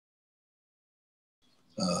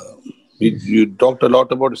You talked a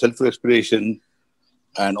lot about self-exploration,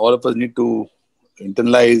 and all of us need to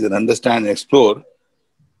internalize and understand and explore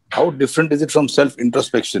how different is it from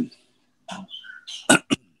self-introspection. That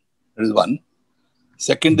is one.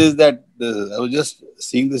 Second is that I was just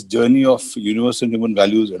seeing this journey of universal human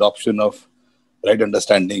values, adoption of right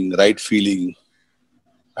understanding, right feeling,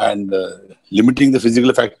 and limiting the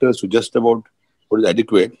physical factors to just about what is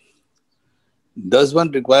adequate. Does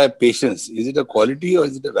one require patience? Is it a quality or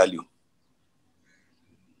is it a value?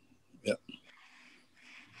 Yeah.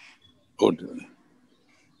 Good.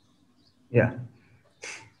 Yeah.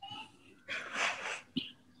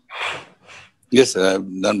 Yes, I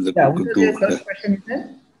have done the Yeah. What is your yeah. first question?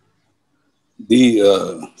 Is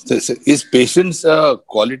there? Is patience a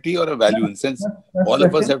quality or a value? In the sense, First all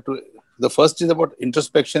of us question. have to. The first is about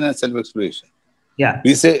introspection and self-exploration. Yeah.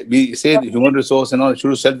 We say the human resource and all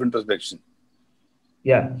should do self-introspection.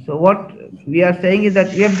 Yeah. So what we are saying is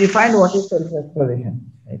that we have defined what is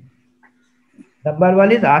self-exploration. Right? Number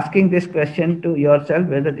one is asking this question to yourself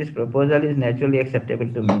whether this proposal is naturally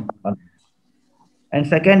acceptable to me or not. And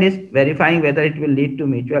second is verifying whether it will lead to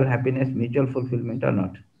mutual happiness, mutual fulfillment or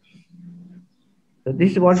not. So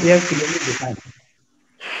this is what we have clearly defined.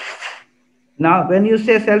 Now, when you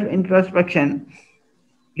say self-introspection,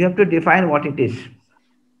 you have to define what it is.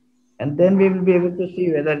 And then we will be able to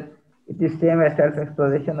see whether it is same as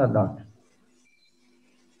self-exploration or not.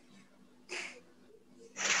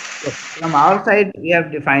 So from our side, we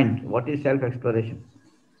have defined what is self-exploration,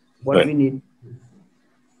 what Right. we need.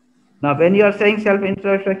 Now, when you are saying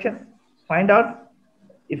self-introspection, find out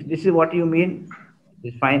if this is what you mean,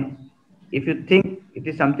 it is fine. If you think it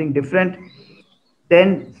is something different,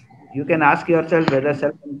 then you can ask yourself whether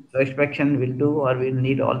self-introspection will do or will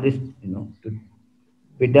need all this, to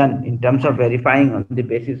be done in terms of verifying on the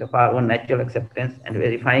basis of our own natural acceptance and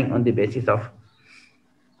verifying on the basis of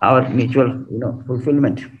our mutual,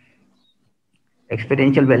 fulfillment,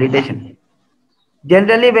 experiential validation.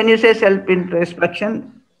 Generally, when you say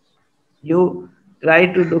self-introspection, you try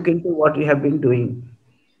to look into what you have been doing,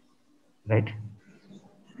 right?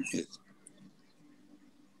 Yes.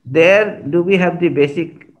 There, do we have the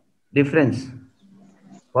basic difference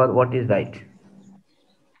for what is right,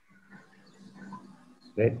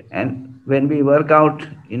 right? And when we work out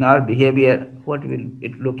in our behavior, what will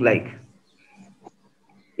it look like?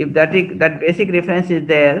 If that basic reference is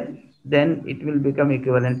there, then it will become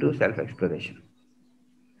equivalent to self-exploration.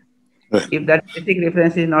 Right. If that basic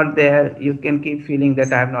reference is not there, you can keep feeling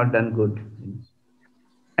that I have not done good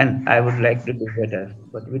and I would like to do better,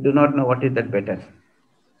 but we do not know what is that better.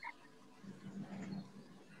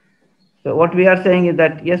 So what we are saying is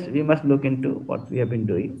that yes, we must look into what we have been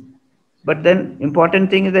doing, but then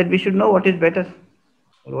important thing is that we should know what is better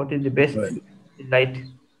or what is the best, Right. is right,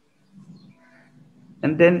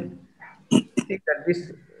 and then see that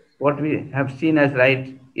this what we have seen as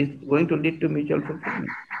right is going to lead to mutual fulfillment.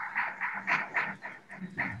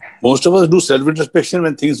 Most of us do self-introspection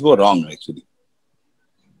when things go wrong, actually.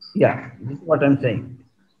 Yeah, this is what I'm saying.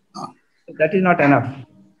 Ah, So that is not enough.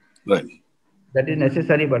 right. That is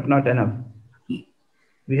necessary, but not enough.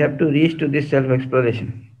 We have to reach to this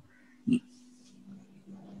self-exploration.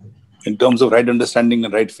 In terms of right understanding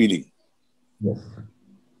and right feeling. Yes.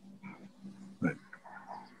 Right.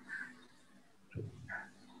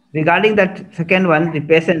 Regarding that second one, the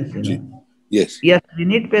patience, Gee. Yes. yes, we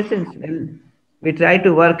need patience when we try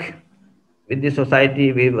to work with the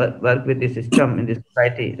society, we work with the system in the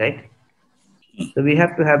society, right? So we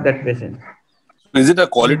have to have that patience. Is it a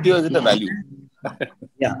quality or is it a value?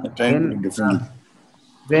 Yeah. I'm trying to put When it differently.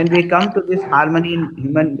 when we come to this harmony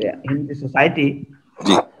in the society,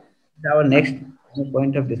 Gee. our next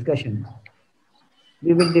point of discussion,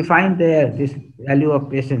 we will define there this value of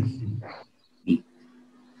patience. Yes.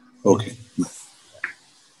 Okay.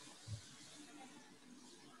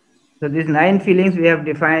 So these nine feelings we have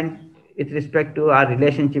defined with respect to our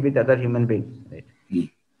relationship with other human beings, right?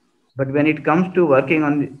 But when it comes to working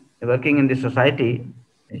in the society,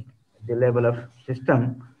 right, at the level of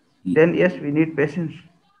system, then yes, we need patience.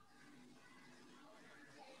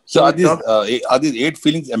 So So we talk. are these eight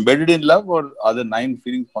feelings embedded in love, or are the nine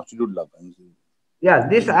feelings constitute love? I'm Yeah,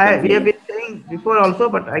 this little we have confused. been saying before also,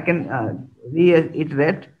 but I can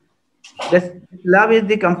reiterate. This love is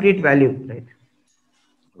the complete value, right?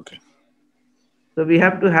 Okay. So we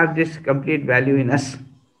have to have this complete value in us.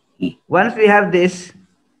 Once we have this,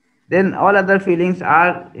 then all other feelings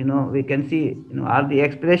are, we can see, are the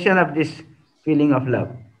expression of this feeling of love.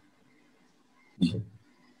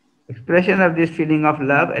 Expression of this feeling of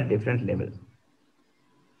love at different levels.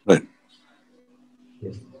 Right.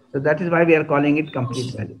 Yes. So that is why we are calling it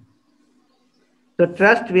complete value. So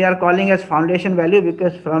trust we are calling as foundation value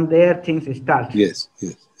because from there things start. Yes,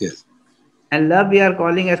 yes, yes. And love we are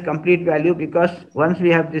calling as complete value because once we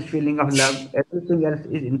have this feeling of love, everything else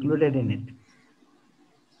is included in it.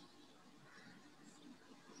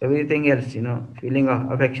 Everything else, feeling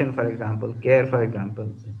of affection, for example, care, for example,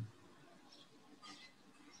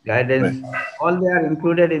 Right, guidance, all they are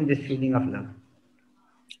included in this feeling of love.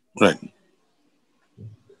 right,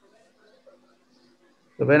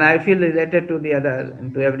 So when I feel related to the other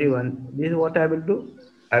and to everyone, this is what I will do.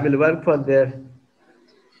 I will work for their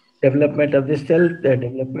development of the self, their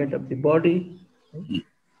development of the body.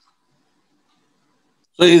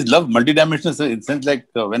 So is love multidimensional? So in sense like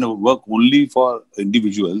when I work only for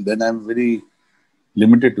individual, then I'm very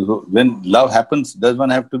limited to. So when love happens, does one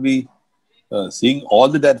have to be seeing all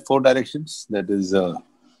the four directions? That is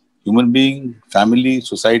human being, family,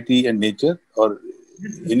 society, and nature, or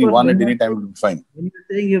Yes, of any course, one at any time will be fine. when you're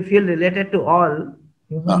saying you feel related to all Huh.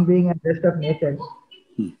 human being and rest of nature,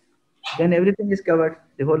 then everything is covered.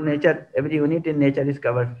 The whole nature, every unit in nature is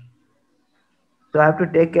covered. So I have to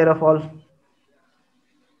take care of all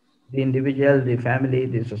the individual, the family,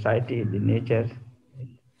 the society, the nature.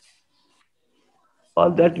 All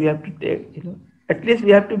that we have to take. At least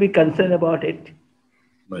we have to be concerned about it.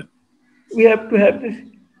 Right. We have to have this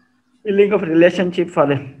feeling of relationship for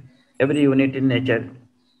every unit in nature.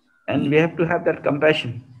 And we have to have that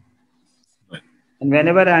compassion. Right. And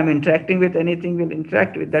whenever I'm interacting with anything, we'll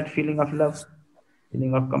interact with that feeling of love,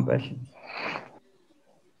 feeling of compassion.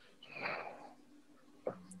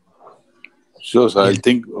 Sure, sir. I'll Yes.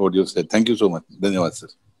 think what you said. Thank you so much. Dhanyawad, sir.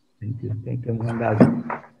 Thank you. Thank you, Mohandas.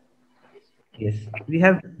 Yes. We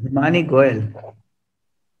have Himani Goel.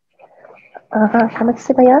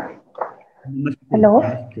 Namaste, Bhaiya. Namaste. Hello.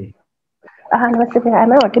 Namaste. Namaste, Bhaiya.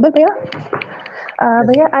 Am I audible, Bhaiya? Yes.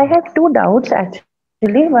 Bhaiya, I have two doubts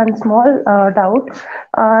actually. One small doubt.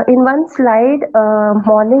 In one slide,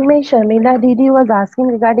 morning mein Sharmila Didi was asking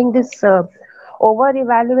regarding this over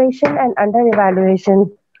evaluation and under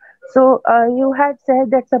evaluation. So you had said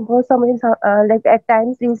that suppose someone is like at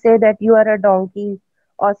times we say that you are a donkey,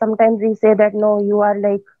 or sometimes we say that no, you are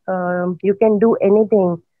like you can do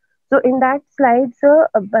anything. So in that slide, sir,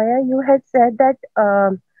 Bhaiya, you had said that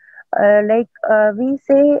we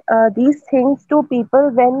say these things to people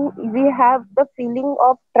when we have the feeling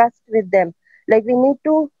of trust with them. Like we need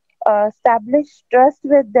to establish trust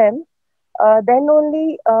with them, then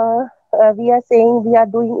only we are saying we are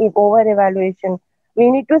doing over evaluation. We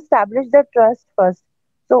need to establish the trust first.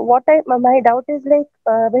 So what my doubt is like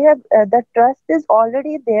we have the trust is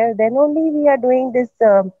already there. Then only we are doing this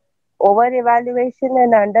over evaluation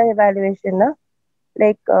and under evaluation, na?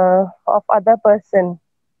 Like of other person.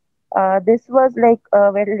 This was like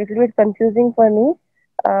very little bit confusing for me.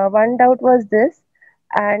 One doubt was this,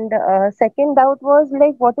 and second doubt was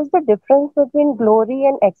like what is the difference between glory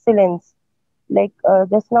and excellence? Like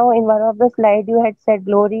just now in one of the slide you had said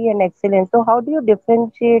glory and excellence. So how do you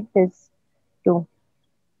differentiate this two?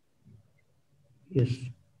 Yes.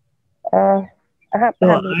 Uh,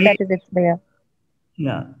 So that is it, Bhaiya.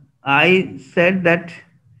 yeah, I said that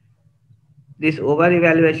this over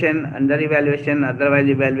evaluation, under evaluation, otherwise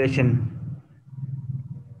evaluation,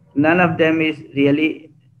 none of them is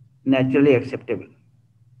really naturally acceptable.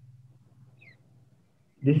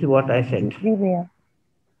 This is what I said. Ji, Bhaiya.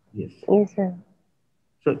 Yes. Yes, sir.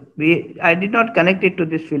 So I did not connect it to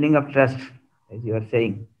this feeling of trust, as you are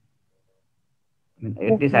saying. I mean, at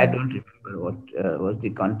Yes, least I Bhaiya. don't remember what was the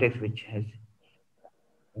context which has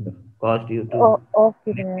kind of caused you to Oh,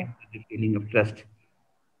 okay, connect it Bhaiya. to the feeling of trust.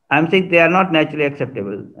 I'm saying they are not naturally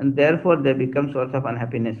acceptable, and therefore they become source of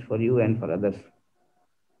unhappiness for you and for others.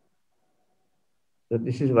 So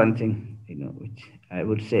this is one thing, which I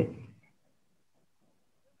would say.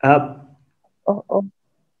 Uh, Oh, oh.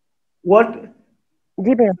 what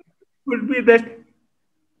Ji, Bhaiya. would be that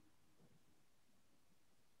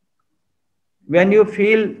when you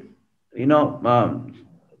feel,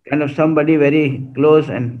 kind of somebody very close,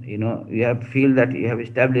 and you have feel that you have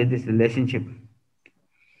established this relationship,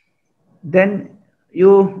 then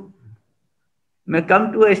you may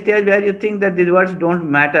come to a stage where you think that these words don't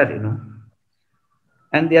matter,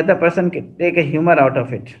 and the other person can take a humor out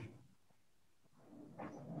of it.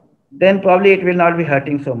 Then probably it will not be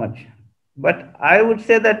hurting so much. But I would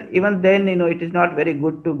say that even then, it is not very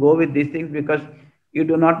good to go with these things because you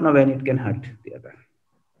do not know when it can hurt the other.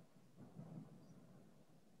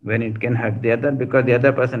 When it can hurt the other because the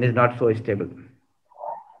other person is not so stable.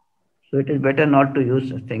 So it is better not to use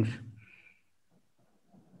such things.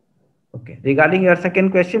 Okay. Regarding your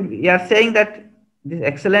second question, we are saying that this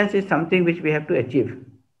excellence is something which we have to achieve.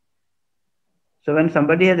 So when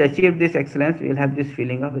somebody has achieved this excellence, we will have this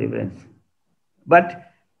feeling of reverence.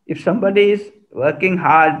 But if somebody is working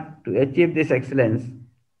hard to achieve this excellence,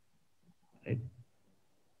 right,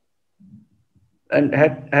 and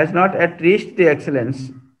has not yet reached the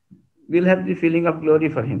excellence, we'll have the feeling of glory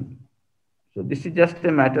for him. So this is just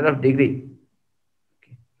a matter of degree.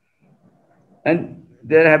 And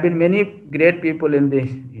there have been many great people in this,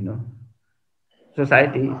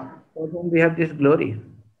 society for whom we have this glory,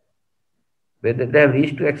 whether they have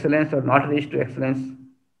reached to excellence or not reached to excellence.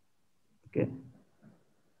 Okay.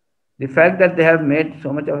 The fact that they have made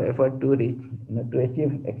so much of effort to reach, to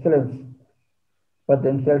achieve excellence for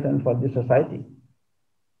themselves and for the society.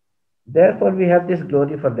 Therefore, we have this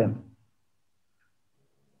glory for them.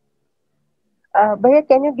 Bhaiya,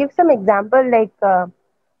 can you give some example like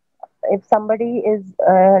if somebody is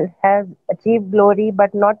has achieved glory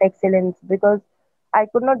but not excellence? Because I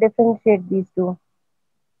could not differentiate these two.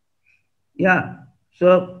 Yeah.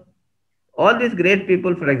 So all these great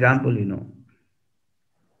people, for example,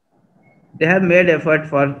 they have made effort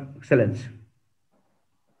for excellence.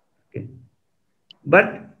 Okay.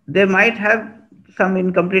 But they might have some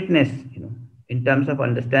incompleteness, in terms of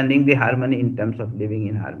understanding the harmony, in terms of living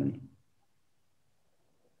in harmony.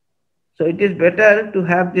 So it is better to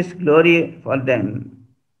have this glory for them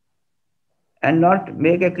and not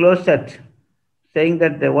make a close set, saying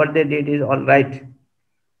that what they did is all right.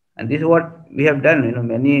 And this is what we have done.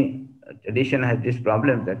 Many tradition has this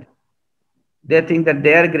problem that they think that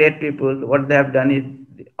they are great people. What they have done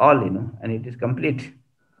is all, and it is complete,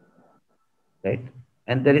 right?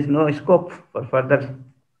 And there is no scope for further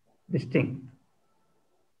this thing.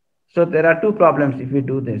 So there are two problems if we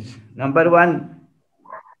do this. Number one,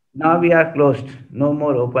 now we are closed, no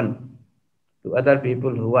more open to other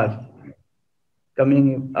people who are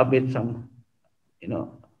coming up with some, you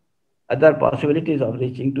know, other possibilities of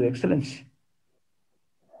reaching to excellence.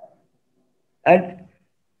 And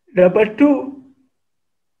number two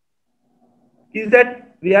is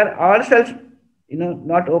that we are ourselves,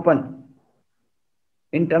 not open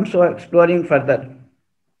in terms of exploring further.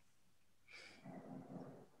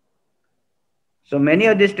 So many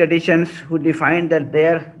of these traditions who define that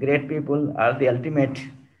their great people are the ultimate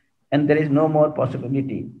and there is no more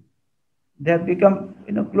possibility, they have become,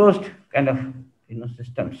 closed kind of,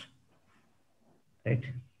 systems, right?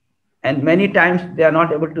 And many times they are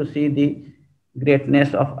not able to see the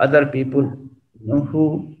greatness of other people,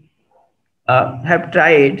 who have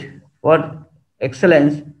tried for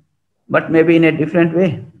excellence, but maybe in a different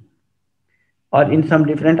way or in some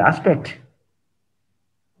different aspect.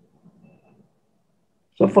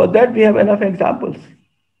 So for that we have enough examples.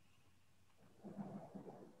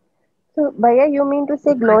 So, Bhaiya, you mean to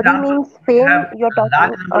say For glory example, means we fame? have You're a large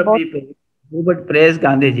talking number of about. people who would praise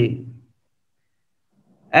Gandhiji,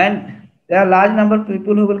 and there are large number of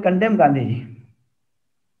people who will condemn Gandhiji,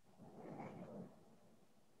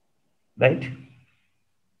 right?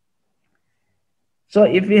 So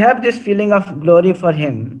if we have this feeling of glory for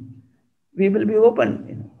him, we will be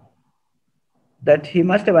open, that he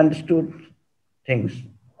must have understood things,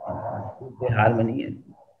 understood the harmony, and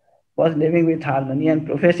was living with harmony and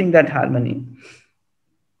professing that harmony,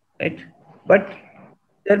 right? But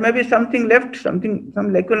there may be something left, some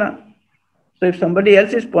lacuna. So if somebody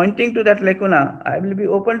else is pointing to that lacuna, I will be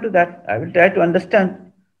open to that. I will try to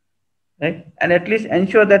understand, right? And at least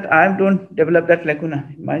ensure that I don't develop that lacuna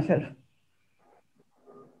in myself.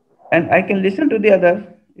 And I can listen to the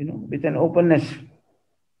other, with an openness.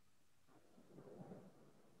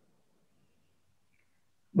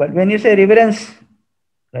 But when you say reverence,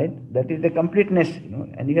 right, that is the completeness,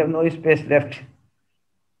 and you have no space left.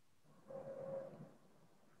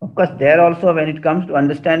 Of course, there also, when it comes to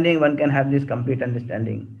understanding, one can have this complete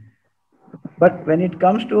understanding. But when it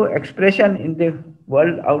comes to expression in the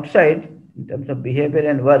world outside, in terms of behavior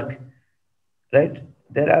and work, right,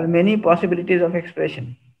 there are many possibilities of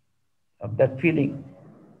expression of that feeling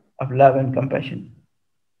of love and compassion.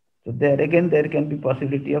 So there again, there can be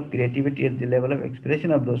possibility of creativity at the level of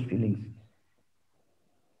expression of those feelings.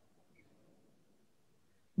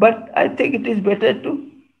 But I think it is better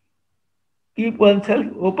to keep oneself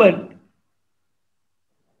open.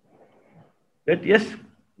 But yes,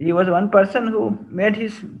 he was one person who made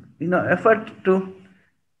his, effort to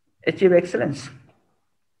achieve excellence.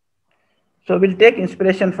 So we'll take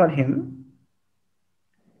inspiration for him,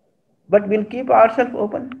 but we'll keep ourselves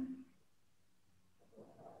open.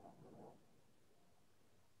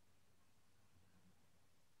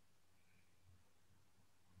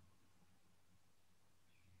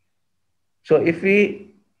 So if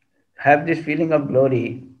we have this feeling of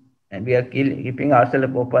glory and we are keeping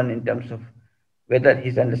ourselves open in terms of whether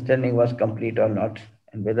his understanding was complete or not,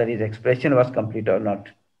 and whether his expression was complete or not.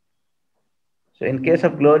 So in case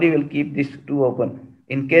of glory, we'll keep these two open.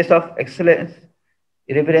 In case of excellence,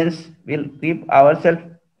 reverence, we'll keep ourselves,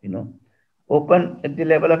 open at the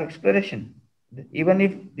level of exploration. Even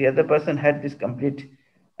if the other person had this complete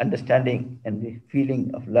understanding and the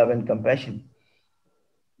feeling of love and compassion,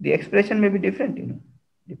 the expression may be different,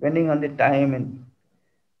 depending on the time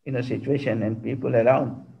and situation and people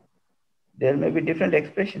around. There may be different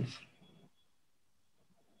expressions.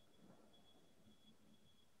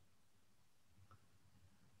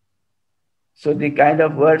 So the kind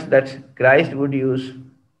of words that Christ would use,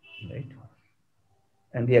 right,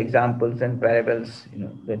 and the examples and parables,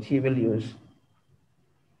 that he will use,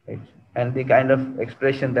 right, and the kind of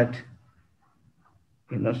expression that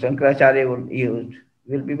Shankaracharya would use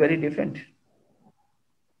will be very different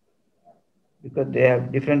because they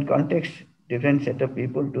have different context, different set of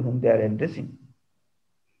people to whom they are addressing.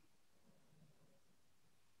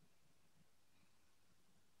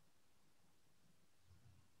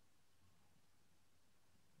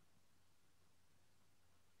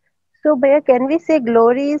 So, Bhaiya, can we say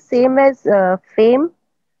glory is same as fame?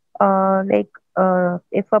 Like,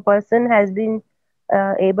 if a person has been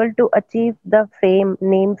able to achieve the fame,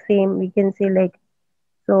 name fame, we can say like,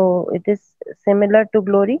 so it is similar to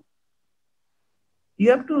glory. You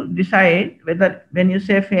have to decide whether, when you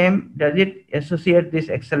say fame, does it associate this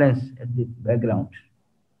excellence at the background?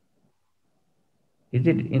 Is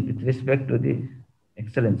it in with respect to the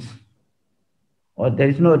excellence, or there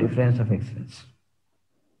is no difference of excellence?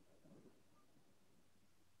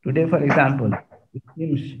 Today, for example, it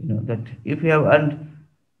seems that if you have earned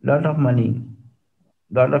lot of money,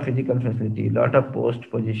 lot of physical facility, lot of post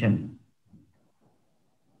position,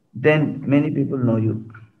 then many people know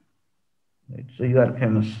you, right? So you are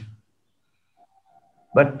famous.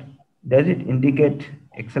 But does it indicate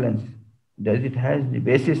excellence? Does it has the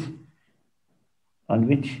basis on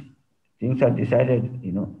which things are decided?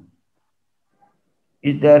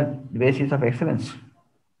 Is there the basis of excellence?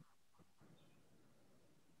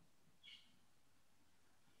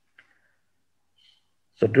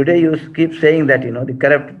 So today you keep saying that the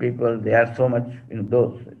corrupt people, they are so much,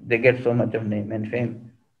 those they get so much of name and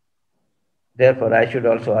fame. Therefore, I should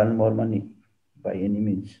also earn more money by any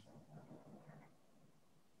means.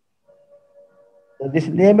 So this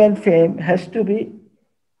name and fame has to be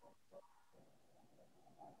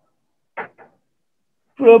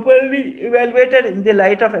properly evaluated in the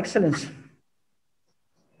light of excellence,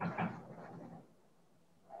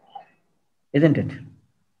 isn't it?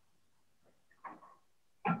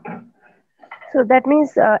 So that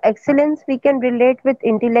means excellence we can relate with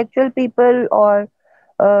intellectual people or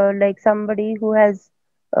like somebody who has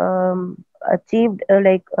achieved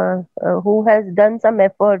who has done some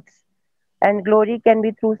efforts, and glory can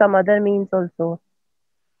be through some other means also.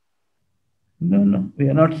 No, no, we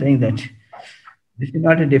are not saying that. This is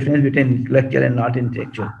not a difference between intellectual and not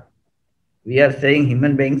intellectual. We are saying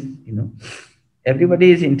human beings,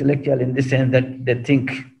 everybody is intellectual in the sense that they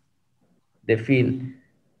think, they feel,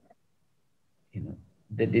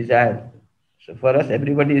 they desire. So for us,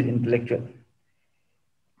 everybody is intellectual.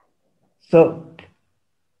 So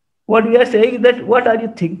what we are saying is that what are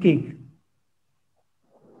you thinking?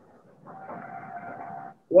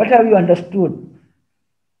 What have you understood?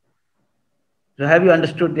 So have you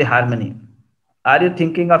understood the harmony? Are you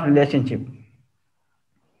thinking of relationship?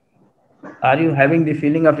 Are you having the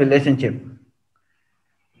feeling of relationship?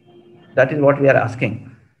 That is what we are asking.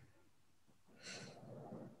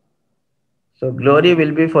 So glory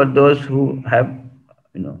will be for those who have,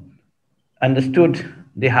 understood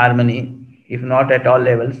the harmony, if not at all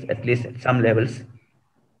levels, at least at some levels,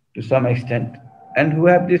 to some extent, and who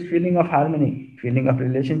have this feeling of harmony, feeling of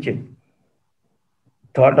relationship,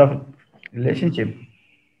 thought of relationship,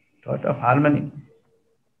 thought of harmony.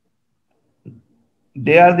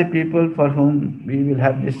 They are the people for whom we will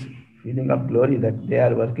have this feeling of glory that they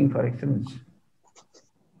are working for excellence.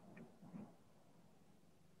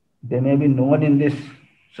 They may be known in this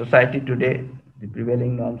society today, the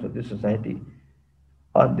prevailing norms of the society,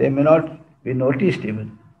 or they may not be noticed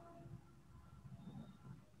even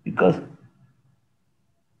because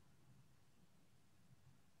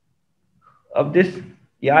of this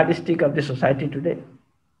yardstick of the society today.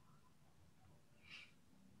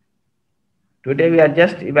 Today we are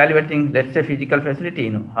just evaluating, let's say, physical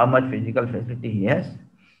facility, how much physical facility he has.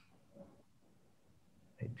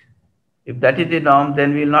 Right. If that is the norm,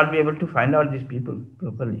 then we will not be able to find out these people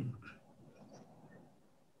properly.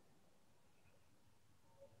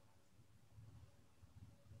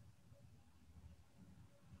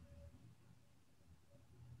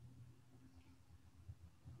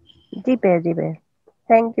 जी पे जी पे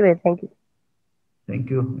thank you thank you Thank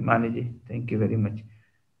you, Maniji. Thank you very much.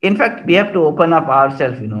 In fact, we have to open up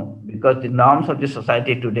ourselves, because the norms of the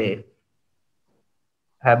society today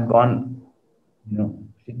have gone,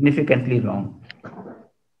 significantly wrong.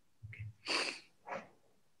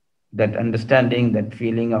 That understanding, that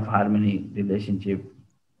feeling of harmony, relationship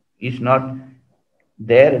is not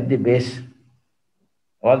there at the base.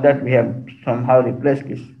 All that we have somehow replaced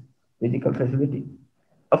is physical facility.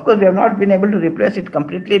 Of course, we have not been able to replace it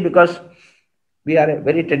completely because we are a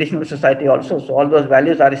very traditional society also. So all those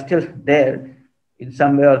values are still there in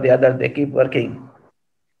some way or the other. They keep working.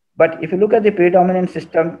 But if you look at the predominant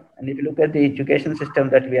system and if you look at the education system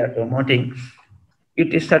that we are promoting,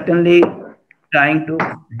 it is certainly trying to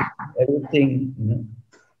do everything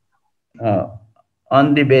uh,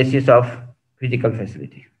 on the basis of physical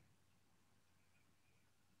facility.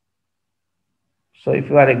 So if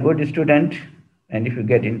you are a good student and if you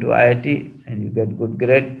get into IIT and you get good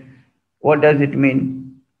grade, what does it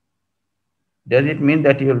mean? Does it mean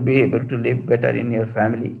that you will be able to live better in your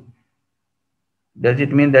family? Does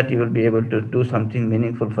it mean that you will be able to do something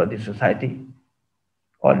meaningful for the society?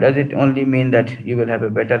 Or does it only mean that you will have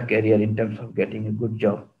a better career in terms of getting a good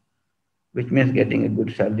job, which means getting a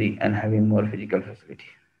good salary and having more physical facility?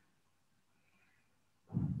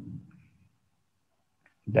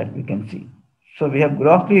 That we can see. So we have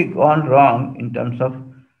grossly gone wrong in terms of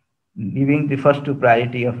giving the first two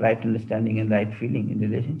priority of right understanding and right feeling in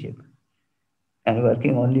relationship and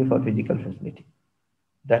working only for physical facility.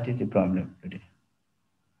 That is the problem today.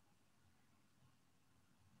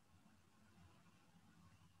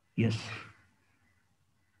 Yes.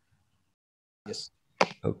 Yes.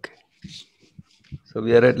 Okay. So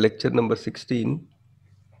we are at lecture number 16.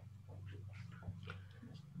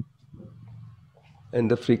 And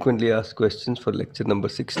the frequently asked questions for lecture number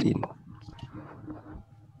 16.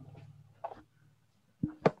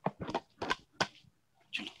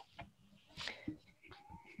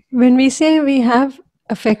 When we say we have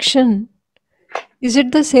affection, is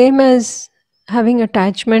it the same as having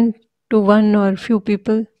attachment to one or few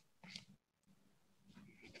people?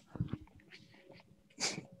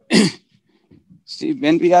 See,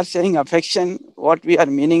 when we are saying affection, what we are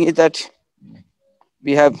meaning is that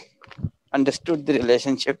we have understood the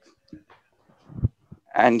relationship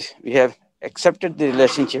and we have accepted the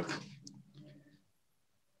relationship.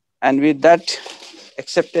 And with that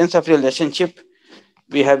acceptance of relationship,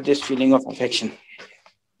 we have this feeling of affection.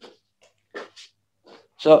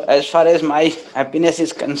 So as far as my happiness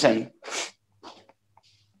is concerned,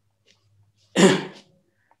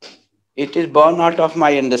 it is born out of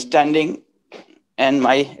my understanding and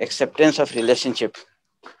my acceptance of relationship.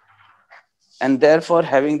 And therefore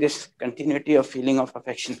having this continuity of feeling of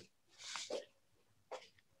affection.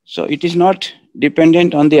 So it is not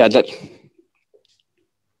dependent on the other.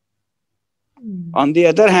 On the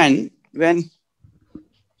other hand, when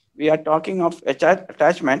we are talking of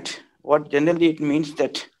attachment, what generally it means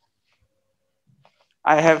that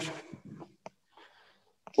I have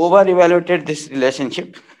over-evaluated this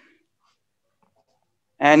relationship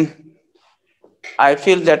and I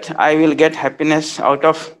feel that I will get happiness out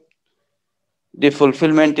of the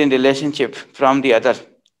fulfillment in relationship from the other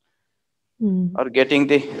or getting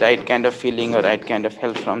the right kind of feeling or right kind of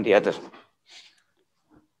help from the other.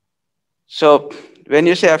 So when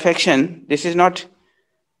you say affection, this is not,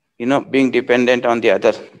 being dependent on the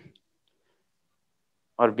other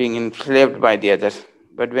or being enslaved by the other.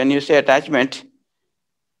 But when you say attachment,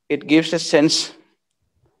 it gives a sense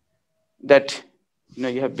that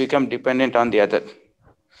you have become dependent on the other.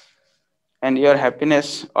 And your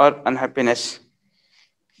happiness or unhappiness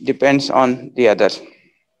depends on the other.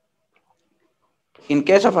 In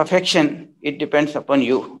case of affection, it depends upon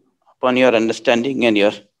you, upon your understanding and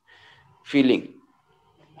your feeling.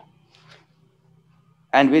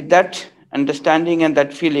 And with that understanding and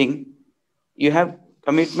that feeling, you have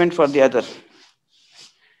commitment for the other,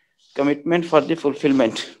 commitment for the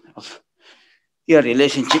fulfillment of your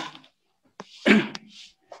relationship.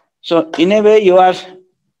 So in a way, you are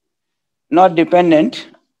not dependent,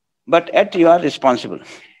 but yet you are responsible.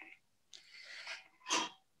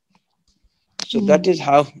 So that is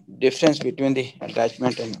how difference between the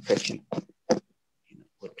attachment and affection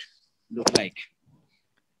would look like.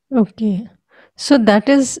 Okay. So that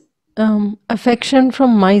is affection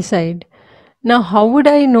from my side. Now, how would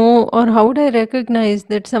I know or how would I recognize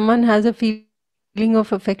that someone has a feeling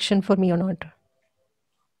of affection for me or not?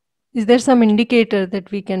 Is there some indicator that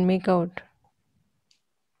we can make out?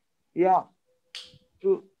 Yeah.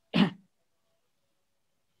 To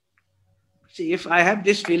see, if I have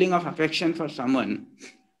this feeling of affection for someone,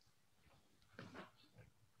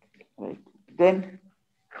 then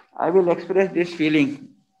I will express this feeling,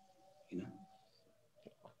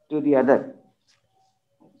 to the other.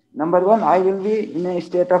 Number one, I will be in a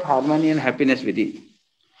state of harmony and happiness with it.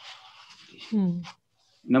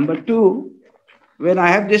 Number two, when I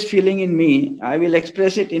have this feeling in me, I will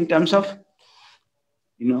express it in terms of,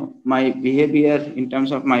 my behavior, in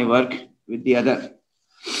terms of my work with the other.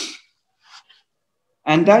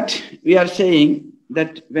 And that we are saying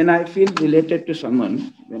that when I feel related to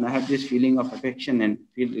someone, when I have this feeling of affection and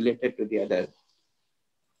feel related to the other,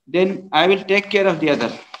 then I will take care of the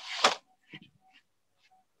other.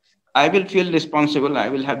 I will feel responsible. I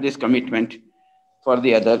will have this commitment for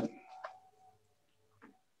the other.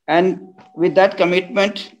 And with that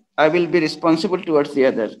commitment, I will be responsible towards the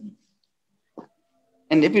other.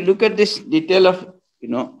 And if you look at this detail of,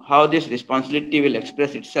 how this responsibility will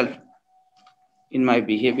express itself in my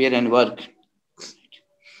behavior and work,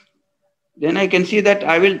 then I can see that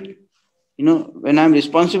I will, when I'm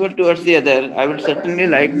responsible towards the other, I will certainly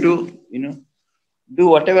like to, do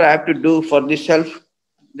whatever I have to do for the self,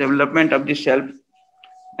 development of the self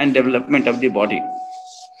and development of the body.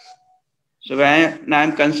 So when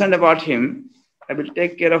I'm concerned about him, I will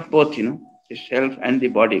take care of both, the self and the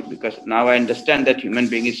body, because now I understand that human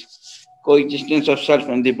being is coexistence of self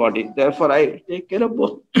and the body. Therefore, I take care of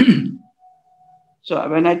both. So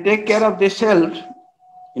when I take care of the self,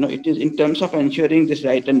 it is in terms of ensuring this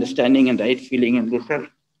right understanding and right feeling in the self.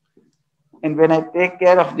 And when I take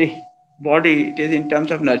care of the body, it is in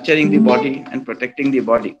terms of nurturing the body and protecting the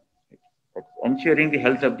body, ensuring the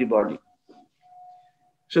health of the body.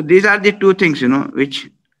 So these are the two things, which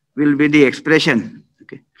will be the expression.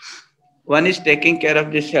 Okay. One is taking care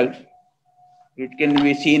of the self. It can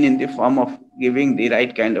be seen in the form of giving the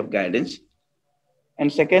right kind of guidance.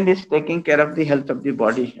 And second is taking care of the health of the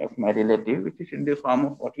body of my relative, which is in the form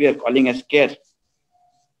of what we are calling as care.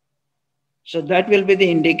 So that will be the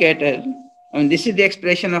indicator. This is the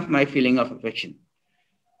expression of my feeling of affection.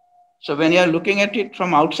 So when you are looking at it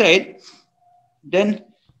from outside, then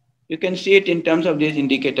you can see it in terms of these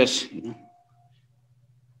indicators.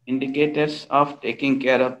 Indicators of taking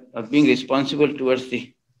care of being responsible towards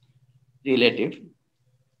the relative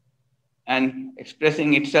and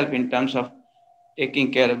expressing itself in terms of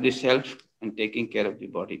taking care of the self and taking care of the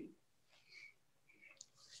body.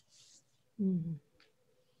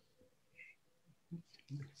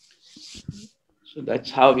 So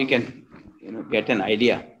that's how we can, get an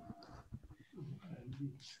idea.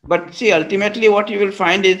 But see, ultimately what you will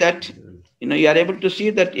find is that, you are able to see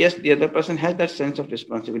that, yes, the other person has that sense of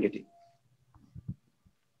responsibility.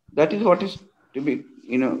 That is what is to be,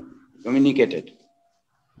 communicated.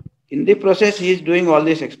 In the process, he is doing all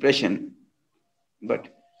this expression, but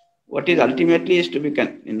what is ultimately is to be,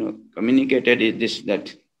 communicated is this,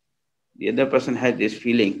 that the other person has this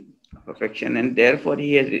feeling of affection and therefore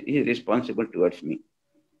he is responsible towards me.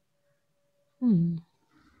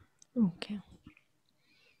 Okay.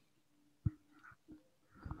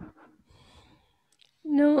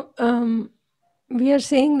 No, we are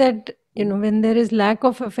saying that, when there is lack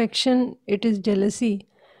of affection, it is jealousy.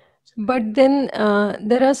 But then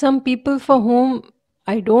there are some people for whom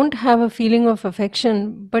I don't have a feeling of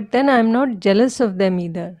affection, but then I'm not jealous of them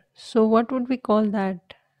either. So what would we call that?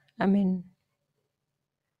 I mean,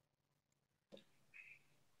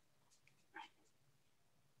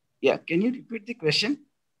 Yeah, can you repeat the question?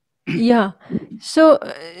 yeah. So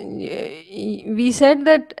we said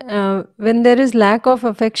that when there is lack of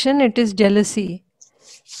affection, it is jealousy.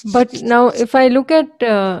 But now, if I look at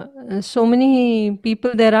so many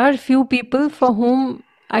people, there are few people for whom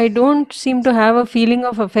I don't seem to have a feeling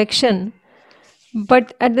of affection.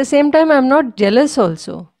 But at the same time, I'm not jealous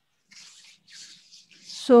also.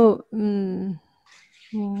 So,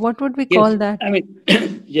 what would we Yes, call that? I mean,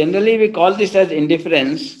 generally we call this as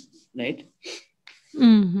indifference, right?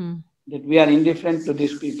 That we are indifferent to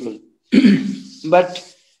these people.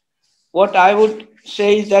 But what I would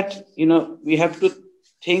say is that, we have to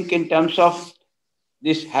think in terms of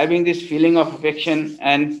this, having this feeling of affection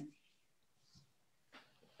and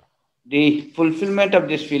the fulfillment of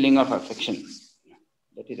this feeling of affection,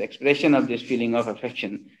 that is expression of this feeling of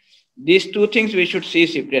affection. These two things we should see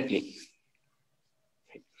separately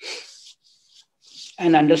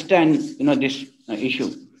and understand, this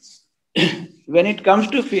issue. When it comes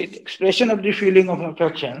to expression of the feeling of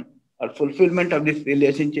affection or fulfillment of this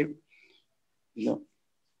relationship,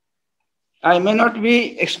 I may not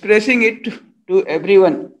be expressing it to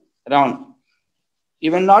everyone around,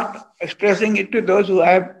 even not expressing it to those who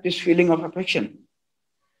have this feeling of affection,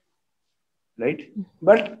 right?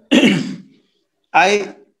 But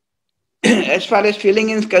as far as feeling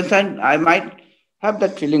is concerned, I might have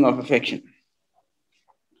that feeling of affection.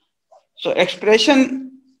 So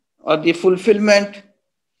expression or the fulfillment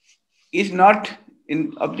is not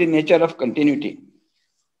of the nature of continuity,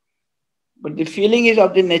 but the feeling is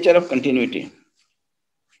of the nature of continuity.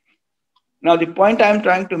 Now, the point I am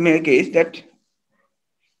trying to make is that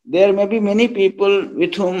there may be many people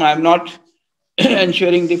with whom I am not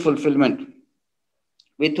ensuring the fulfillment,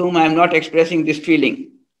 with whom I am not expressing this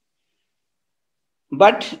feeling.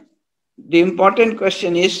 But the important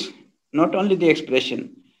question is not only the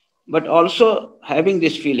expression, but also having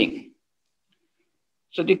this feeling.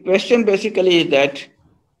 So the question basically is that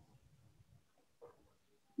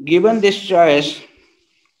given this choice,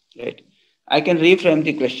 right, I can reframe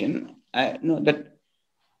the question. I know that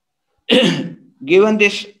given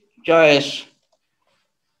this choice,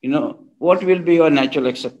 what will be your natural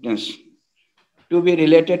acceptance? To be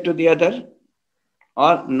related to the other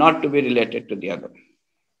or not to be related to the other?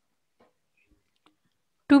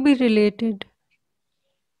 To be related.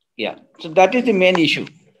 Yeah. So that is the main issue.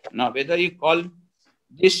 Now, whether you call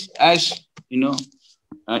this as,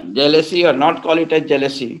 jealousy or not call it as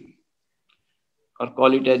jealousy or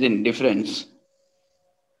call it as indifference,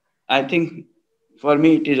 I think for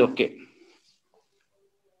me it is okay.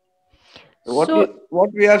 So,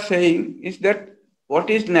 What we are saying is that what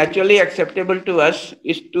is naturally acceptable to us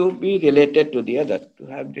is to be related to the other, to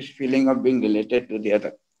have this feeling of being related to the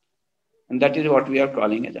other. And that is what we are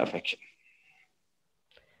calling as affection.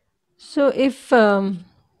 so if,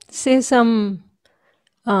 say, some.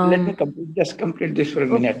 Let me just complete this for a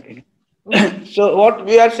Okay. minute. So what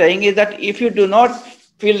we are saying is that if you do not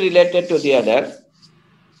feel related to the other,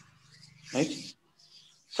 right,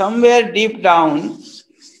 somewhere deep down,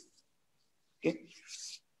 okay,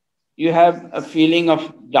 you have a feeling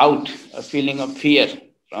of doubt, a feeling of fear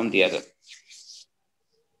from the other.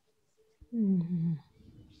 Mm-hmm.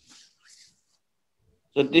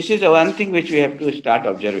 So this is the one thing which we have to start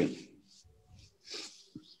observing.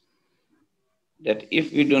 That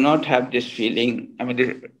if we do not have this feeling,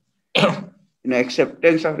 this,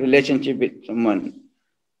 acceptance of relationship with someone,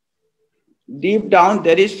 deep down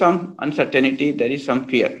there is some uncertainty, there is some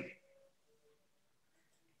fear.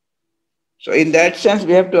 So in that sense,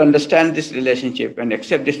 we have to understand this relationship and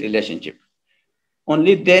accept this relationship.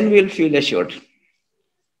 Only then we will feel assured.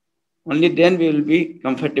 Only then we will be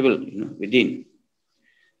comfortable, within.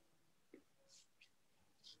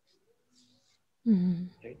 Mm-hmm.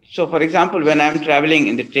 Right? So, for example, when I am traveling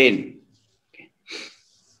in the train,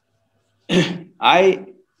 I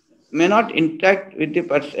may not interact with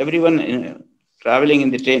everyone traveling in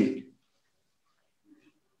the train,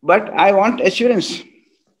 but I want assurance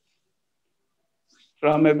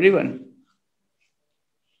from everyone.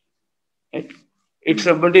 Right? If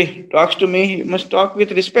somebody talks to me, he must talk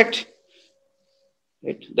with respect.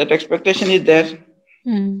 Right? That expectation is there.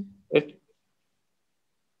 Mm-hmm. Right?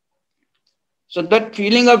 So that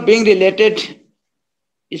feeling of being related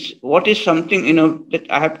is what is something that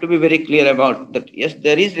I have to be very clear about. That yes,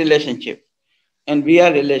 there is relationship, and we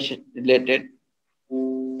are related,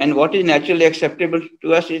 and what is naturally acceptable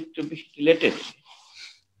to us is to be related.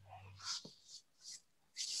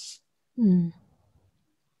 Mm.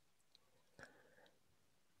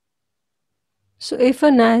 So if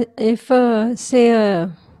say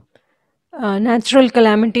a natural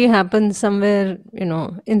calamity happens somewhere,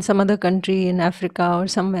 in some other country in Africa or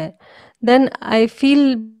somewhere, then I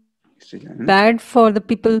feel bad for the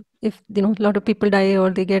people. If a lot of people die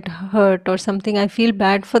or they get hurt or something, I feel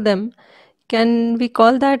bad for them. Can we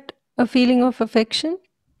call that a feeling of affection?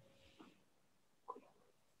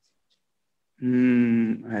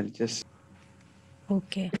 I'll just.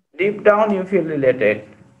 Okay. Deep down, you feel related,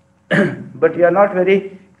 but you are not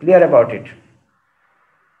very clear about it.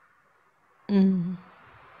 Mm.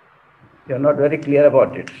 You are not very clear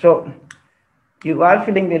about it. So you are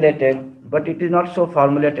feeling related, but it is not so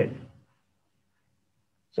formulated.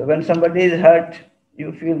 So when somebody is hurt,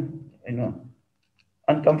 you feel,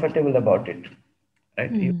 uncomfortable about it,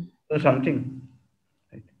 right? You Mm. do something,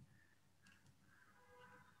 right?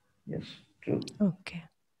 Yes, true. Okay.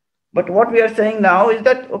 But what we are saying now is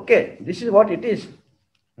that, okay, this is what it is.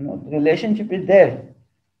 The relationship is there.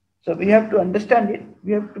 So we have to understand it,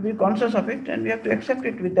 we have to be conscious of it, and we have to accept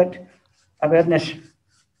it with that awareness.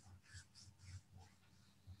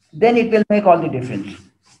 Then it will make all the difference.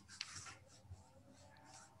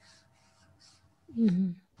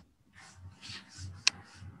 Mm.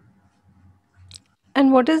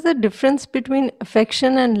 And what is the difference between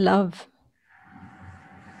affection and love?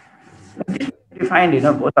 Defined,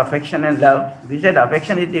 both affection and love. We said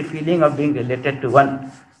affection is the feeling of being related to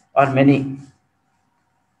one or many,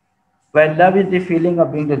 while love is the feeling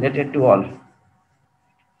of being related to all.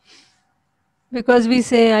 Because we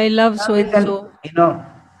say, I love so Love and is an, so.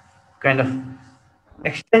 kind of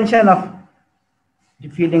extension of the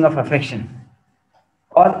feeling of affection.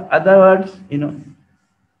 Or other words,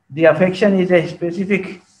 the affection is a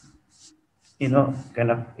specific,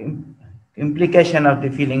 kind of implication of the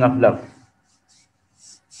feeling of love.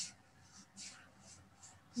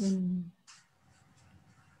 Mm.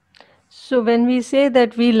 So when we say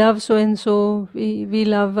that we love so and so, we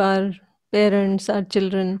love our parents, our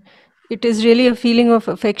children, it is really a feeling of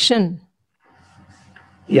affection.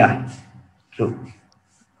 Yeah, true,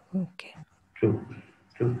 Okay. true,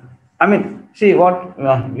 true. I mean, see what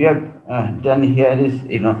we have done here is,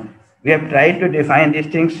 we have tried to define these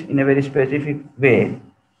things in a very specific way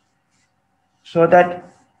so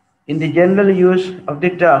that in the general use of the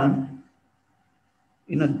term,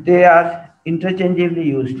 they are interchangeably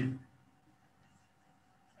used,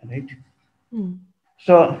 right? Mm.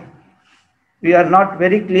 So we are not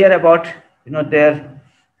very clear about, their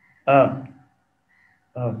uh,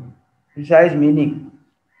 uh, precise meaning.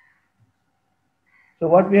 So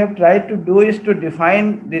what we have tried to do is to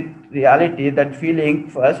define the reality, that feeling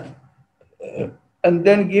first, and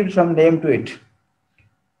then give some name to it.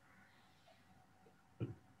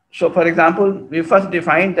 So for example, we first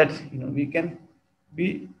defined that we can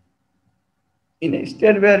be in a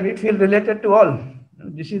state where we feel related to all.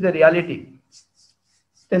 This is the reality.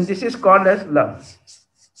 Then this is called as love.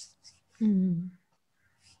 Mm.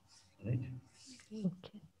 Right?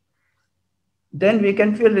 Okay. Then we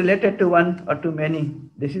can feel related to one or to many.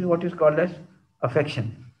 This is what is called as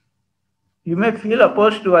affection. You may feel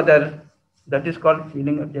opposed to other. That is called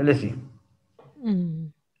feeling of jealousy.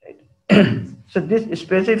 Mm. Right? So this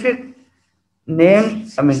specific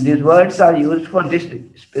names, I mean, these words are used for this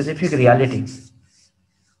specific reality.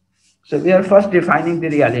 So we are first defining the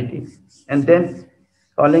reality and then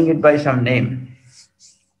calling it by some name.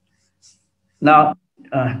 Now,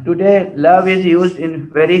 today love is used in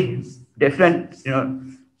very different,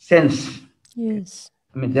 sense. Yes.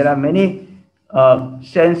 I mean, there are many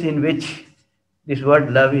sense in which this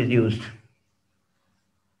word love is used.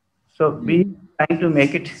 So we Mm. are trying to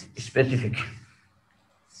make it specific.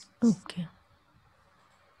 Okay.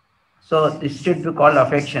 So this should be called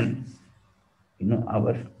affection.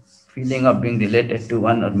 Our feeling of being related to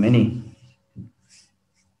one or many.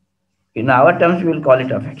 In our terms, we will call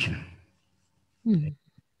it affection. Mm.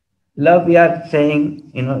 Love, we are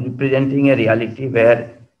saying, representing a reality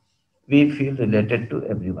where we feel related to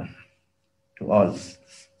everyone, to all.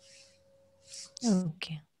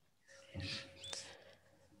 Okay.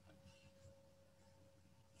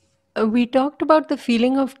 We talked about the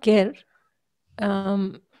feeling of care,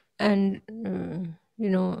 and you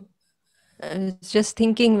know, I was just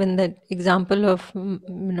thinking when that example of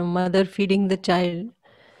mother feeding the child.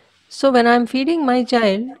 So when I'm feeding my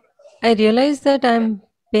child, I realize that I'm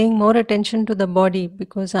paying more attention to the body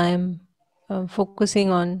because I am focusing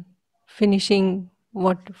on finishing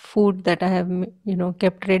what food that I have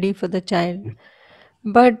kept ready for the child.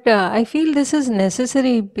 But I feel this is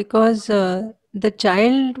necessary because the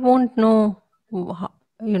child won't know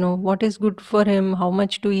what is good for him, how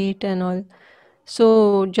much to eat and all.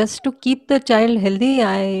 So just to keep the child healthy,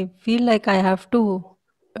 I feel like I have to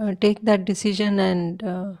take that decision and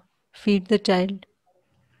feed the child.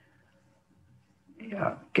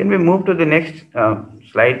 Yeah. Can we move to the next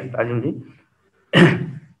slide, Ajumji?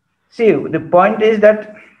 See, the point is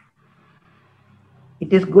that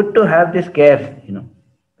it is good to have this care.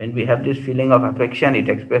 When we have this feeling of affection, it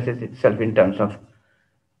expresses itself in terms of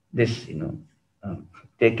this,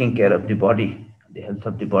 taking care of the body, the health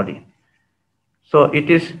of the body. So it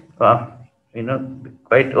is,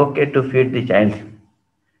 quite okay to feed the child.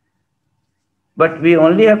 But we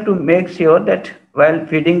only have to make sure that while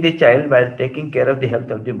feeding the child, while taking care of the health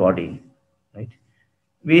of the body, right,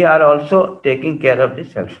 we are also taking care of the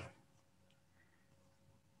self.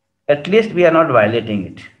 At least we are not violating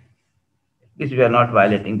it. At least we are not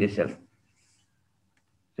violating the self.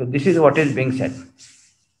 So this is what is being said.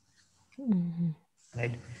 Mhm.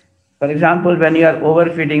 Right? For example, when you are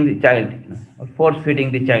overfeeding the child, or force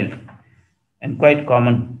feeding the child, and quite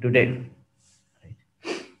common today.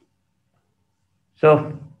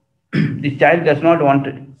 So the child does not want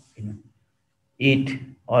to eat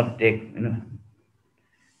or take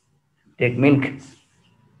milk,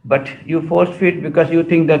 but you force feed because you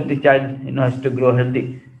think that the child has to grow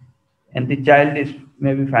healthy, and the child is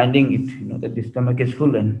maybe finding it that the stomach is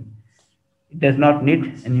full and it does not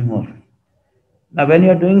need anymore. Now, when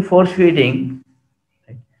you are doing force feeding,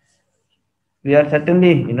 right, we are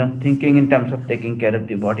certainly thinking in terms of taking care of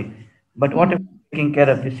the body, but what about Mm. taking care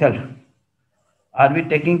of the self? Are we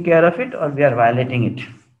taking care of it or we are violating it?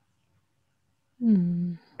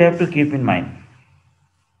 Mm. We have to keep in mind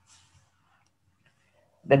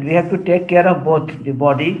that we have to take care of both the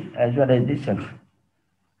body as well as the self.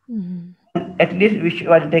 Mm. At least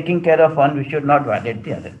while taking care of one, we should not violate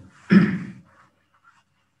the other.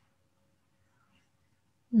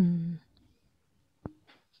 Mm.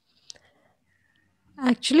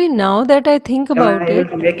 Actually, now that I think Am I about able it,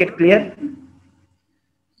 to make it clear?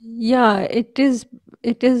 yeah, it is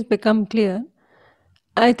become clear.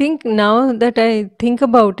 I think now that I think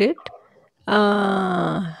about it,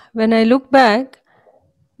 when I look back,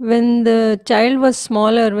 when the child was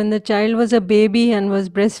smaller, when the child was a baby and was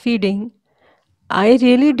breastfeeding, I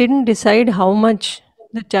really didn't decide how much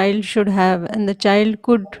the child should have, and the child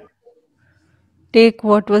could take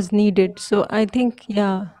what was needed. So I think,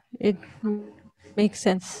 yeah, it makes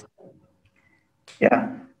sense.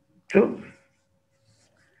 Yeah, true.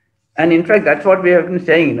 And in fact, that's what we have been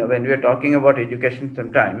saying, when we are talking about education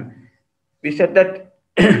sometime. We said that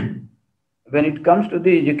when it comes to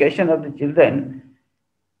the education of the children,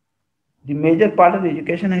 the major part of the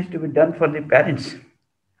education has to be done for the parents.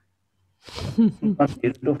 From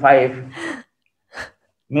 0 to 5,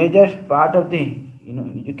 major part of the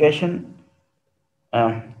education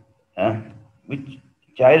uh, uh, which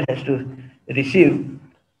child has to receive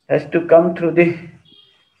has to come through the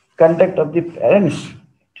contact of the parents.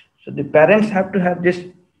 So the parents have to have this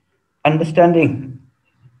understanding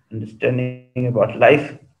about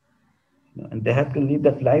life, and they have to live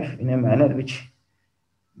that life in a manner which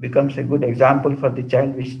becomes a good example for the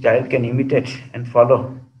child, which child can imitate and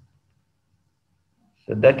follow.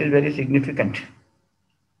 So that is very significant.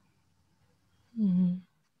 Mhm.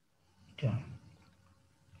 Yeah.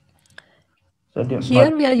 So the Here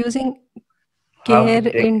mother, we are using how to care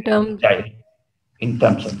take in care of the terms. child in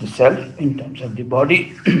terms of the self, in terms of the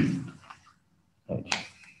body. Right.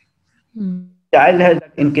 Mm. Child has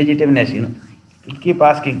that inquisitiveness, it keep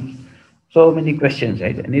asking so many questions,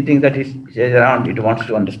 right? Anything that is around, it wants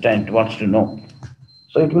to understand, it wants to know.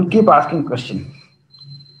 So it will keep asking questions.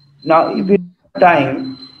 Now, if we Mm. have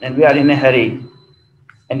time and we are in a hurry,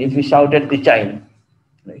 and if we shout at the child,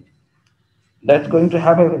 right, that's going to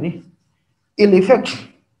have a very ill effect,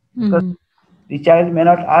 because Mm. the child may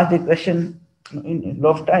not ask the question in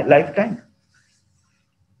lifetime.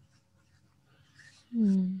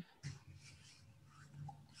 Mm.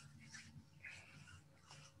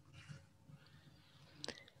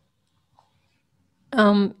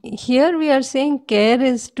 Here we are saying care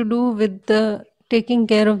is to do with the taking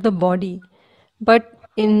care of the body, but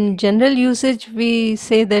in general usage we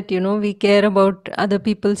say that we care about other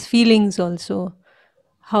people's feelings also,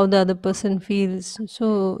 how the other person feels.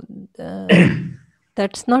 So uh,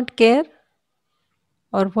 that's not care,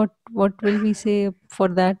 or what will we say for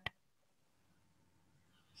that?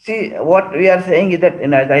 See, what we are saying is that,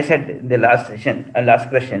 as I said in the last session, last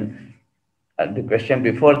question, the question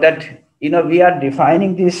before that, we are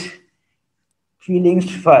defining these feelings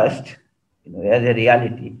first, as a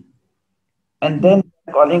reality, and then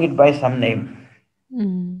Mm. calling it by some name,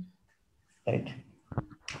 Mm. right?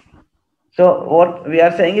 So what we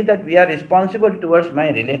are saying is that we are responsible towards my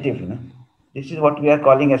relative. This is what we are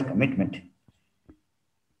calling as commitment,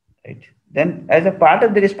 right? Then, as a part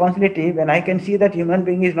of the responsibility, when I can see that human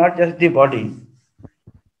being is not just the body,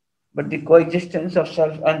 but the coexistence of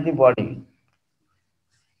self and the body.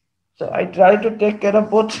 So I try to take care of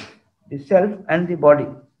both the self and the body.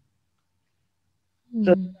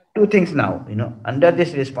 So Mm. two things now, under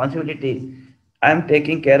this responsibility, I am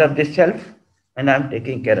taking care of the self and I am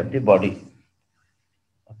taking care of the body.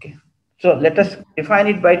 Okay. So let us define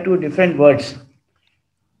it by two different words.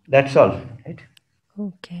 That's all, right?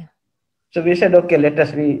 Okay. So we said, okay,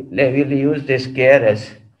 we'll use this care as,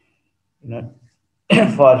 you know,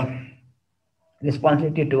 for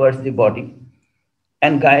responsibility towards the body,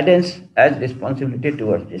 and guidance as responsibility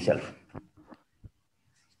towards the self.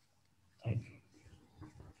 Right?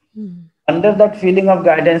 Mm. Under that feeling of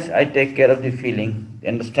guidance, I take care of the feeling, the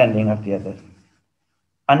understanding of the other.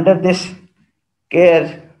 Under this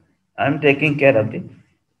care, I'm taking care of the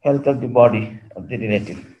health of the body of the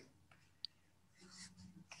relative.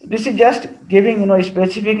 This is just giving a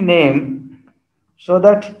specific name, so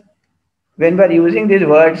that when we are using these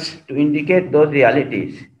words to indicate those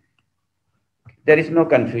realities, there is no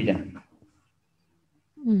confusion.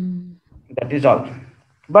 Mm. That is all.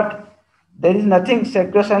 But there is nothing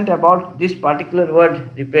sacrosanct about this particular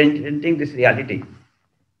word representing this reality.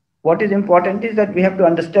 What is important is that we have to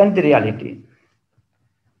understand the reality,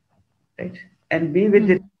 right? And be with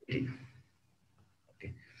the Mm. reality.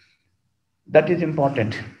 Okay. That is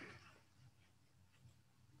important.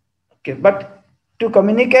 Okay, but to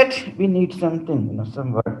communicate, we need something,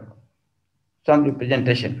 some word. some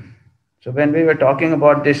representation. So when we were talking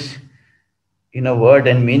about this, word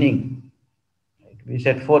and meaning, we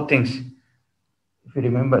said four things, if you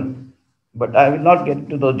remember. But I will not get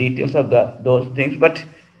into the details of those things. But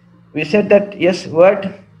we said that yes,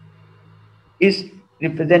 word is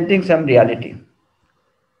representing some reality.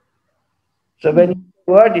 So when you say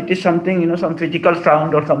word, it is something, some physical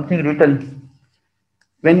sound or something written.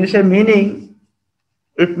 When you say meaning,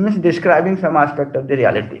 it means describing some aspect of the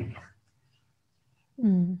reality.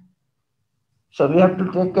 Mm. So we have to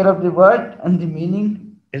take care of the word and the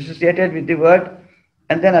meaning associated with the word,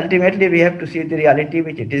 and then ultimately we have to see the reality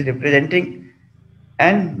which it is representing.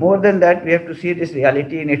 And more than that, we have to see this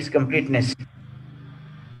reality in its completeness.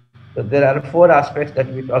 So there are four aspects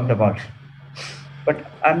that we talked about. But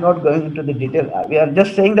I'm not going into the detail. We are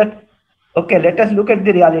just saying that, okay, let us look at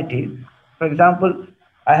the reality. For example,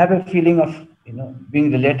 I have a feeling of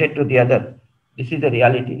being related to the other. This is the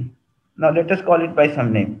reality. Now let us call it by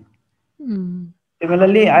some name. Mm.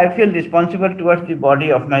 Similarly, I feel responsible towards the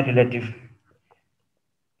body of my relative.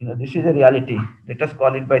 This is a reality. Let us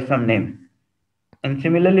call it by some name. And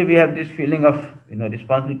similarly, we have this feeling of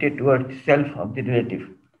responsibility towards the self of the relative.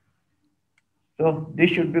 So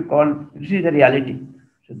this should be called. This is the reality.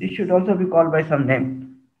 So this should also be called by some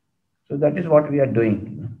name. So that is what we are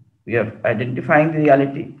doing. We are identifying the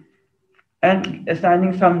reality and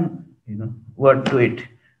assigning some word to it,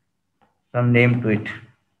 some name to it.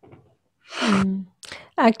 Mm.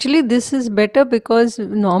 Actually, this is better because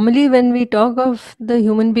normally when we talk of the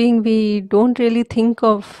human being, we don't really think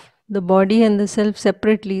of the body and the self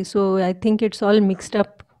separately. So I think it's all mixed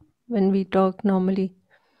up when we talk normally.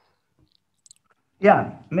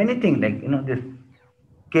 Yeah, many things like this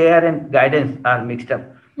care and guidance are mixed up.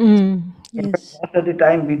 Mm. In fact, Yes. most of the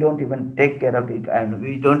time we don't even take care of it and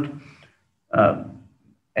we don't uh,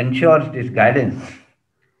 ensure this guidance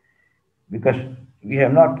because we are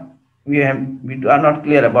not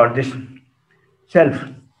clear about this self.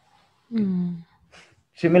 Mm.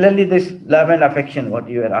 Similarly, this love and affection, what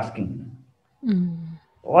you are asking, Mm.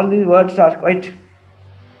 all these words are quite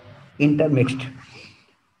intermixed.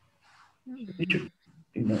 So we should,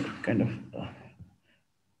 kind of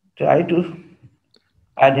try to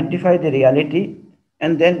identify the reality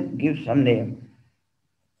and then give some name.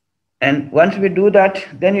 And once we do that,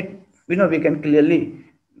 then we can clearly,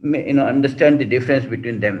 understand the difference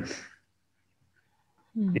between them.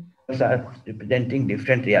 Mm. These are representing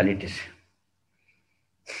different realities.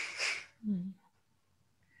 Mm.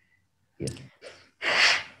 Yes.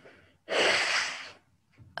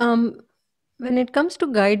 Um, when it comes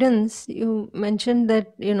to guidance, you mentioned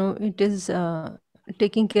that it is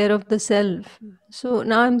taking care of the self. So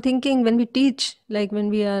now I'm thinking when we teach, like when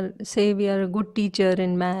we are say we are a good teacher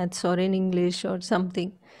in maths or in English or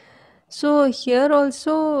something. So here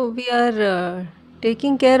also we are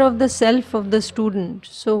taking care of the self of the student.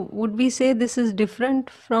 So would we say this is different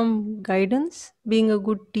from guidance, being a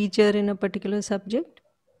good teacher in a particular subject?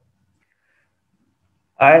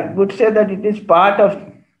 I would say that it is part of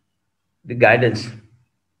the guidance,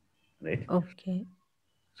 right? Okay.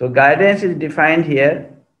 So guidance is defined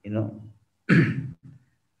here, it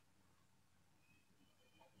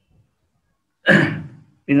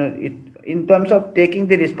in terms of taking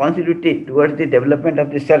the responsibility towards the development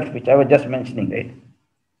of the self, which I was just mentioning, right?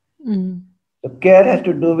 Mm. So care has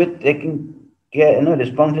to do with taking care,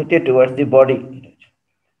 responsibility towards the body.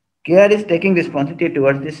 Care is taking responsibility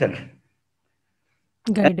towards the self.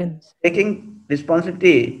 And Guidance. taking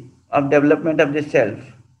responsibility of development of the self,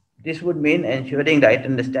 this would mean ensuring right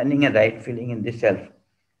understanding and right feeling in the self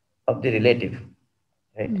of the relative,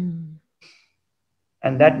 right? Mm.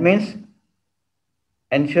 And that means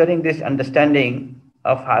ensuring this understanding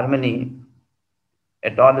of harmony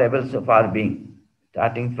at all levels of our being,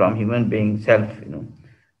 starting from human being self,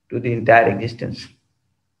 to the entire existence.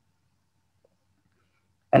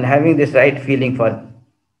 And having this right feeling for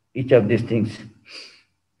each of these things.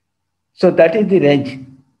 So that is the range.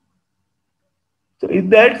 So in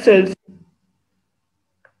that sense,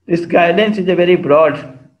 this guidance is a very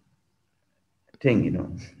broad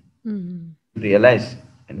thing, Mm. realize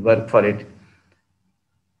and work for it.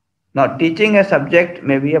 Now, teaching a subject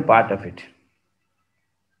may be a part of it,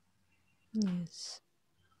 Yes.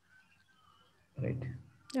 right?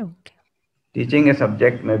 Okay. Teaching a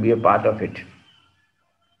subject may be a part of it.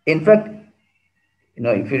 In fact,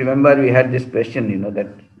 if you remember, we had this question, that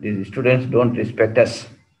the students don't respect us.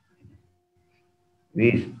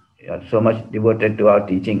 We are so much devoted to our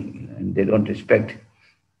teaching and they don't respect.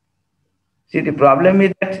 See, the problem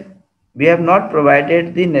is that we have not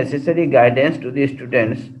provided the necessary guidance to the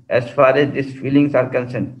students as far as these feelings are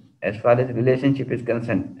concerned, as far as relationship is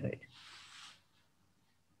concerned, right?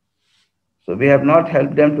 So we have not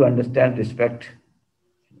helped them to understand respect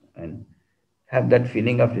and have that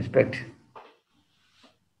feeling of respect.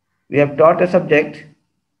 We have taught a subject,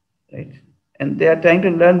 right? And they are trying to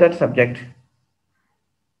learn that subject.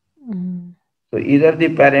 Mm. So either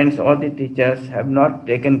the parents or the teachers have not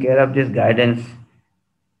taken care of this guidance,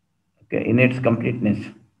 okay, in its completeness.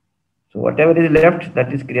 So whatever is left,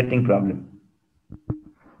 that is creating problem.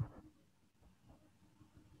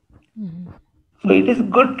 Mm. So it is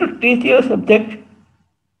good to teach your subject,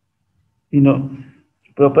 you know,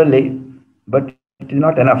 properly, but it is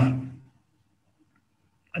not enough.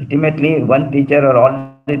 Ultimately, one teacher or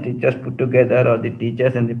all the teachers put together, or the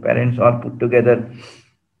teachers and the parents all put together,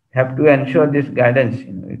 have to ensure this guidance.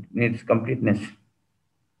 It needs completeness.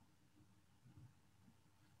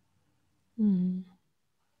 Mm.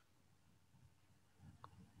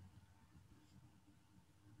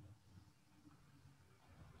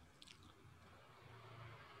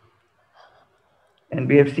 And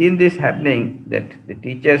we have seen this happening, that the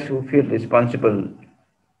teachers who feel responsible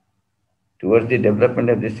towards the development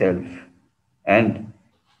of the self and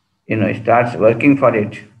starts working for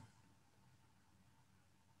it,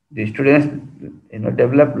 the students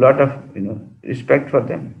develop a lot of respect for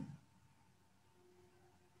them,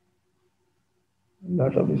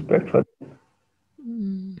 lot of respect for them.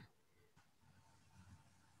 Mm.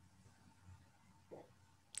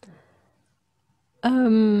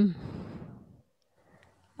 Um,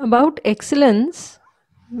 about excellence,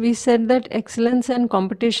 we said that excellence and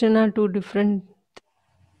competition are two different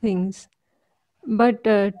things. But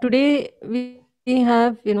today we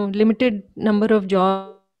have, limited number of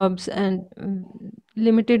jobs and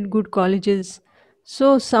limited good colleges.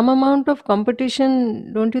 So some amount of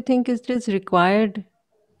competition, don't you think is required?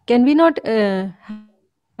 Can we not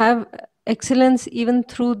have excellence even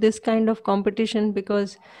through this kind of competition?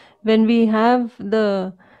 Because when we have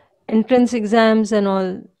the entrance exams and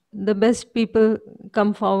all, the best people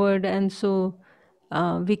come forward, and so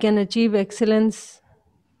we can achieve excellence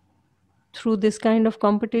through this kind of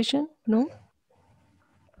competition. No.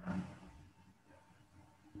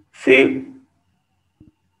 See,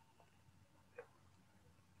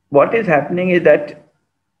 what is happening is that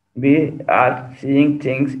we are seeing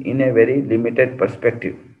things in a very limited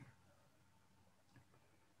perspective.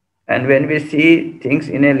 And when we see things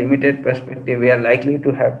in a limited perspective, we are likely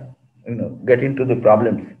to have, get into the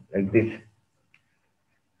problems like this.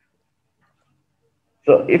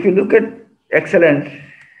 So if you look at excellence,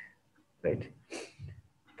 right?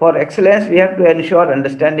 For excellence, we have to ensure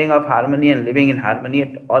understanding of harmony and living in harmony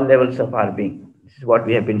at all levels of our being. This is what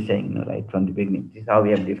we have been saying, right from the beginning. This is how we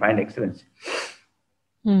have defined excellence.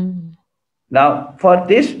 Hmm. Now, for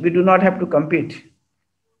this, we do not have to compete.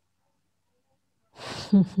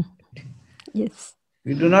 Yes.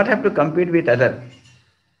 We do not have to compete with others.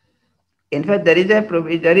 In fact, there is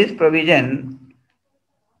provision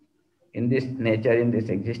in this nature, in this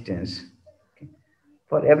existence,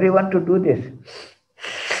 for everyone to do this.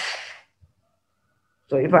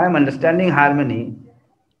 So if I am understanding harmony,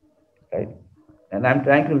 right, and I'm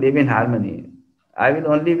trying to live in harmony, I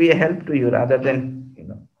will only be a help to you rather than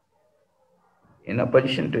in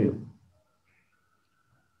opposition to you,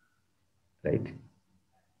 right?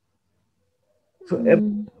 So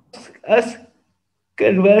Hmm. us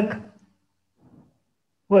can work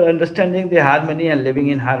for understanding the harmony and living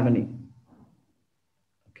in harmony.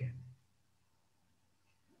 Okay.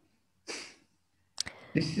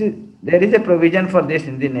 There is a provision for this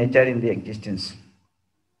in the nature, in the existence.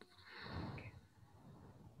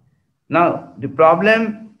 Now, the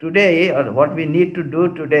problem today, or what we need to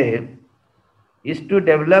do today, is to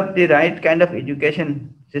develop the right kind of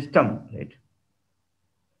education system, right,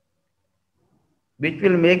 which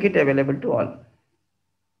will make it available to all.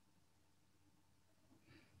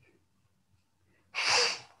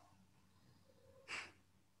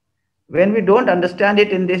 When we don't understand it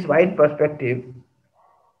in this wide perspective,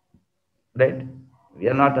 right, we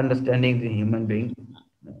are not understanding the human being,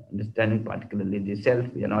 understanding particularly the self,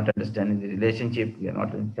 we are not understanding the relationship, we are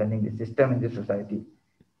not understanding the system in the society,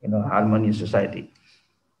 harmonious society.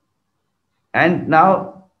 And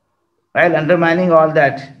now, while undermining all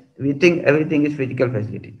that, we think everything is physical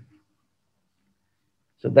facility.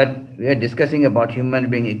 So that we are discussing about human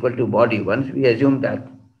being equal to body. Once we assume that,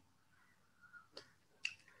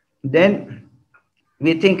 then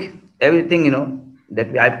we think everything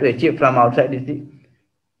that we have to achieve from outside is the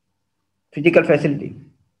physical facility.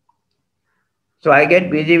 So I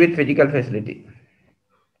get busy with physical facility.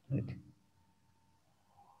 Right?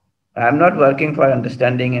 I am not working for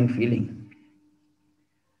understanding and feeling,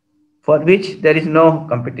 for which there is no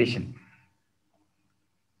competition.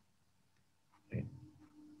 Right?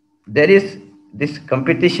 there is this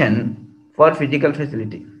competition for physical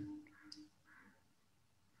facility.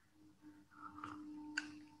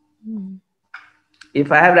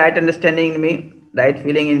 If I have right understanding in me, right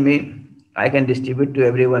feeling in me, I can distribute to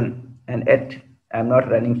everyone, and yet I am not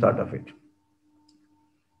running short of it.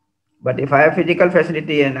 But if I have physical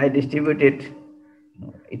facility and I distribute it,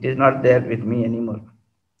 it is not there with me anymore.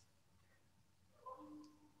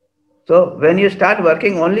 So when you start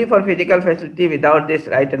working only for physical facility without this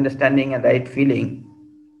right understanding and right feeling,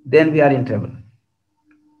 then we are in trouble.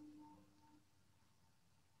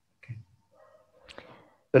 Okay.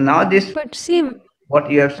 So now this, But see, what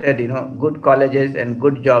you have said, good colleges and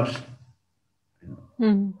good jobs,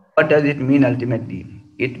 what does it mean ultimately?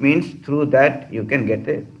 It means through that you can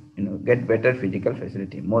get better physical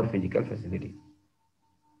facility, more physical facility.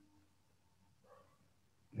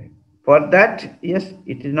 Right. For that, yes,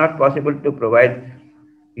 it is not possible to provide,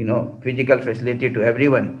 physical facility to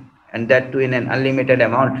everyone, and that too in an unlimited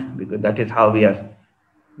amount, because that is how we are,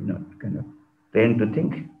 kind of trained to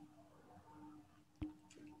think.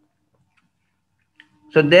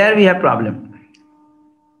 So there we have problem.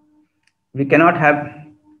 We cannot have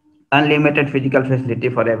unlimited physical facility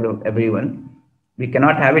for everyone. We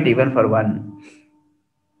cannot have it even for one.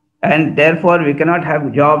 And therefore we cannot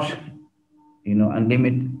have jobs,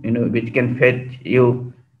 unlimited, which can fetch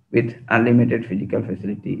you with unlimited physical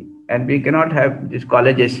facility. And we cannot have these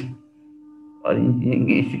colleges or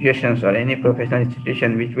institutions or any professional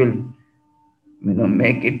institution which will,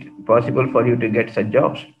 make it possible for you to get such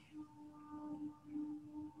jobs.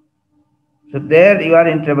 So there you are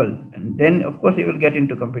in trouble, and then of course you will get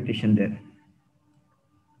into competition there.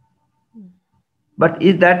 But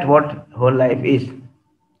is that what whole life is?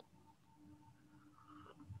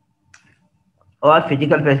 Or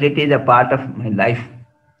physical facility is a part of my life?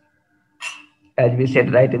 As we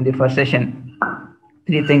said right in the first session,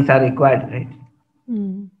 three things are required, right?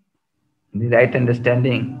 The right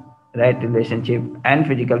understanding, right relationship, and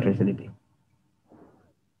physical facility.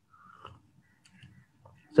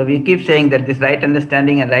 So we keep saying that this right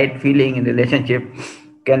understanding and right feeling in relationship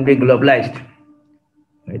can be globalized,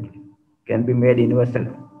 right? Can be made universal,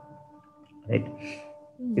 right?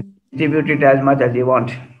 You distribute it as much as you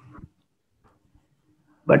want.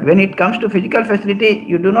 But when it comes to physical facility,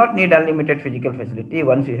 you do not need unlimited physical facility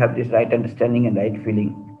once you have this right understanding and right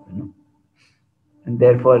feeling, and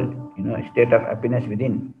therefore, a state of happiness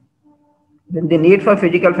within. Then the need for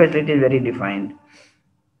physical facility is very defined.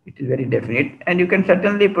 It is very definite, and you can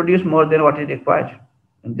certainly produce more than what is required,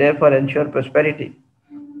 and therefore ensure prosperity.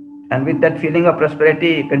 And with that feeling of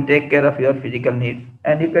prosperity, you can take care of your physical needs,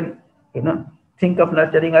 and you can, think of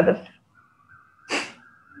nurturing others.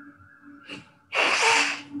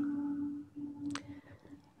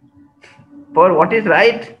 For what is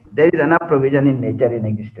right, there is enough provision in nature, in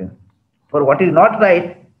existence. For what is not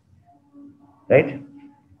right, there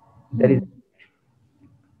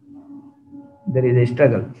is a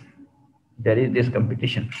struggle. There is this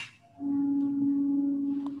competition.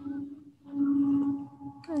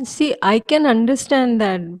 See, I can understand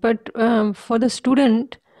that, but for the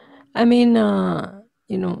student, I mean, how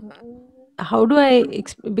do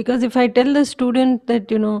because if I tell the student that,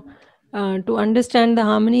 to understand the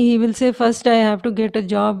harmony, he will say, first I have to get a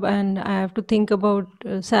job and I have to think about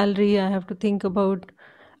salary, I have to think about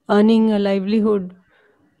earning a livelihood.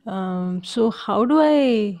 So how do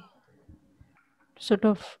I sort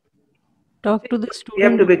of talk to the We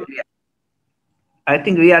have student? to be clear. I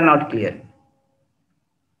think we are not clear.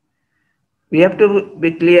 We have to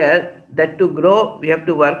be clear that to grow, we have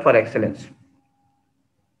to work for excellence.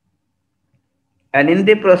 And in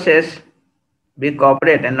the process, we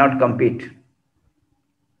cooperate and not compete.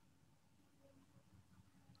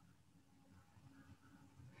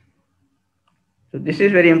 So this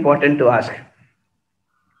is very important to ask,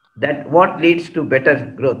 that what leads to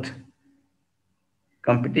better growth,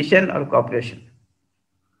 competition or cooperation?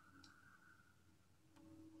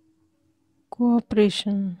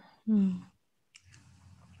 Cooperation.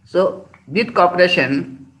 So with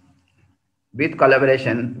cooperation, with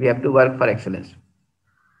collaboration, we have to work for excellence.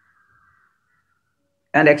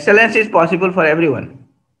 And excellence is possible for everyone.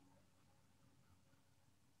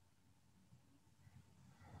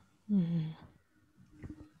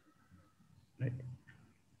 Right.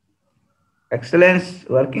 Excellence,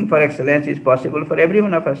 working for excellence is possible for every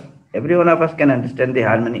one of us. Every one of us can understand the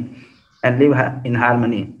harmony and live in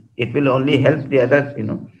harmony. It will only help the others,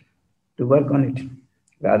 to work on it,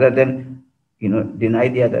 rather than, deny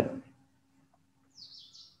the other.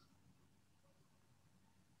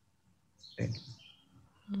 Right.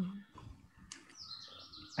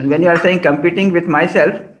 And when you are saying competing with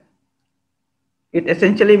myself, It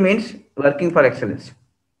essentially means working for excellence.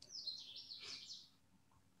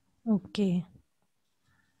 Okay.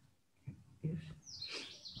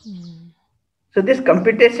 So this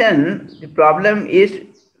competition, the problem is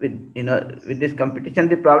with this competition,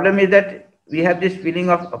 the problem is that we have this feeling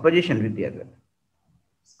of opposition with the other.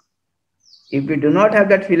 If we do not have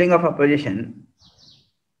that feeling of opposition,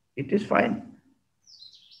 it is fine.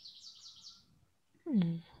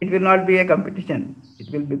 It will not be a competition.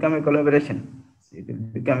 It will become a collaboration. It will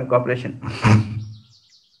become a cooperation.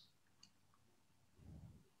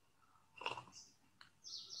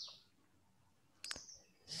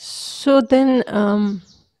 So then,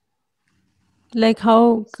 like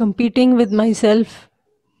how competing with myself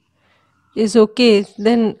is okay,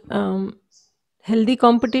 then healthy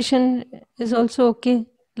competition is also okay.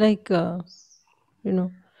 Like,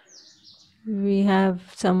 we have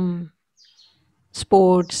some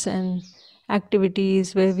sports and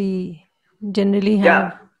activities where we generally have.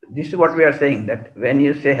 Yeah, this is what we are saying, that when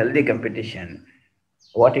you say healthy competition,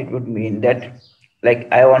 what it would mean that,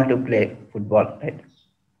 like, I want to play football, right?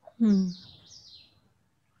 Hmm.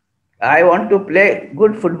 I want to play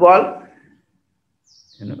good football,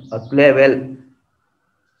 or play well,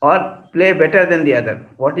 or play better than the other.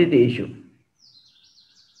 What is the issue?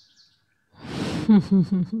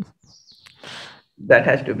 That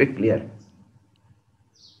has to be clear.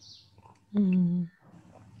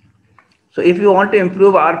 So if you want to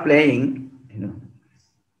improve our playing,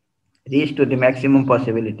 reach to the maximum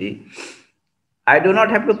possibility, I do not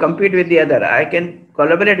have to compete with the other. I can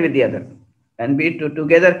collaborate with the other, and we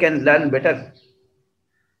together can learn better.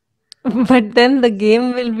 But then the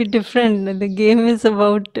game will be different. The game is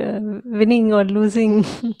about winning or losing.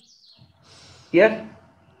 Yes,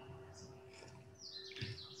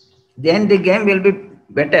 then the game will be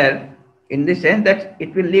better in the sense that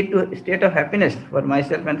it will lead to a state of happiness for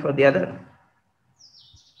myself and for the other.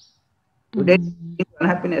 Today, it's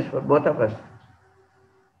unhappiness for both of us.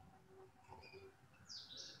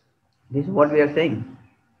 This is what we are saying.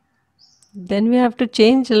 Then we have to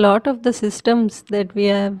change a lot of the systems that we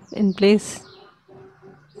have in place.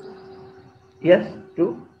 Yes,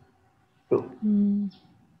 true. True.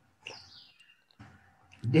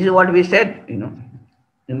 This is what we said,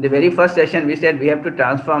 In the very first session, we said we have to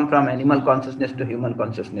transform from animal consciousness to human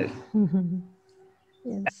consciousness.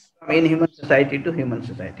 Yes. From inhuman society to human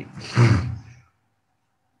society.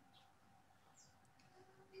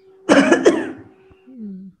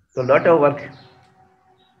 So, a lot of work.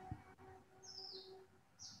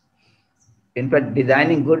 In fact,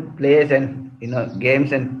 designing good plays and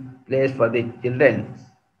games and plays for the children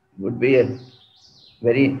would be a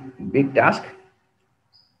very big task,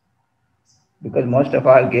 because most of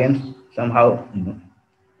our games somehow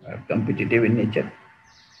are competitive in nature.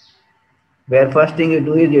 Where first thing you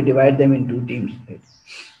do is you divide them in two teams, right?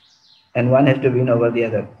 And one has to win over the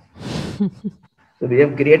other. So we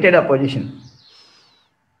have created a position.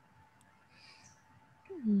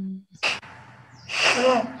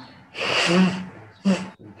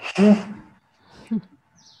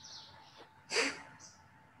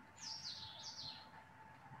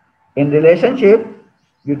 In relationship,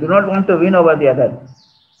 you do not want to win over the other.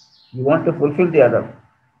 You want to fulfill the other.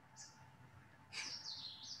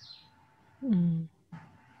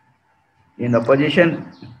 In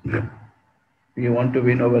opposition, you want to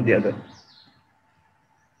win over the other.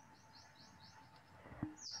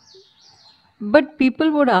 But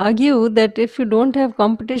people would argue that if you don't have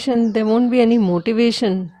competition, there won't be any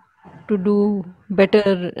motivation to do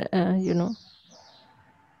better,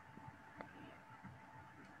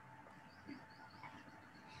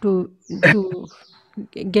 to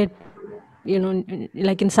get,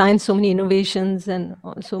 like in science, so many innovations and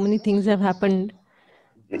so many things have happened.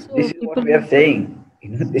 This So is what people we are saying.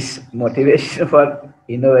 This motivation for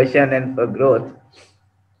innovation and for growth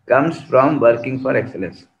comes from working for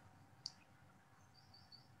excellence.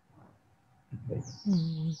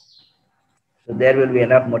 So there will be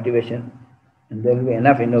enough motivation and there will be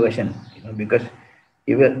enough innovation, because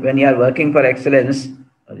even when you are working for excellence,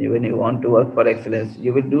 or when you want to work for excellence,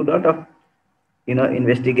 you will do a lot of,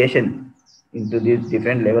 investigation into these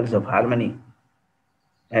different levels of harmony,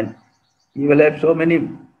 and you will have so many,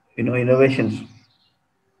 innovations.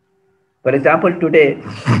 For example, today,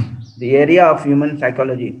 the area of human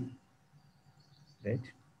psychology, right,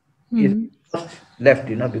 is left,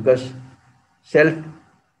 because self,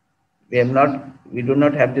 we do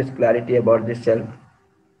not have this clarity about this self.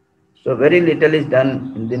 So very little is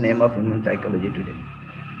done in the name of human psychology today.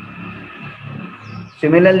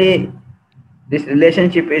 Similarly, this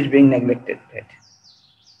relationship is being neglected, right?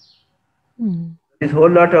 There's a whole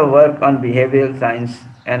lot of work on behavioral science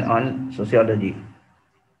and on sociology.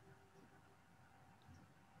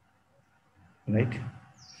 Right?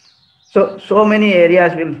 So many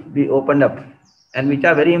areas will be opened up, and which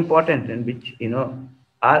are very important and which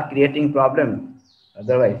are creating problem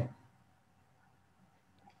otherwise.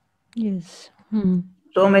 Yes. Hmm.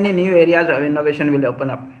 So many new areas of innovation will open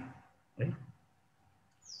up. Right?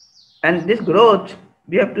 And this growth,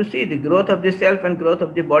 we have to see the growth of the self and growth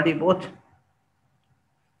of the body both.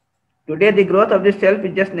 Today, the growth of the self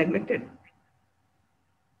is just neglected.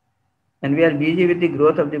 And we are busy with the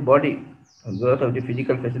growth of the body, or growth of the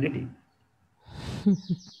physical facility.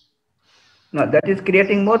 Now, that is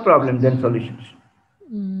creating more problems than solutions.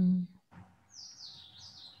 Mm.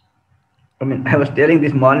 I mean, I was telling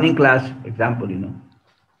this morning class example.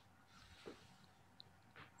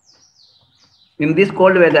 In this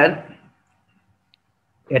cold weather,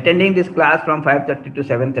 attending this class from 5:30 to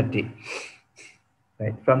 7:30,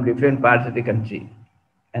 right, from different parts of the country,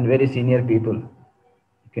 and very senior people,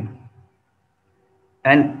 okay,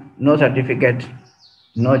 and no certificate,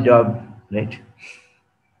 no job, right,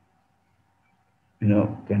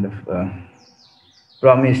 kind of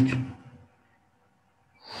promised.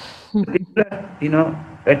 People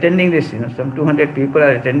are, attending this, some 200 people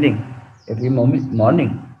are attending every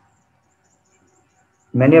morning.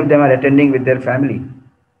 Many of them are attending with their family.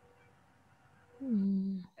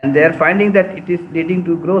 Mm. And they are finding that it is leading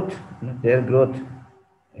to growth, their growth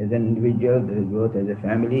as an individual, their growth as a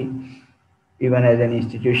family, even as an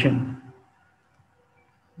institution.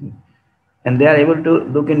 And they are able to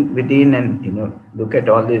look in within and look at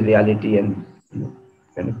all this reality and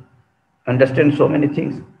kind of understand so many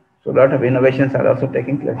things. So a lot of innovations are also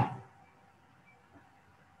taking place.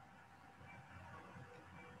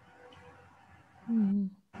 Mm.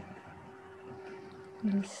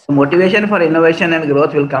 Yes. Motivation for innovation and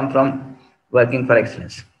growth will come from working for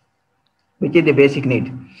excellence, which is the basic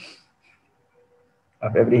need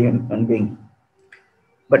of every human being.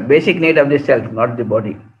 But basic need of the self, not the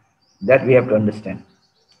body. That we have to understand.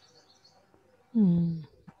 Mm.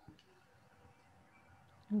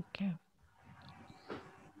 Okay.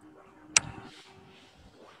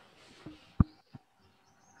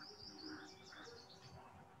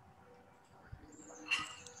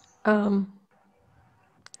 Um,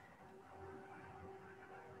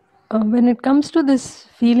 when it comes to this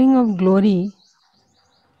feeling of glory,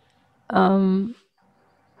 um,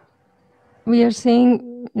 we are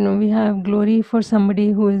saying, we have glory for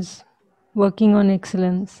somebody who is working on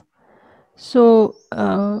excellence. So,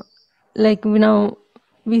 like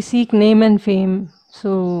we seek name and fame.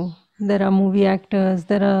 So there are movie actors,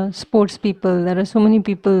 there are sports people, there are so many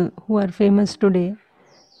people who are famous today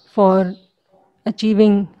for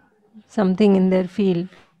achieving something in their field.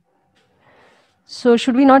 So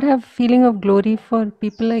should we not have feeling of glory for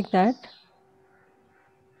people like that?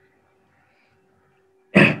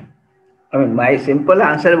 I mean, my simple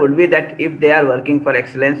answer would be that if they are working for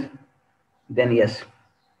excellence, then yes.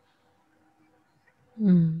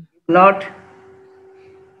 Mm. If not,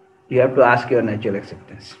 you have to ask your natural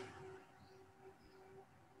acceptance.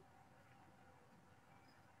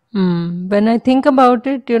 When I think about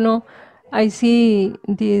it, I see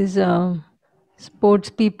these sports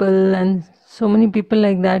people and so many people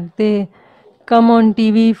like that. They come on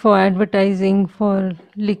TV for advertising, for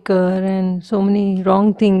liquor, and so many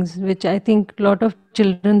wrong things, which I think a lot of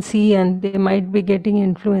children see and they might be getting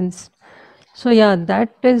influenced. So, yeah,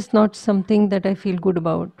 that is not something that I feel good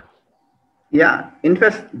about. Yeah, in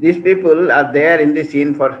fact, these people are there in the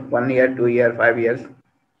scene for 1 year, 2 year, 5 years,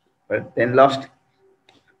 but then lost.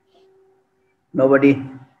 Nobody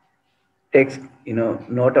takes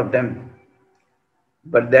note of them.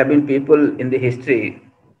 But there have been people in the history,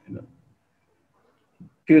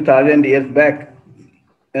 few thousand years back,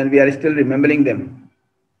 and we are still remembering them.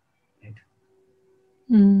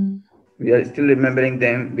 Mm. We are still remembering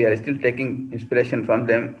them. We are still taking inspiration from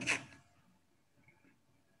them.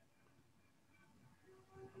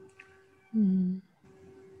 Mm.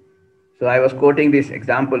 So I was quoting this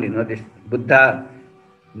example, this Buddha,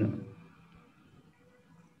 you know,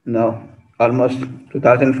 no, almost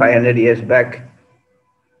 2,500 years back,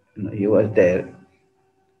 he was there.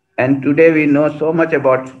 And today we know so much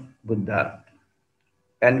about Buddha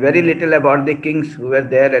and very little about the kings who were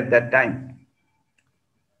there at that time.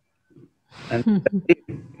 And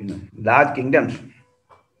large kingdoms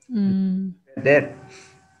Mm. were there.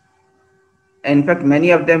 In fact,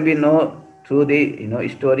 many of them we know through the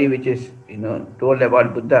story which is told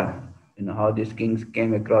about Buddha. How these kings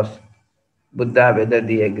came across Buddha, whether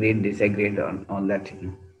they agreed, disagreed on all that.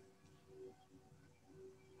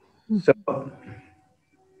 So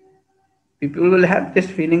people will have this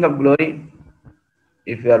feeling of glory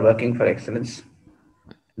if you are working for excellence,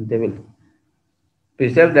 they will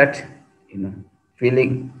preserve that,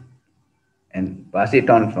 feeling and pass it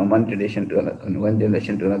on from one generation to another, one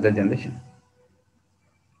generation to another generation.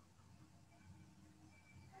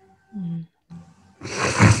 Mm.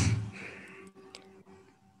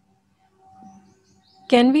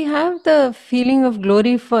 Can we have the feeling of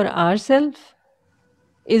glory for ourselves?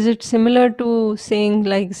 Is it similar to saying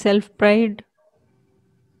like self pride?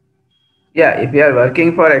 Yeah, if we are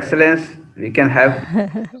working for excellence, we can have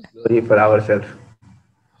glory for ourselves.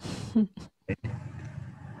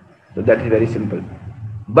 So that is very simple.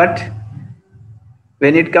 But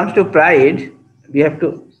when it comes to pride, we have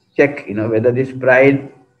to check, whether this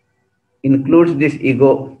pride includes this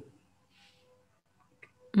ego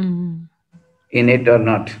Mm. in it or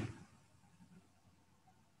not.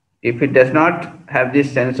 If it does not have this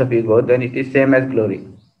sense of ego, then it is same as glory,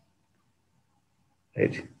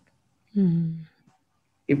 right? Mm.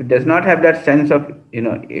 If it does not have that sense of,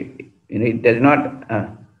 it does not.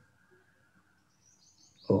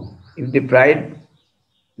 If the pride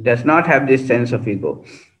does not have this sense of ego,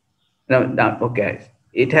 no, okay,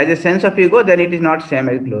 it has a sense of ego, then it is not same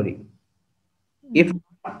as glory. If Mm.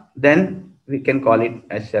 not, then we can call it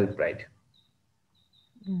as self pride.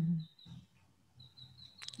 Mm.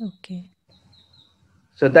 Okay.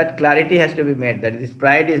 So that clarity has to be made that this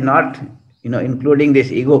pride is not, including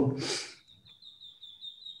this ego.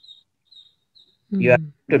 You have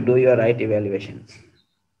Mm. to do your right evaluation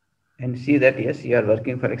and see that yes, you are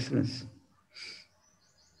working for excellence.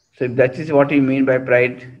 So if that is what you mean by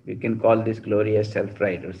pride, we can call this glory as self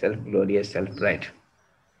pride or self glory as self pride.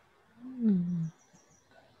 Mm.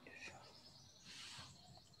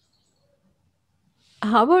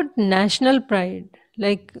 How about national pride?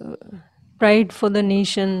 Like pride for the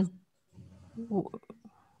nation? W-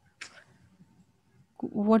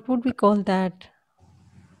 What would we call that?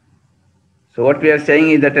 So what we are saying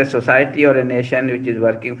is that a society or a nation which is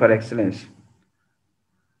working for excellence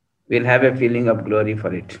will have a feeling of glory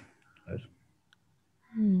for it.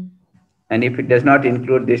 Mm. And if it does not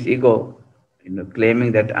include this ego,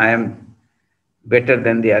 claiming that I am better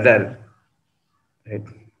than the other, right?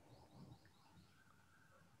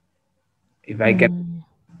 If I can,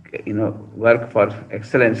 Mm. work for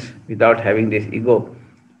excellence without having this ego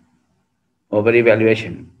over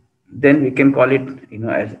evaluation, then we can call it,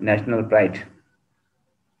 as national pride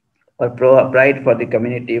or pride for the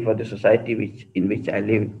community, for the society in which I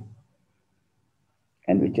live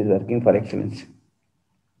and which is working for excellence.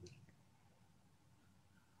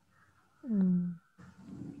 Mm.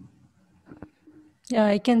 Yeah,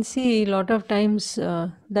 I can see a lot of times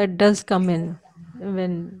that does come in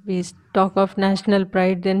when we talk of national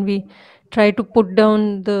pride. Then we try to put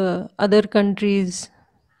down the other countries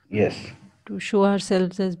Yes. to show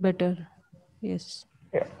ourselves as better. Yes.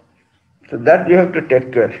 Yeah. So that you have to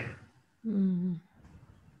take care. Mm.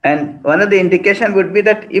 And one of the indication would be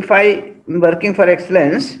that if I am working for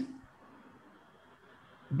excellence,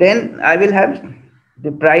 then I will have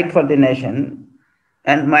the pride for the nation,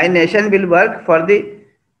 and my nation will work for the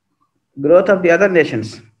growth of the other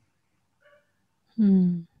nations.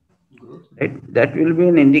 Mm. Right? That will be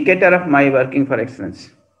an indicator of my working for excellence,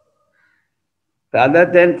 rather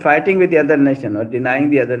than fighting with the other nation or denying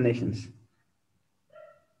the other nations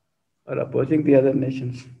or opposing the other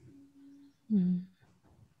nations. Mm.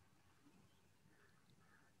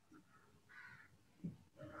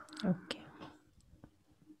 Okay.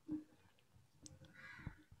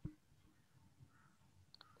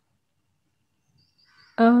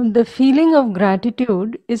 The feeling of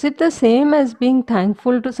gratitude, is it the same as being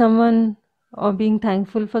thankful to someone or being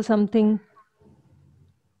thankful for something?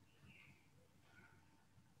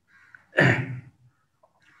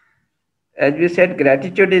 As we said,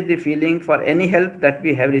 gratitude is the feeling for any help that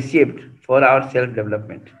we have received for our self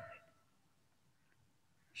development.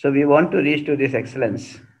 So we want to reach to this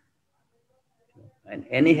excellence, and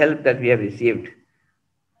any help that we have received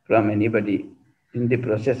from anybody in the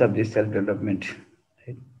process of this self development,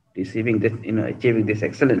 right? Receiving this, achieving this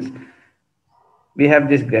excellence, we have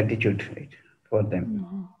this gratitude, right, for them.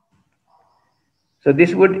 Mhm. So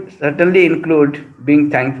this would certainly include being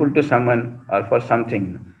thankful to someone or for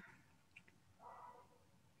something.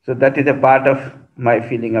 So that is a part of my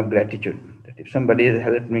feeling of gratitude. That if somebody has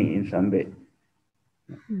helped me in some way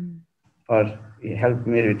Mm. or helped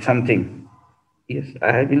me with something, yes,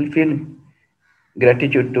 I will feel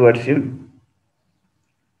gratitude towards him.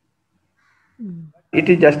 Mm. It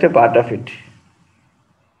is just a part of it.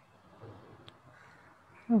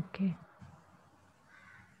 Okay.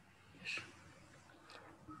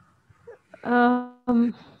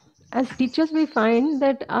 Um, as teachers, we find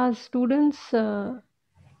that our students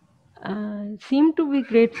seem to be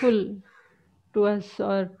grateful to us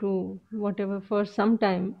or to whatever for some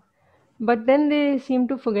time, but then they seem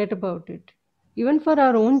to forget about it. Even for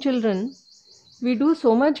our own children, we do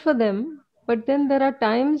so much for them, but then there are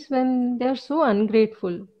times when they are so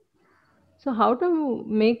ungrateful. So, how to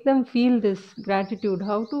make them feel this gratitude?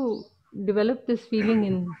 How to develop this feeling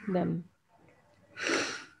in them?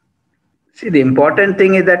 See, the important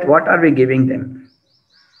thing is that what are we giving them?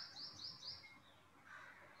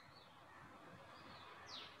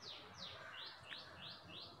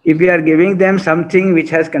 If we are giving them something which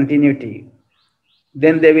has continuity,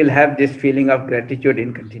 then they will have this feeling of gratitude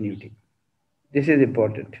in continuity. This is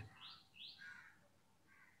important.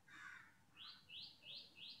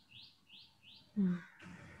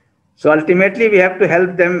 So ultimately, we have to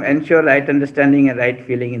help them ensure right understanding and right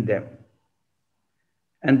feeling in them.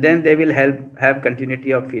 And then they will have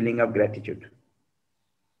continuity of feeling of gratitude.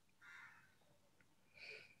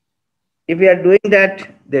 If we are doing that,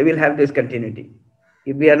 they will have this continuity.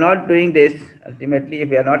 If we are not doing this, ultimately, if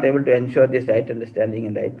we are not able to ensure this right understanding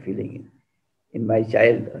and right feeling in my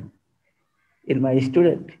child, in my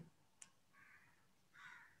student,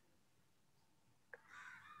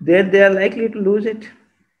 then they are likely to lose it.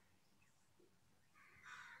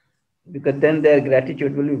 Because then their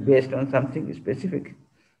gratitude will be based on something specific.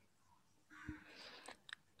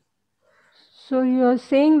 So you are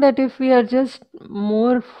saying that if we are just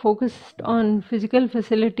more focused on physical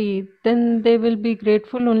facility, then they will be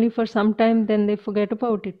grateful only for some time, then they forget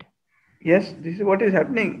about it. Yes, this is what is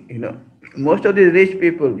happening. Most of these rich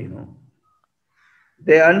people,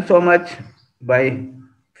 they earn so much by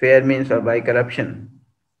fair means or by corruption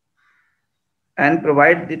and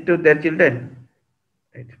provide it to their children.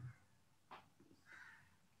 Right?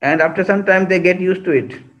 And after some time, they get used to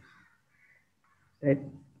it. Right?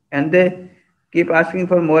 And they keep asking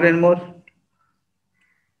for more and more.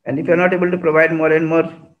 And if you're not able to provide more and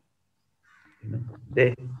more,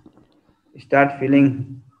 they start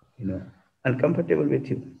feeling, uncomfortable with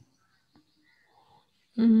you.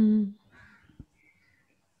 Mm.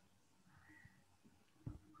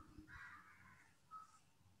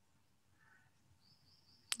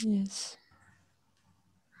 Yes.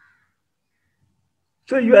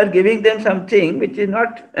 So you are giving them something which is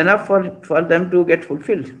not enough for them to get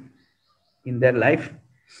fulfilled in their life.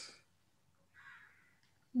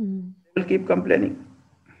 Mm. They will keep complaining.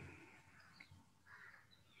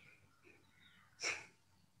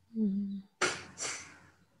 Mm.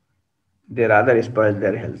 They rather spoil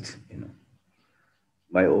their health,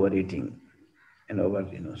 by overeating and over,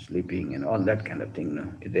 sleeping and all that kind of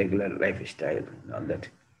thing, irregular lifestyle and all that.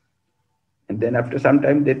 And then after some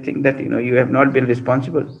time, they think that, you have not been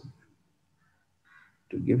responsible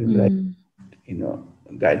to give him right, Mm.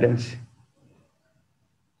 guidance.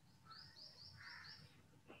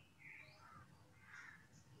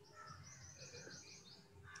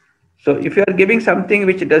 So if you are giving something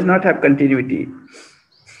which does not have continuity,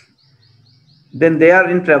 then they are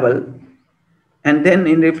in trouble. And then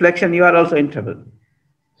in reflection, you are also in trouble.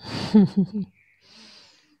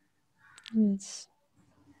 Yes.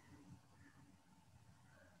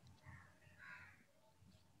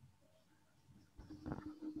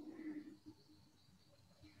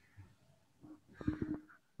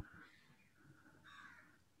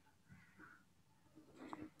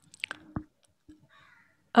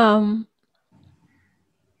 Um,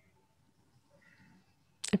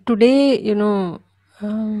 Today,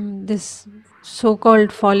 this so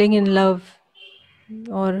called falling in love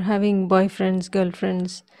or having boyfriends,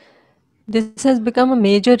 girlfriends, this has become a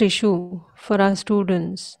major issue for our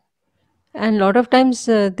students. And a lot of times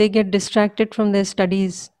they get distracted from their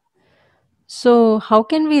studies. So, how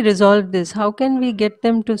can we resolve this? How can we get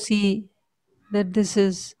them to see that this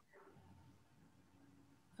is,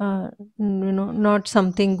 not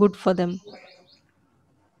something good for them?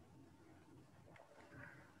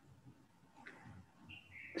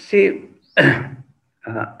 See,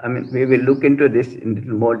 we will look into this in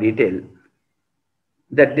little more detail.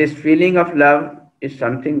 That this feeling of love is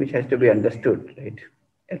something which has to be understood, right?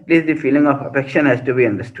 At least the feeling of affection has to be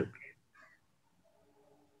understood,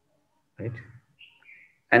 right?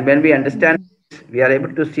 And when we understand Mm. this, we are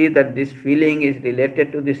able to see that this feeling is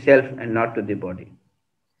related to the self and not to the body,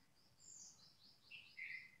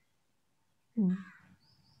 Mm.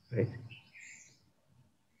 right?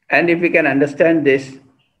 And if we can understand this,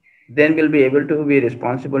 then we'll be able to be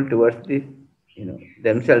responsible towards the,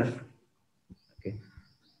 themselves. Okay.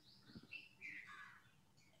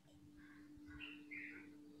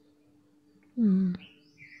 Mm.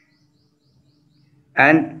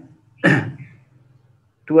 And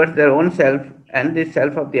towards their own self and the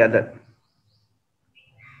self of the other.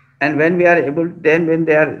 And when we are able, then when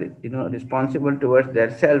they are, responsible towards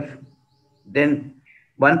their self, then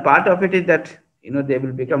one part of it is that, they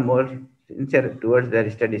will become more sincere towards their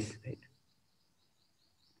studies, right?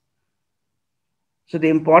 So the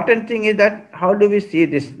important thing is that how do we see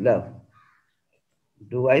this love?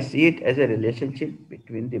 Do I see it as a relationship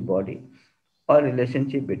between the body or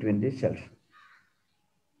relationship between the self?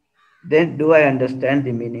 Then do I understand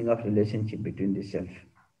the meaning of relationship between the self?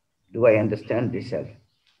 Do I understand the self?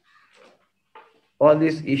 All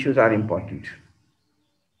these issues are important.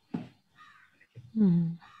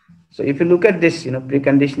 Mm. So if you look at this,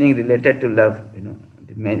 preconditioning related to love,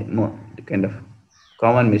 the kind of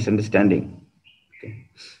common misunderstanding. Okay.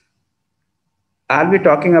 Are we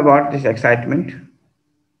talking about this excitement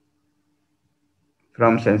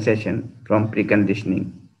from sensation, from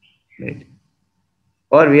preconditioning, right?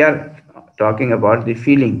 Or we are talking about the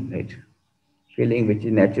feeling, right? Feeling which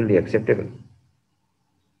is naturally acceptable.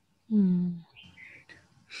 Mm.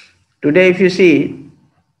 Today, if you see,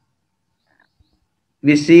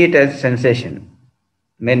 we see it as sensation.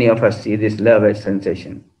 Many of us see this love as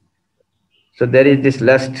sensation. So there is this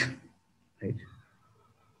lust, right?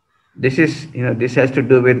 This is, this has to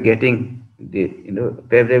do with getting the,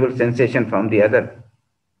 favorable sensation from the other.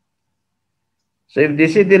 So if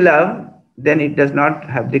this is the love, then it does not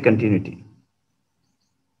have the continuity.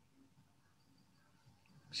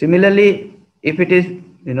 Similarly, if it is,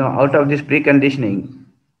 out of this preconditioning,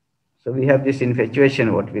 so we have this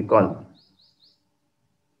infatuation, what we call,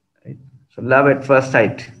 right? So love at first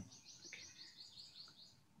sight,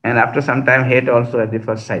 and after some time, hate also at the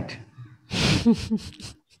first sight.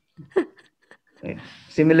 Right?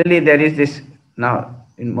 Similarly, there is this now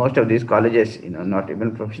in most of these colleges, not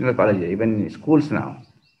even professional colleges, even in schools now,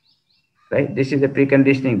 right? This is a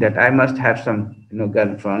preconditioning that I must have some,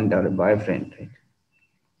 girlfriend or a boyfriend, right?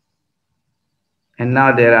 And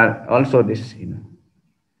now there are also this,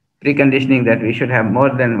 preconditioning that we should have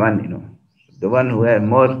more than one, the one who has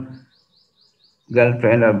more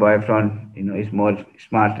girlfriend or boyfriend, is more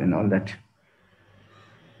smart and all that.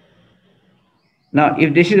 Now,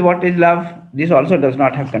 if this is what is love, this also does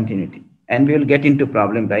not have continuity, and we will get into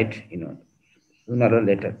problem, right? Sooner or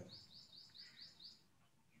later.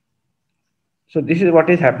 So this is what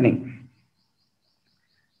is happening.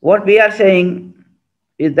 What we are saying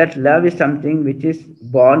is that love is something which is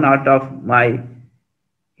born out of my,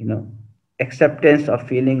 acceptance of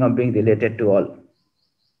feeling of being related to all.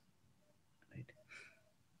 Right?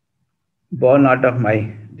 Born out of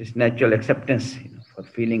my this natural acceptance, for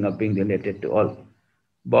feeling of being related to all.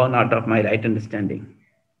 Born out of my right understanding.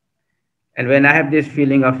 And when I have this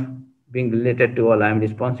feeling of being related to all, I am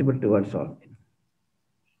responsible towards all.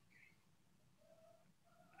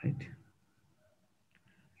 Right?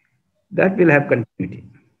 That will have continuity.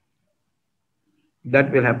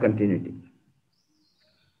 That will have continuity.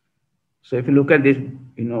 So if you look at this,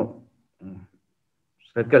 uh,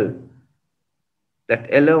 circle, that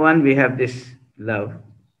L01 we have this love.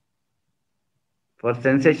 For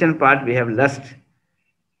sensation part we have lust,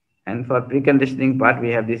 and for preconditioning part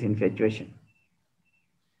we have this infatuation.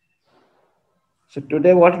 So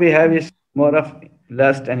today what we have is more of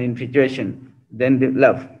lust and infatuation than the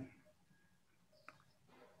love.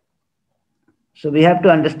 So we have to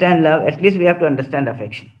understand love, at least we have to understand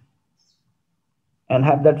affection and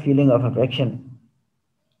have that feeling of affection,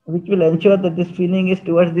 which will ensure that this feeling is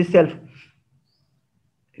towards the self,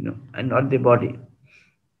 and not the body.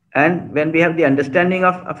 And when we have the understanding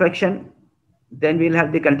of affection, then we'll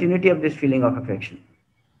have the continuity of this feeling of affection.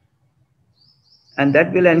 And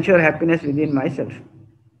that will ensure happiness within myself.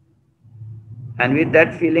 And with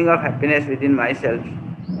that feeling of happiness within myself,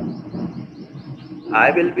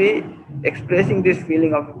 I will be expressing this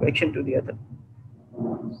feeling of affection to the other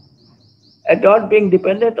and not being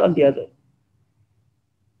dependent on the other,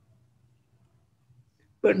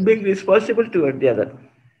 but being responsible toward the other.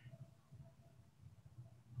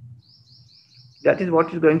 That is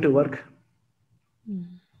what is going to work. Mm.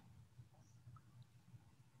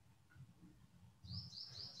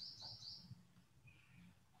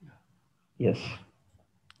 Yes.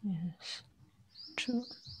 Yes, true.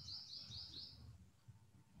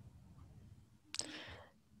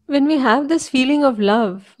 When we have this feeling of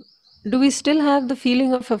love, do we still have the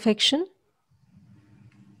feeling of affection?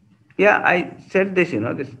 Yeah, I said this,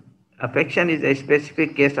 this affection is a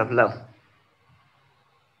specific case of love.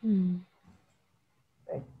 Mm.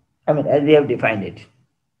 Right? I mean, as we have defined it.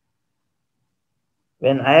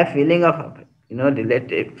 When I have feeling of,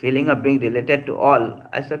 related, feeling of being related to all,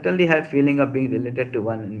 I certainly have feeling of being related to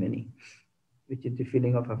one and many, which is the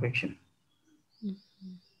feeling of affection.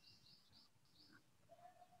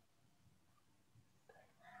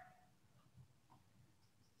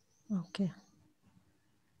 Okay.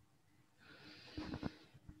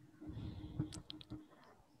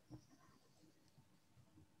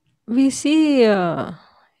 We see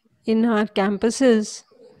in our campuses,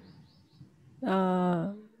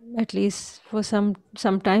 uh, at least for some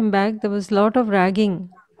time back, there was a lot of ragging.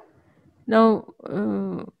 Now,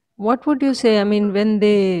 what would you say? I mean, when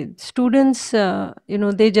the students,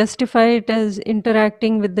 they justify it as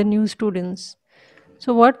interacting with the new students.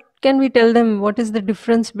 So, what can we tell them? What is the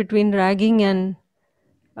difference between ragging and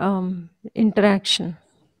interaction?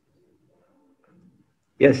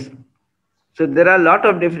 Yes. So there are a lot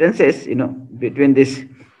of differences, between this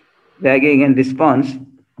ragging and response,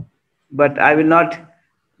 but I will not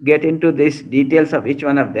get into these details of each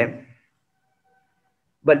one of them,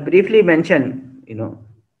 but briefly mention,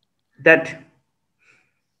 that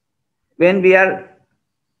when we are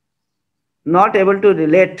not able to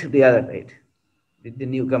relate to the other, right, with the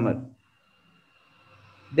newcomer,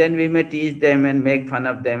 then we may tease them and make fun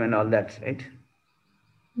of them and all that, right?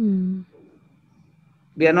 Mm.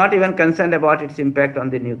 We are not even concerned about its impact on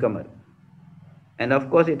the newcomer. And of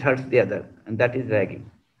course, it hurts the other, and that is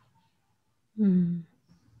ragging. Mm.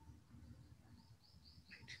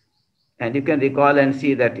 And you can recall and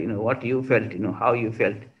see that, what you felt, how you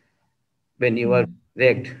felt when you were Mm.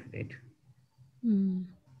 ragged, right? Mm.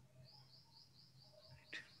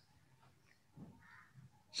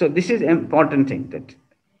 So this is important thing, that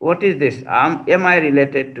what is this? Am I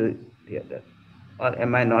related to the other, or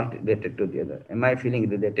am I not related to the other? Am I feeling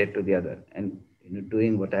related to the other and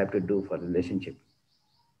doing what I have to do for relationship?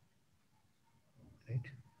 Right?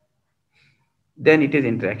 Then it is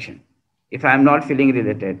interaction. If I am not feeling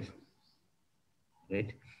related,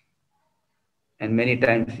 right, and many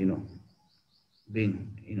times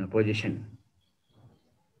being in a position,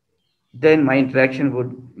 then my interaction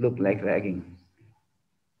would look like ragging.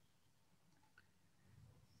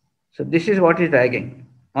 So this is what is ragging.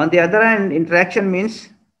 On the other hand, interaction means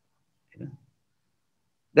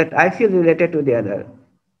that I feel related to the other.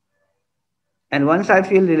 And once I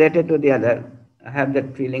feel related to the other, I have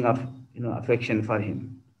that feeling of affection for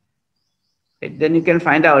him. Then you can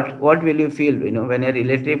find out what will you feel when a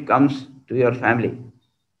relative comes to your family.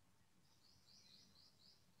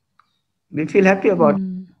 We feel happy about it.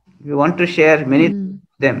 Mm. We want to share many things Mm.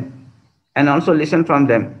 with them and also listen from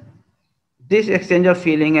them. This exchange of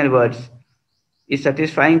feeling and words is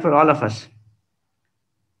satisfying for all of us.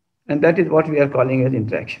 And that is what we are calling as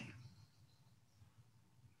interaction.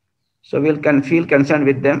 So we'll feel concerned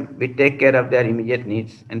with them, we take care of their immediate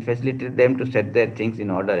needs and facilitate them to set their things in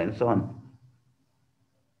order and so on.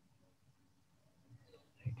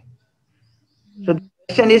 So the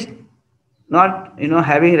question is not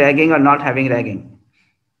having ragging or not having ragging.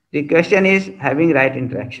 The question is having right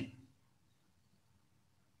interaction.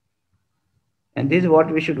 And this is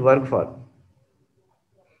what we should work for.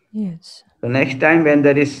 Yes. So next time when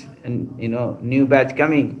there is new batch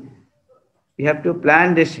coming, we have to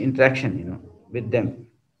plan this interaction with them.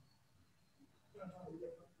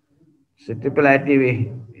 So Triple IT,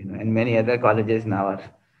 we, and many other colleges now are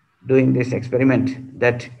doing this experiment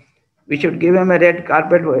that we should give them a red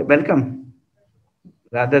carpet welcome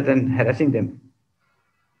rather than harassing them.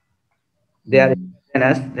 They are Mm. and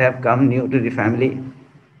us, they have come new to the family,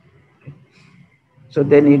 so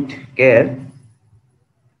they need care,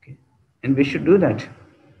 okay, and we should do that.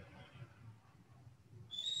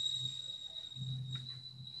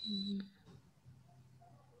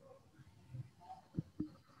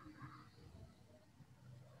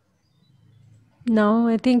 Now,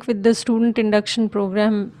 I think with the student induction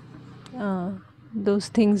program, uh, those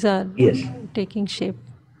things are Yes, taking shape.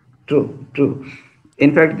 true, true.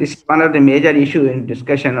 In fact, this is one of the major issue in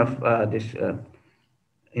discussion of this,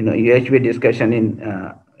 UHV discussion in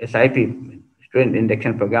SIP, student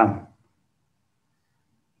induction program.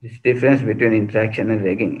 This difference between interaction and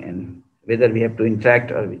ragging, and whether we have to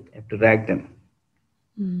interact or we have to rag them.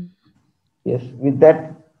 Mm. Yes, with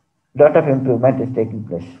that, lot of improvement is taking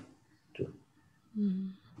place. True. Mm.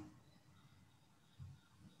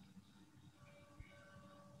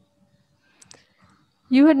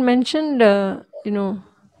 You had mentioned,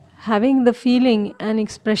 having the feeling and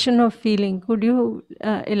expression of feeling. Could you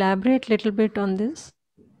elaborate a little bit on this?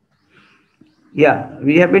 Yeah,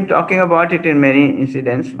 we have been talking about it in many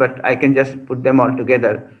incidents, but I can just put them all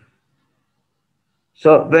together.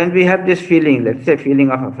 So when we have this feeling, let's say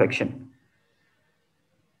feeling of affection,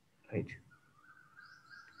 right?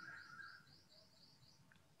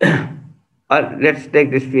 Or let's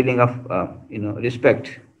take this feeling of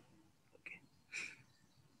respect.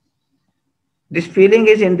 This feeling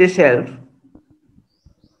is in the self,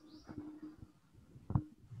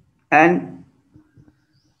 and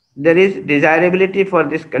there is desirability for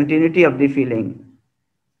this continuity of the feeling,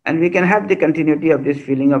 and we can have the continuity of this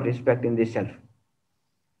feeling of respect in the self.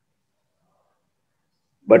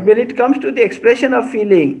 But when it comes to the expression of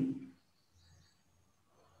feeling,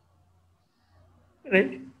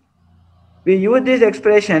 right, we use this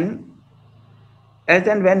expression as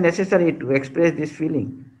and when necessary to express this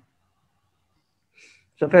feeling.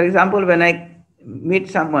 So, for example, when I meet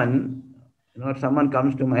someone, someone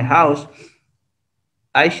comes to my house,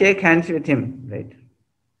 I shake hands with him, right,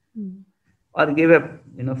 or give a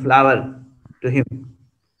flower to him.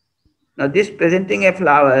 Now, this presenting a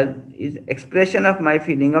flower is expression of my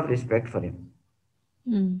feeling of respect for him.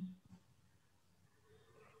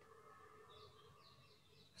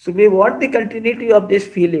 So, we want the continuity of this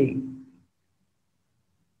feeling,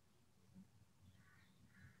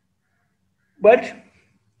 but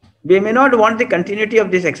we may not want the continuity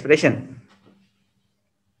of this expression.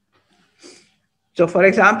 So, for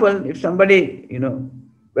example, if somebody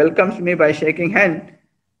welcomes me by shaking hand,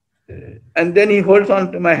 and then he holds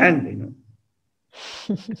on to my hand,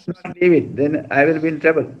 not leave it, then I will be in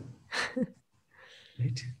trouble.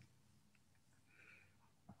 Right?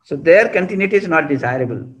 So their continuity is not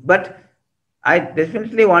desirable, but I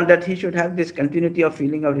definitely want that he should have this continuity of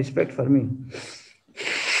feeling of respect for me.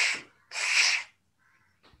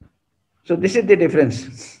 So this is the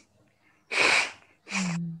difference.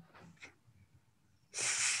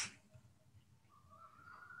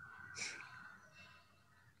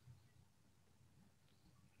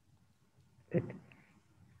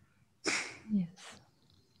 Yes.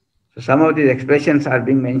 So some of these expressions are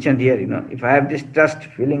being mentioned here. If I have this trust,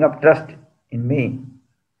 feeling of trust in me,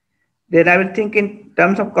 then I will think in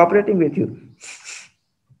terms of cooperating with you.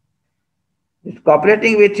 This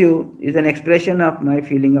cooperating with you is an expression of my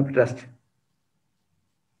feeling of trust.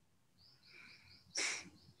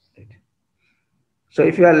 So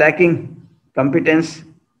if you are lacking competence,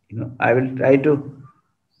 I will try to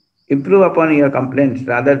improve upon your complaints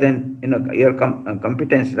rather than your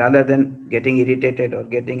competence rather than getting irritated or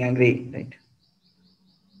getting angry, right?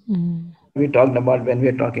 We talked about when we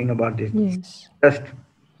are talking about this Yes. trust.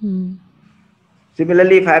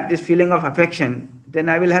 Similarly, if I have this feeling of affection, then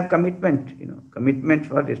I will have commitment, commitment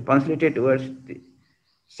for responsibility towards the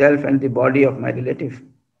self and the body of my relative.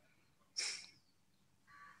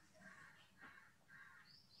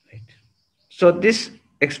 Right. So this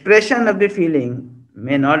expression of the feeling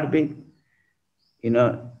may not be,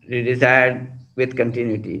 desired with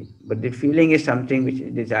continuity, but the feeling is something which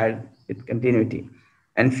is desired with continuity.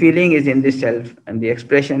 And feeling is in the self, and the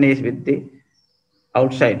expression is with the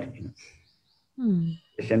outside.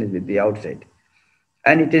 Expression is with the outside.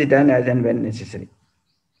 And it is done as and when necessary,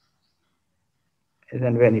 as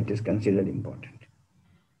and when it is considered important.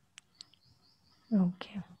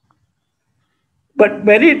 Okay. But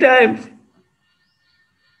many times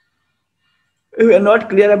we are not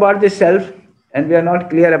clear about the self, and we are not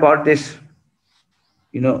clear about this,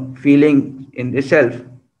 feeling in the self.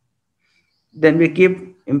 Then we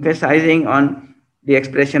keep emphasizing on the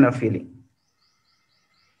expression of feeling.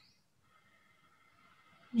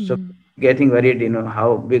 So getting worried,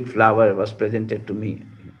 how big flower was presented to me,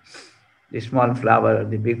 the small flower or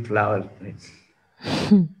the big flower.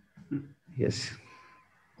 Yes.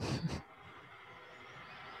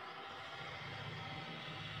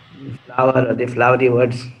 The flower or the flowery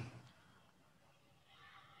words.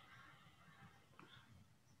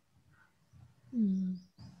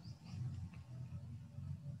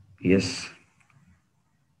 Yes.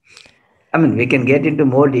 I mean, we can get into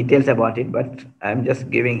more details about it, but I'm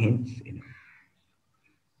just giving hints.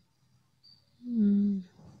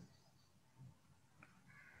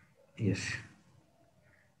 Yes.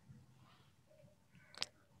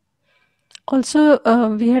 Also,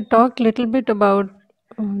 we had talked a little bit about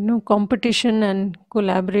competition and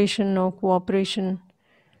collaboration or cooperation.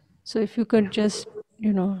 So if you could just,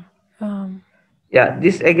 um, Yeah,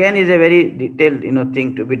 this again is a very detailed,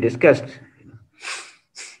 thing to be discussed.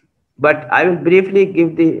 But I will briefly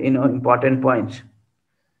give the, important points.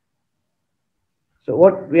 So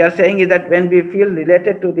what we are saying is that when we feel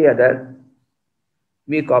related to the other,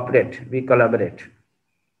 we cooperate, we collaborate.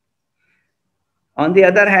 On the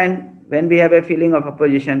other hand, when we have a feeling of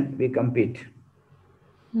opposition, we compete.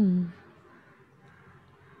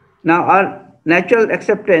 Now, our natural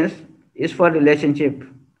acceptance is for relationship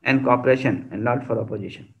and cooperation and not for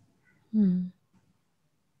opposition.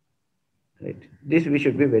 Right? This we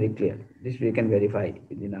should be very clear. This we can verify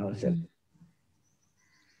within ourselves.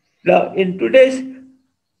 Now, in today's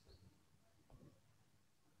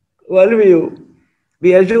worldview,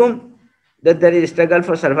 we assume that there is struggle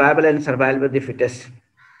for survival and survival of the fittest.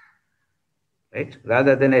 right?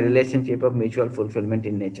 Rather than a relationship of mutual fulfillment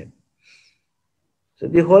in nature. So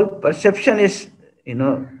the whole perception is,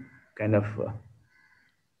 kind of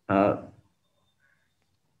uh,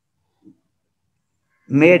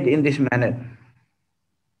 made in this manner.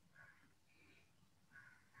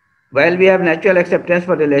 While we have natural acceptance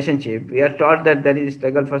for relationship, we are taught that there is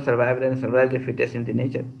struggle for survival and survival of the fittest in the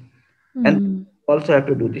nature. And Mm. also have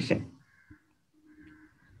to do the same.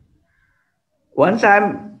 Once I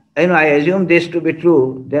assume this to be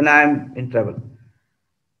true, then I'm in trouble.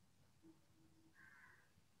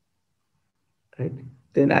 Right?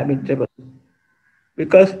 Then I'm in trouble.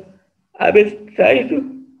 Because I will try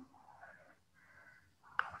to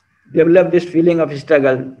develop this feeling of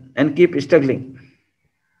struggle and keep struggling,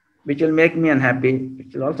 which will make me unhappy,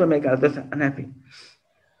 which will also make others unhappy.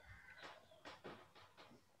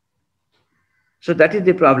 So that is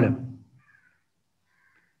the problem.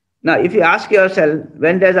 Now, if you ask yourself,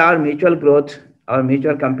 when does our mutual growth, our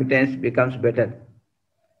mutual competence becomes better?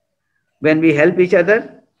 When we help each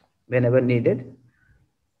other, whenever needed,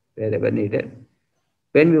 wherever needed.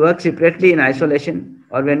 When we work separately in isolation,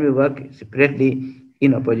 or when we work separately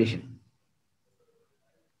in opposition.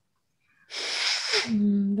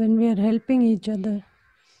 When we are helping each other.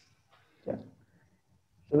 Yeah.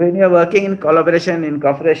 So when you are working in collaboration, in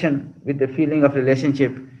cooperation with the feeling of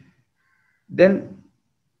relationship, then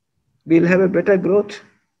we'll have a better growth.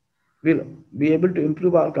 We'll be able to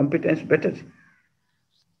improve our competence better.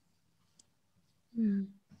 Mm.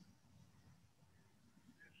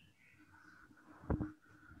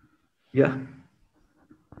 Yeah.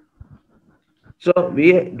 So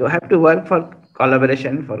we do have to work for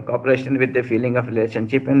collaboration, for cooperation with the feeling of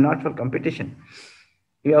relationship and not for competition.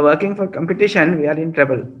 We are working for competition, we are in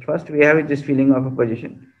trouble. First, we have this feeling of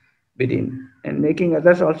opposition within and making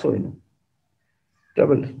others also in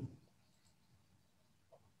trouble.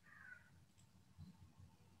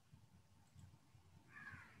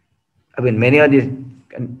 I mean, many of these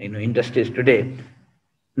industries today,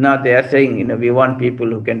 now they are saying, we want people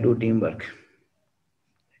who can do teamwork.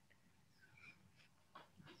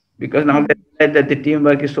 Because now they realize that the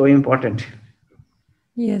teamwork is so important.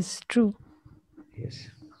 Yes, true. Yes.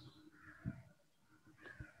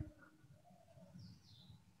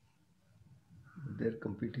 They're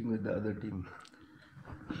competing with the other team.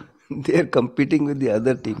 They're competing with the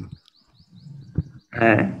other team.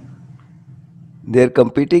 They're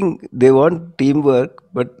competing. They want teamwork,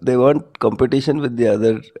 but they want competition with the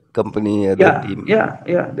other company, other team. Yeah.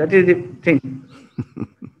 That is the thing.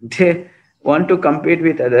 They want to compete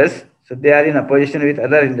with others, so they are in opposition with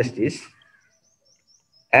other industries.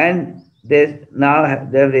 And they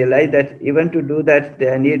have realized that even to do that,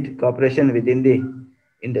 they need cooperation within the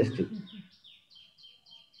industry.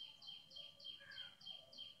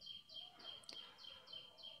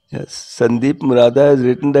 Yes, Sandeep Murada has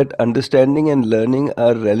written that understanding and learning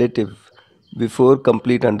are relative before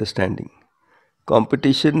complete understanding.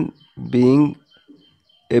 Competition being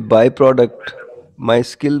a byproduct, my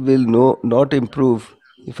skill will not improve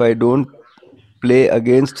if I don't play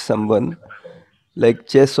against someone like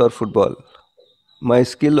chess or football. My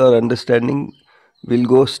skill or understanding will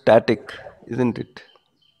go static, isn't it?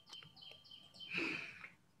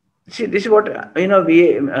 See, this is what we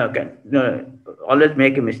can always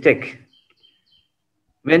make a mistake.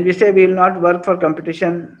 When we say we will not work for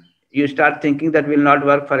competition, you start thinking that we will not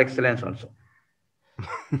work for excellence also.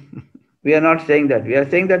 We are not saying that. We are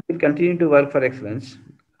saying that we'll continue to work for excellence,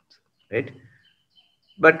 right?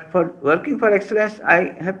 But for working for excellence,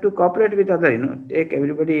 I have to cooperate with other, take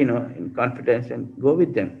everybody, in confidence and go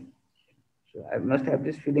with them. So I must have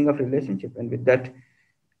this feeling of relationship, and with that,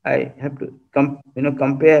 I have to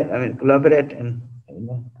compare. I mean, collaborate and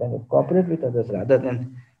kind of cooperate with others rather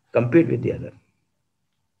than compete with the other.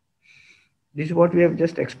 This is what we have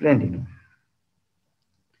just explained.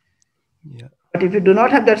 Yeah. But if you do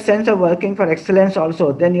not have that sense of working for excellence,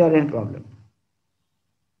 also, then you are in problem.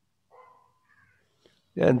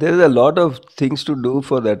 Yeah, and there is a lot of things to do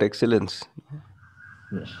for that excellence.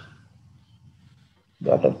 Yes.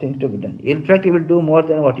 Lot of things to be done. In fact, you will do more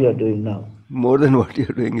than what you are doing now. More than what you're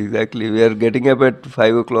doing, exactly. We are getting up at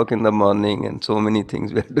 5 o'clock in the morning, and so many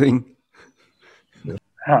things we are doing.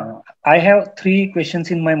 I have three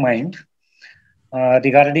questions in my mind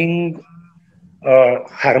regarding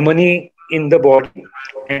harmony in the body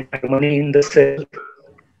and harmony in the self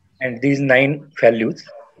and these 9 values.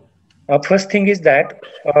 First thing is that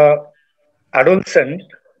adolescent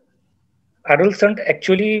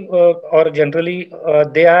actually or generally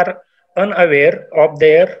they are unaware of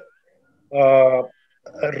their uh,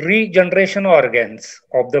 regeneration organs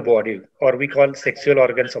of the body, or we call sexual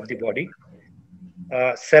organs of the body,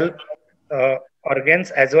 self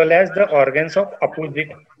organs as well as the organs of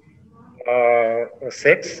opposite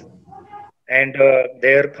sex, and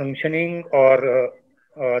their functioning, or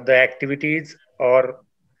the activities, or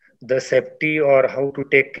the safety, or how to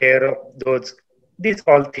take care of these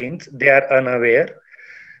all things they are unaware.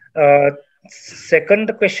 uh,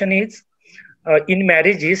 Second question is, in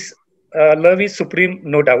marriages, love is supreme,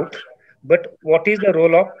 no doubt, but what is the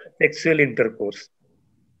role of sexual intercourse?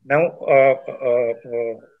 Now, uh,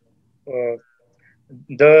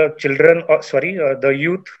 the children, sorry, the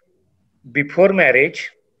youth before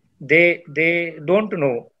marriage, they don't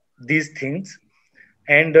know these things,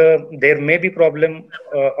 and there may be problem,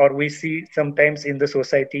 or we see sometimes in the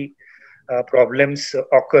society problems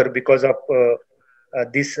occur because of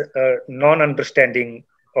this non understanding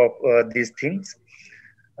of these things.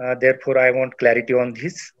 Therefore I want clarity on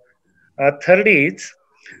this. Third is,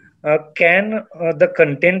 can the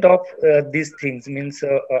content of these things, means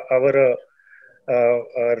our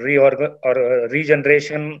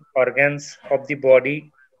regeneration organs of the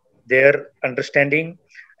body, their understanding,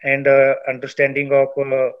 and understanding of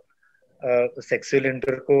sexual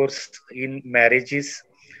intercourse in marriages,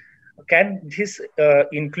 can this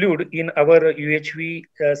include in our UHV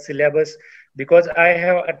syllabus? Because I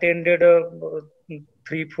have attended 3-4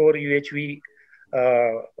 UHV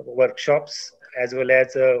workshops, as well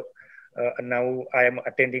as now I am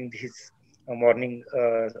attending this morning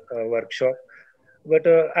workshop, but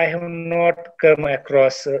I have not come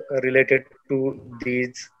across related to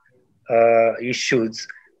these issues.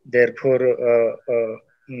 Therefore,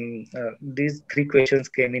 these three questions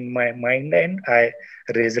came in my mind, and I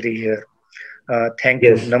raised it here. Thank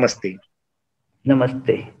you. Yes. Namaste.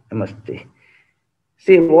 Namaste. Namaste.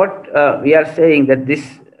 See, what we are saying, that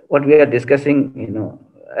this, what we are discussing,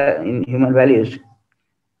 in human values,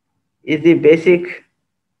 is the basic,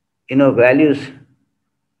 values,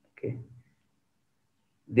 okay,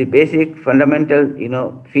 the basic fundamental,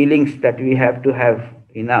 feelings that we have to have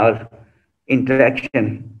in our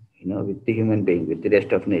interaction, with the human being, with the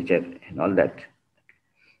rest of nature and all that.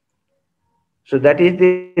 So that is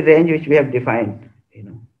the range which we have defined.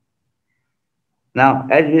 Now,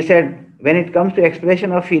 as we said, when it comes to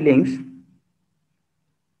expression of feelings,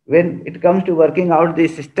 when it comes to working out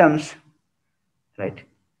these systems, right,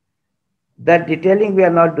 that detailing we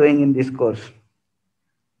are not doing in this course.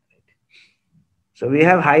 So we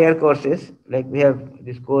have higher courses, like we have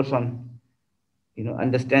this course on,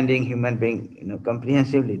 understanding human being,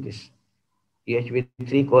 comprehensively, this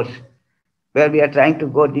UHV-III course, where we are trying to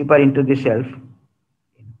go deeper into the self,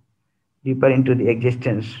 deeper into the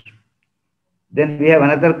existence. Then we have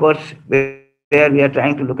another course where we are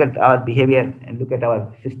trying to look at our behavior and look at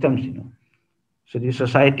our systems. So the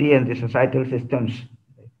society and the societal systems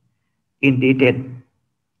in detail.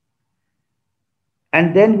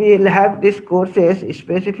 And then we will have these courses,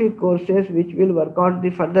 specific courses, which will work out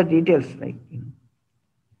the further details.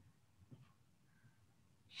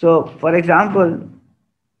 So, for example,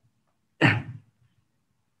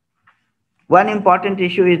 one important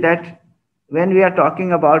issue is that when we are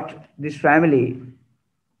talking about this family,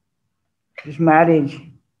 this marriage,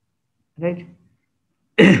 right?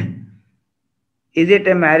 Is it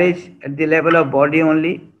a marriage at the level of body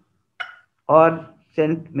only, or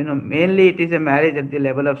mainly it is a marriage at the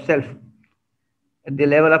level of self, at the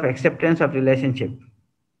level of acceptance of relationship?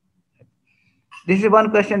 This is one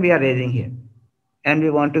question we are raising here, and we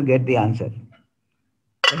want to get the answer.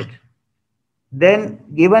 Right? Then,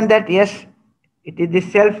 given that yes, it is the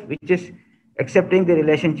self which is accepting the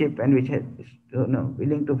relationship and which is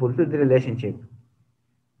willing to fulfill the relationship,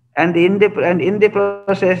 and in the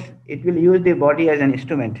process, it will use the body as an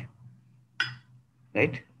instrument.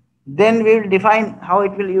 Right? Then we will define how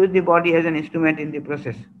it will use the body as an instrument in the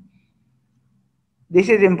process. This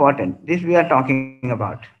is important. This we are talking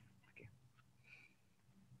about.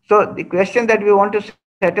 So the question that we want to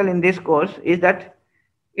settle in this course is that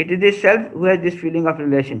it is the self who has this feeling of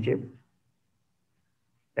relationship,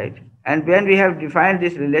 right? And when we have defined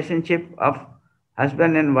this relationship of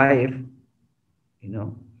husband and wife,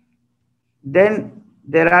 then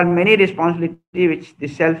there are many responsibilities which the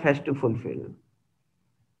self has to fulfill.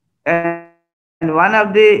 And one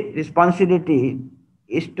of the responsibility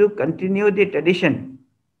is to continue the tradition,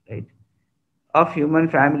 right, of human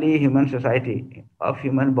family, human society, of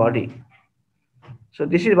human body. So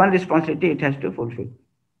this is one responsibility it has to fulfill.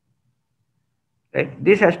 Right?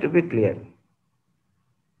 This has to be clear.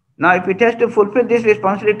 Now, if it has to fulfill this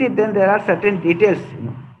responsibility, then there are certain details,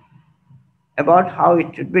 about how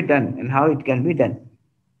it should be done and how it can be done.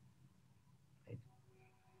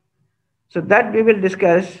 So that we will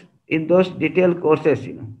discuss in those detailed courses,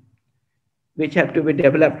 which have to be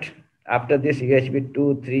developed after this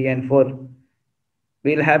UHV-II, 3, and 4,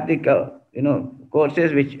 we'll have the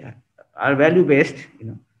courses which are value based,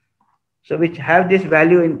 so which have this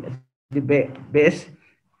value in the base,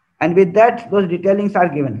 and with that those detailings are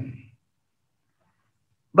given.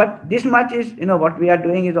 But this much is, what we are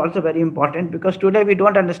doing is also very important, because today we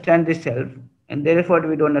don't understand the self, and therefore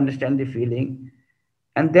we don't understand the feeling,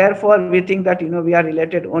 and therefore we think that we are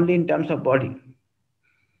related only in terms of body,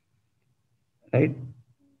 right?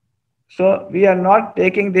 So we are not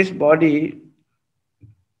taking this body,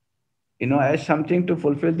 as something to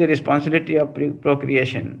fulfill the responsibility of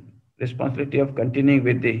procreation, responsibility of continuing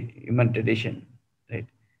with the human tradition, right?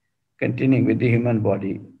 Continuing with the human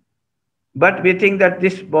body. But we think that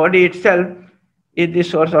this body itself is the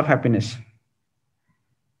source of happiness.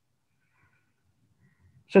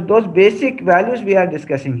 So those basic values we are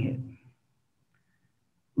discussing here.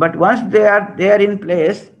 But once they are there in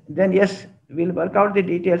place, then yes, we'll work out the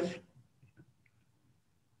details.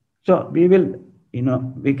 So we will,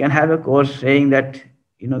 we can have a course saying that,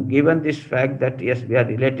 given this fact that yes, we are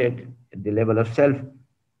related at the level of self,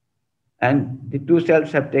 and the two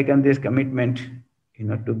selves have taken this commitment,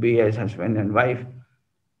 to be as husband and wife.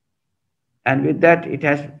 And with that, it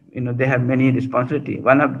has, they have many responsibility.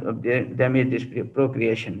 One of them is this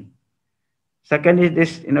procreation. Second is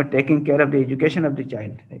this, taking care of the education of the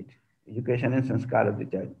child, right? Education and sanskar of the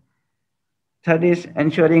child. Third is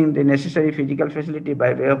ensuring the necessary physical facility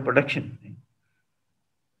by way of production. Right?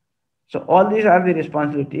 So all these are the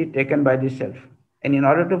responsibility taken by the self. And in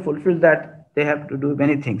order to fulfill that, they have to do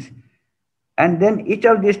many things. And then each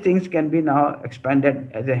of these things can be now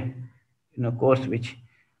expanded as a course which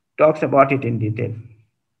talks about it in detail.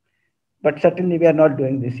 But certainly we are not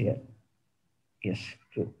doing this here. Yes,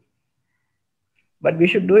 true. But we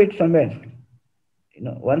should do it somewhere.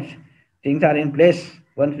 Once things are in place,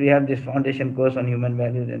 once we have this foundation course on human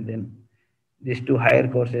values and then these two higher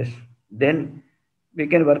courses, then we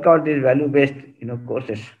can work out these value-based,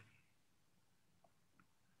 courses.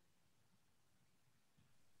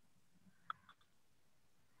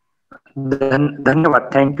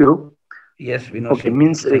 Dhanyavad. Thank you. Yes, Vinod. Okay,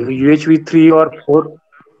 means UHV-III or 4.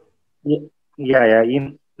 Yeah.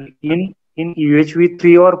 In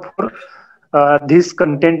UHV-III or 4, this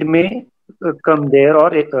content may come there,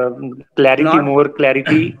 or more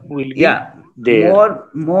clarity will be there.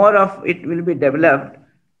 More of it will be developed,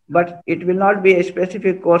 but it will not be a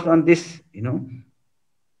specific course on this.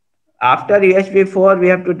 After UHV-IV, we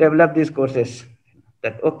have to develop these courses.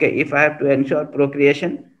 That okay, if I have to ensure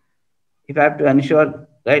procreation, if I have to ensure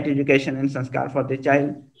right education and sanskar for the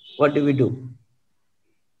child, what do we do?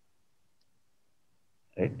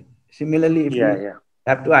 Right. Similarly, if we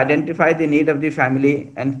have to identify the need of the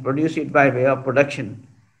family and produce it by way of production,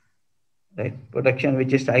 right? Production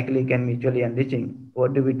which is cyclic and mutually enriching,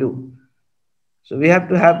 what do we do? So we have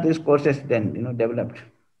to have these courses then, developed.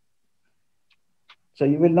 So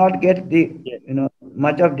you will not get the,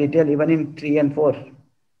 much of detail even in 3 and 4,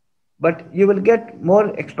 but you will get more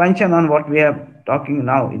expansion on what we are talking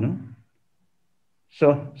now,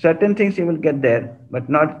 So certain things you will get there, but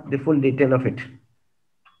not the full detail of it.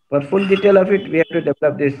 For full detail of it, we have to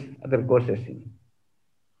develop these other courses.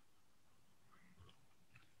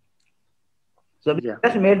 So we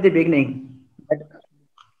just made the beginning. A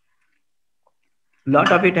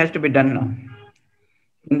lot of it has to be done now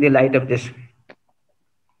in the light of this.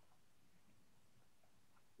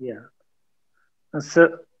 Yeah.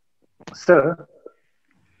 Sir.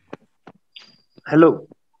 Hello.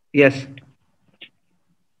 Yes.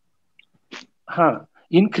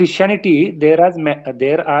 In Christianity, there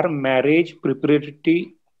are marriage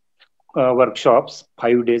preparatory workshops,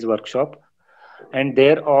 5 days workshop, and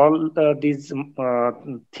there all these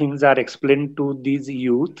things are explained to these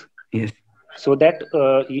youth. Yes. So that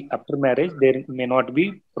after marriage there may not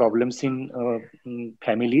be problems in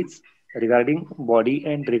families regarding body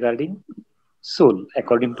and regarding soul,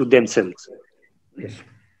 according to themselves. Yes.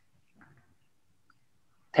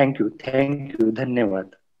 Thank you.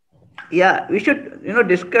 Dhanyavad. Yeah, we should,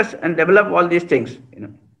 discuss and develop all these things,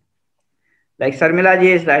 Like Sarmila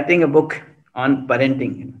ji is writing a book on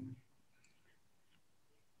parenting.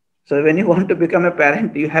 So when you want to become a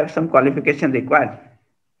parent, you have some qualification required.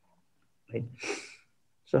 Right?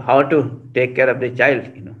 So how to take care of the child,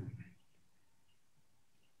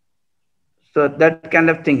 So that kind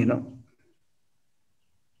of thing,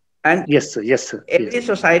 And yes, sir. Every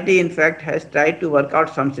society, in fact, has tried to work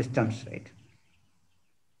out some systems, right?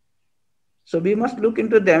 So we must look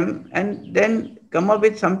into them and then come up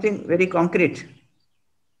with something very concrete.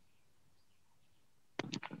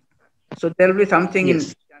 So there will be something in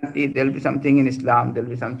Christianity, there will be something in Islam, there will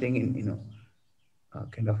be something in,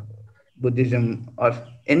 kind of Buddhism, or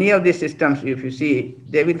any of these systems, if you see,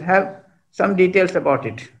 they will have some details about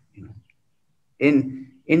it. In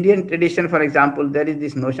Indian tradition, for example, there is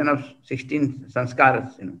this notion of 16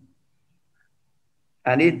 sanskaras,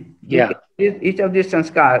 and Yeah. each of these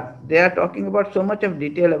sanskar, they are talking about so much of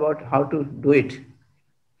detail about how to do it.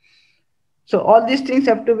 So all these things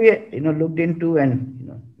have to be looked into,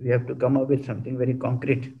 and we have to come up with something very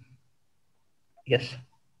concrete. Yes,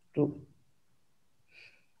 true.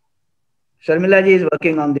 Sharmila ji is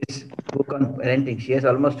working on this book on parenting. She has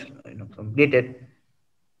almost completed,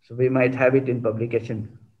 so we might have it in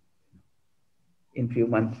publication in few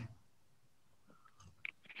months.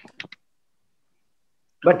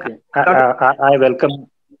 But Okay. I welcome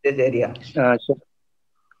this area. so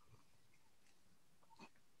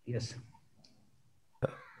Yes.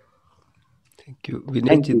 Thank you. thank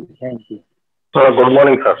Vinayji. you. Thank you. Good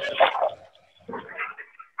morning, sir.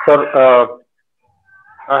 Sir,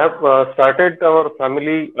 I have started our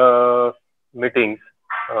family meetings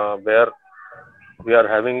where we are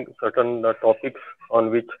having certain topics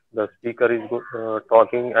on which the speaker is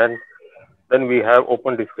talking, and then we have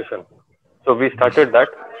open discussion. So we started that,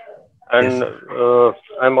 and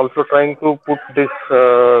I'm also trying to put this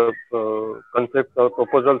concepts or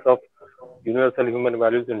proposals of universal human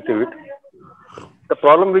values into it. The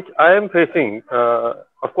problem which I am facing,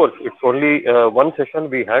 of course, it's only one session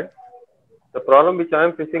we had. The problem which I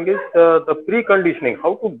am facing is the preconditioning,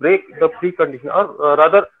 how to break the preconditioning, or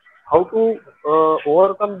rather, how to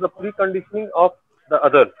overcome the preconditioning of the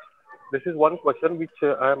others. This is one question which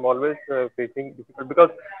I am always facing difficult,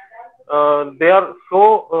 because they are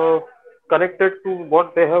so connected to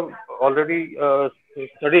what they have already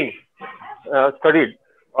studied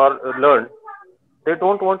or learned. They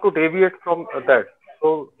don't want to deviate from that.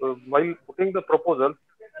 So while putting the proposal,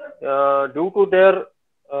 due to their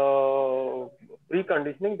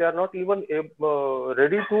preconditioning, they are not even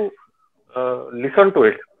ready to listen to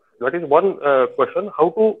it. That is one question, how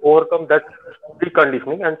to overcome that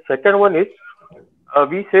preconditioning. And second one is,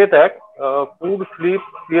 we say that food, sleep,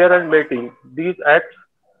 fear, and mating, these acts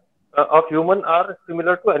of human are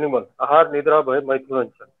similar to animal. Ahar, nidra, bhay,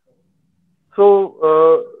 maithunanchan.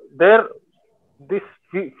 So there, this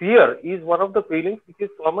fear is one of the feelings which is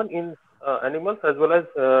common in animals as well as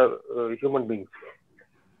human beings.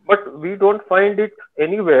 But we don't find it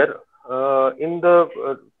anywhere in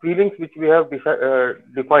the feelings which we have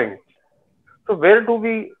defined. So where do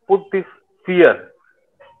we put this fear,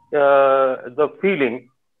 the feeling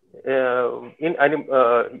in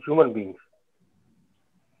human beings?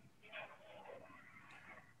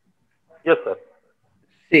 Yes, sir.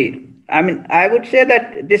 See, I mean, I would say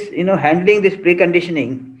that this, handling this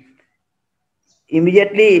preconditioning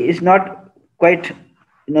immediately is not quite,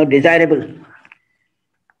 desirable.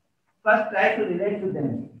 First, try to relate to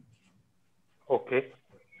them. Okay.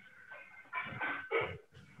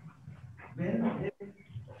 When they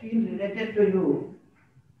feel related to you,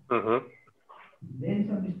 Mm-hmm. then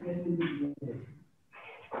some stress will be created.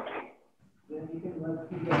 Then you can work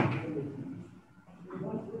together.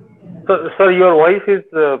 So, sir, your voice is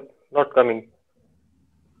not coming.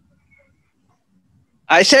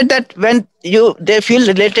 I said that when they feel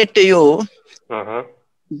related to you, Uh-huh.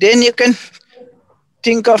 then you can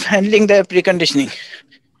think of handling the preconditioning.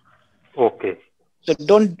 Okay. So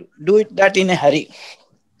don't do it that in a hurry.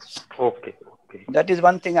 Okay. Okay. That is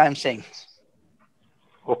one thing I am saying.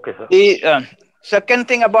 Okay, sir. The second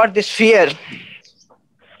thing about this fear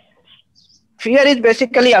is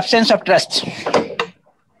basically absence of trust.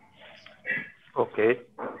 Okay.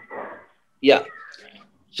 Yeah.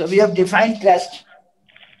 So we have defined trust.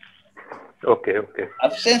 Okay. Okay.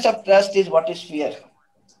 Absence of trust is what is fear.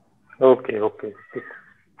 Okay. Okay.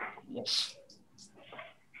 Yes.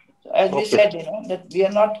 So as we said, that we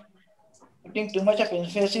are not putting too much of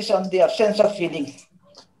emphasis on the absence of feeling.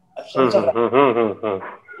 Absence of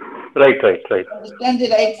Right. understand the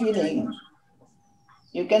right feeling.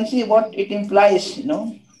 You can see what it implies,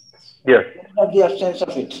 Yes. of the absence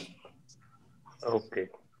of it. Okay.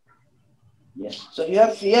 Yes. So you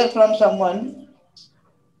have fear from someone,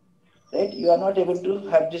 right? You are not able to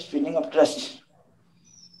have this feeling of trust.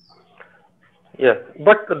 Yes,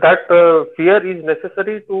 but that fear is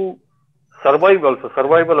necessary to survival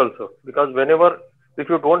also, because whenever, if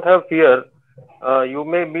you don't have fear, you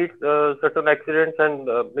may meet certain accidents, and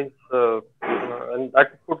and that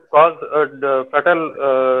could cause fatal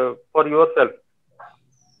for yourself.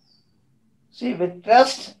 See, with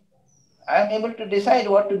trust, I am able to decide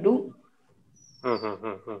what to do.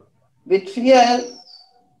 With fear,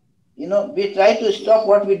 we try to stop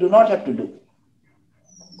what we do not have to do.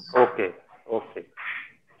 Okay.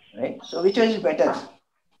 Right? So which is better?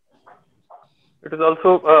 It is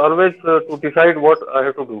also always to decide what I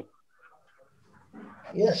have to do.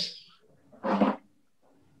 Yes.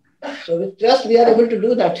 So with trust, we are able to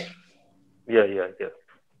do that. Yeah, yeah, yes.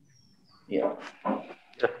 Yeah.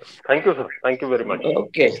 Yes, sir. Thank you, sir. Thank you very much.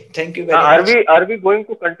 Okay. Thank you very much. Are we going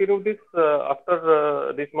to continue this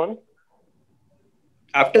after this month?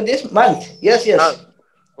 After this month, yes, Uh, yes,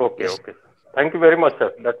 okay, yes. okay. Thank you very much,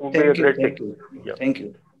 sir. That would be a Thank you. great thing. Thank you. Yeah. Thank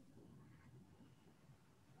you.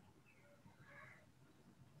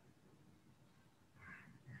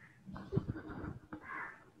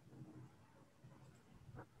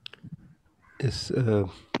 Yes,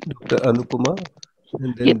 Dr. Anupama,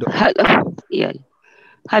 and Yeah, then Dr. hello. Yeah.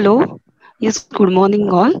 Hello. Yes, good morning,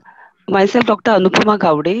 all. Myself, Dr. Anupama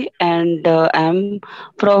Gowde, and I'm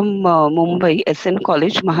from Mumbai, SN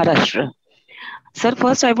College, Maharashtra. Sir,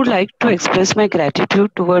 first I would like to express my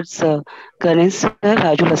gratitude towards Ganesh sir,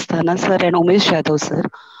 Raju Lastana sir, and Umesh Yadav sir,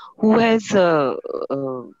 who has uh,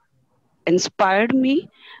 inspired me.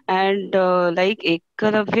 And like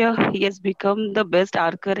Ekalavya, he has become the best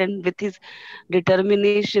archer, and with his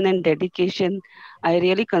determination and dedication, I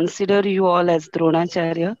really consider you all as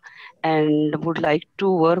Dronacharya and would like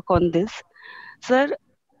to work on this. Sir,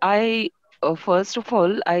 I first of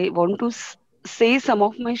all, I want to say some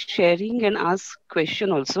of my sharing and ask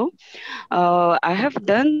question also. I have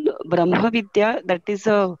done Brahma Vidya, that is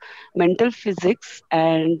a mental physics,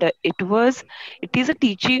 and it is a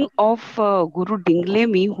teaching of Guru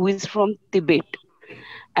Dinglemi, who is from Tibet,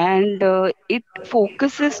 and it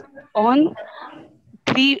focuses on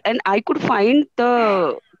three, and I could find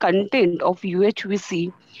the content of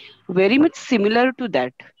UHVC very much similar to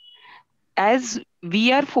that, as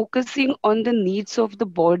we are focusing on the needs of the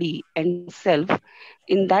body and self.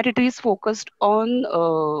 In that, it is focused on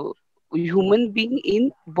human being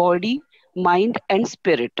in body, mind, and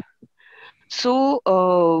spirit. So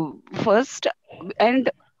first, and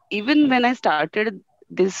even when I started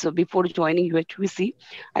this before joining UHVC,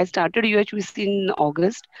 I started UHVC in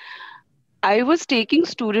August. I was taking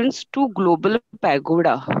students to Global Pagoda.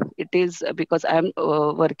 It is because I'm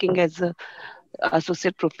working as a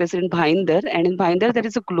associate professor in Bhainder, and in Bhainder there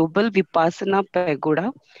is a Global Vipassana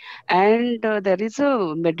Pagoda, and there is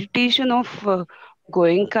a meditation of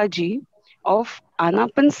Goenka ji of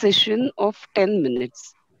Anapan session of 10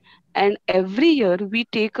 minutes. And every year we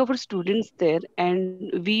take our students there and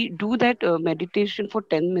we do that meditation for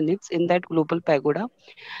 10 minutes in that Global Pagoda.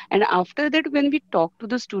 And after that, when we talk to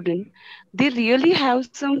the student, they really have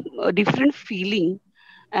some different feeling.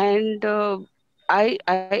 And I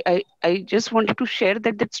just wanted to share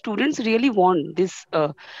that students really want this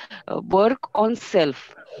work on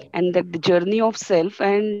self, and that the journey of self,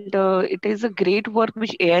 and it is a great work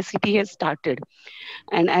which AICT has started.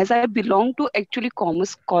 And as I belong to actually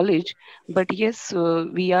Commerce College, but yes,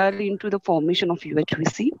 we are into the formation of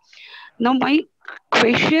UHVC. Now my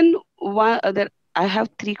question, one other, I have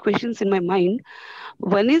three questions in my mind.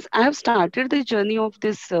 One is, I have started the journey of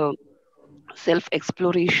this self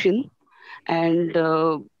exploration, and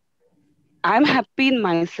I'm happy in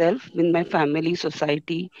myself, in my family,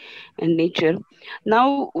 society, and nature.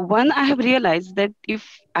 Now, one, I have realized that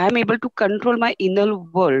if I'm able to control my inner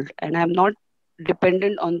world and I'm not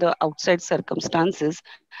dependent on the outside circumstances,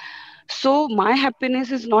 so my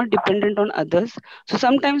happiness is not dependent on others. So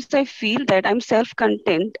sometimes I feel that I'm self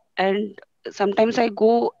content, and sometimes I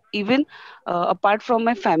go even apart from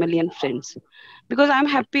my family and friends because I'm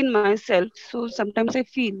happy in myself. So sometimes I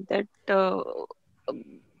feel that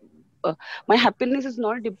uh, my happiness is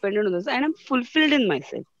not dependent on this, and I'm fulfilled in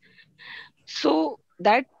myself. So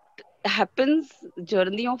that happens,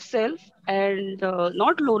 journey of self, and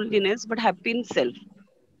not loneliness but happy in self.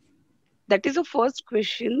 That is the first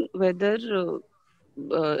question, whether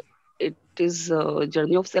it is a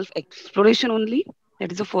journey of self exploration only.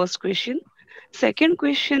 That is the first question. Second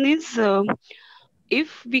question is,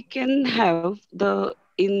 if we can have the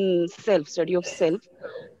in self study of self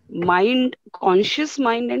mind, conscious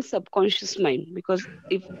mind and subconscious mind, because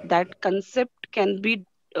if that concept can be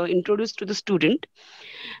introduced to the student.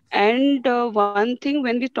 And one thing,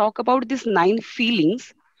 when we talk about these 9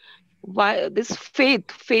 feelings, why this faith,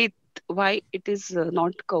 why it is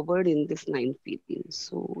not covered in this 9 feelings?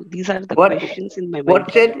 So these are the What questions in my mind.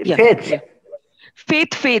 what said Yeah, faith? yeah.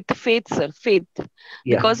 Faith, sir, faith.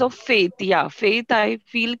 Yeah. Because of faith, yeah, faith, I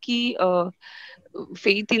feel ki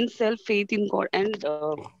faith in self, faith in God, and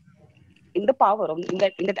in the power of, in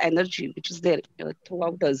that energy which is there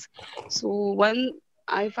throughout us. So one,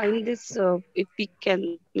 I find this, if we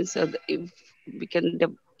can, if we can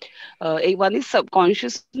one is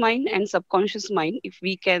subconscious mind and subconscious mind, if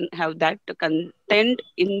we can have that content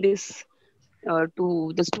in this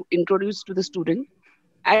to introduce to the student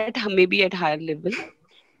at maybe at higher level,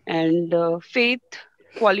 and faith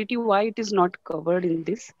quality, why it is not covered in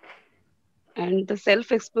this, and the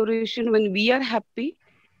self exploration. When we are happy,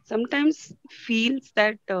 sometimes feels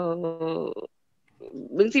that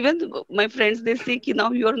means even my friends, they say ki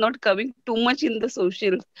now you are not coming too much in the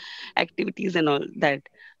social activities and all that.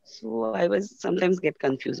 So I was sometimes get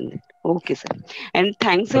confused in that. Okay, sir. And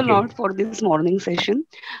thanks a Okay. lot for this morning session.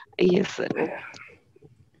 Yes, sir.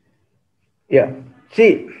 Yeah.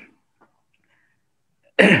 See,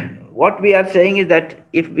 what we are saying is that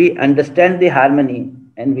if we understand the harmony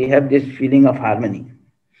and we have this feeling of harmony,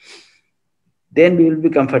 then we will be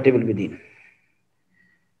comfortable within.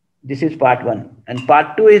 This is part one. And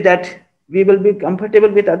part two is that we will be comfortable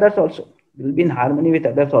with others also. We will be in harmony with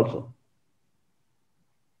others also.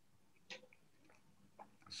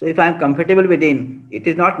 So if I am comfortable within, it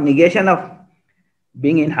is not negation of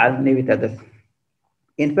being in harmony with others.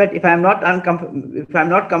 In fact, if I'm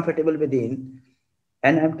not comfortable within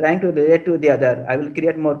and I'm trying to relate to the other, I will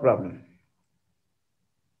create more problem.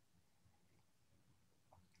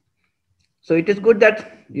 So it is good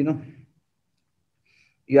that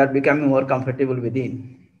you are becoming more comfortable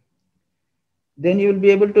within. Then you will be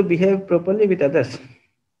able to behave properly with others.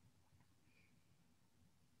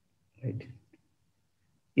 Right?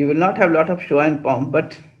 You will not have a lot of show and pomp,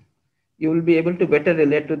 but you will be able to better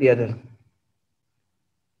relate to the other.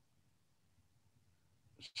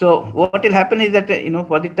 So what will happen is that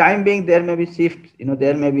for the time being there may be shift.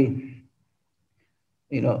 There may be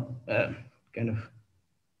kind of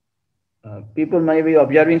people may be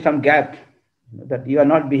observing some gap, that you are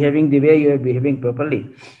not behaving the way you are behaving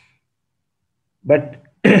properly. But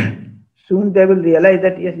soon they will realize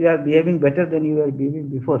that yes, you are behaving better than you were behaving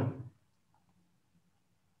before.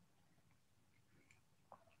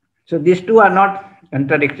 So these two are not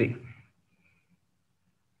contradictory.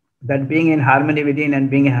 That being in harmony within and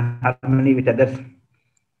being in harmony with others.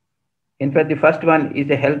 In fact, the first one is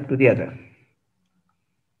a help to the other.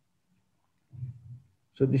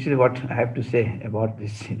 So this is what I have to say about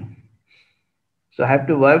this. So I have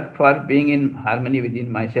to work for being in harmony within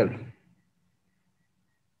myself.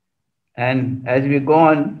 And as we go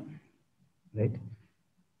on, right,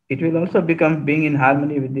 it will also become being in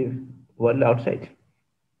harmony with the world outside.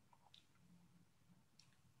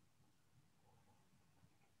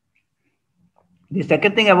 The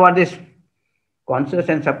second thing about this conscious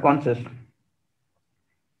and subconscious,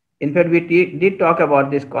 in fact, we did talk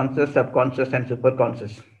about this conscious, subconscious, and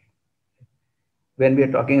superconscious when we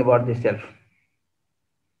are talking about the self.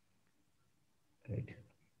 Right.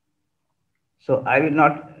 So I will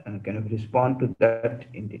not kind of respond to that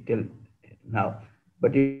in detail now,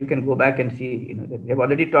 but you can go back and see, that we have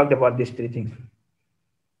already talked about these three things: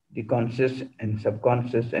 the conscious and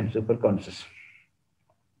subconscious and superconscious.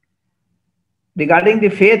 Regarding the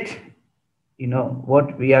faith,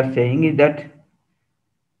 what we are saying is that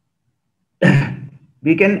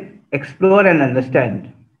we can explore and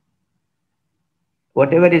understand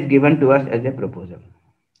whatever is given to us as a proposal.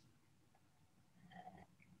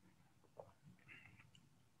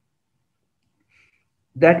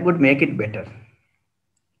 That would make it better.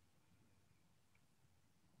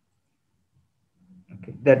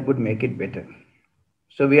 Okay, that would make it better.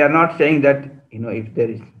 So we are not saying that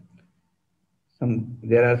if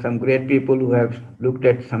there are some great people who have looked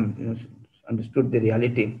at some understood the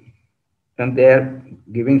reality, and they are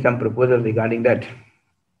giving some proposal regarding that.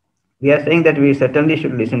 We are saying that we certainly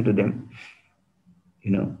should listen to them,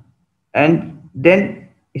 and then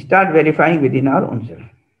start verifying within our own self.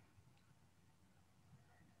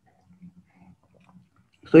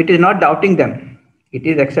 So it is not doubting them; it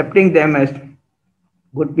is accepting them as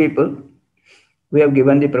good people. We have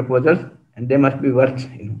given the proposals, and they must be worth.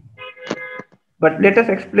 But let us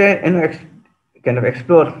explain, kind of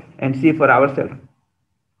explore and see for ourselves.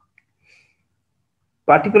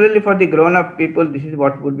 Particularly for the grown-up people, this is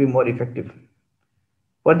what would be more effective.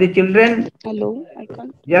 For the children, Hello, I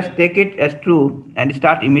can't. just take it as true and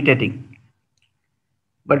start imitating.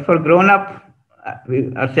 But for grown-up,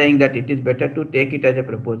 we are saying that it is better to take it as a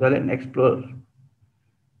proposal and explore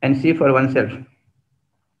and see for oneself.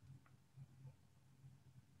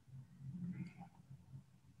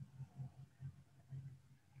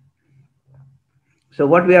 So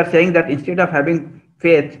what we are saying, that instead of having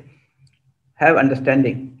faith, have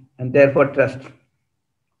understanding and therefore trust.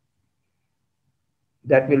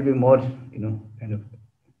 That will be more, kind of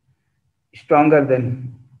stronger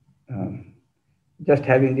than just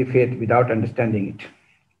having the faith without understanding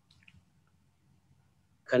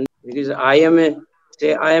it. Because I am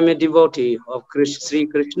a devotee of Sri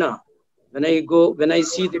Krishna. When I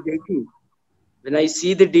see the deity, when I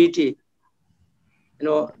see the deity,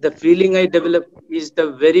 the feeling I develop is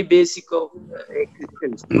the very basic of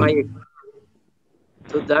existence, my existence.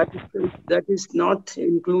 So that is not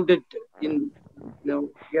included in,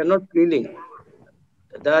 we are not feeling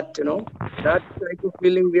that, that type of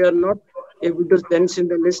feeling we are not able to sense in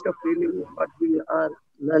the list of feeling what we are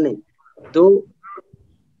learning. Though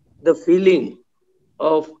the feeling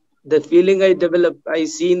of the feeling I develop, I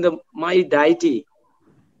see in the my deity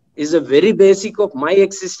is a very basic of my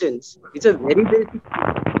existence. It's a very basic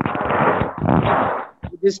feeling.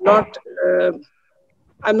 It is not,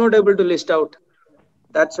 I'm not able to list out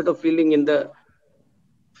that sort of feeling in the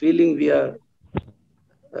feeling we are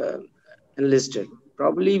uh, enlisted.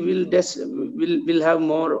 Probably we'll have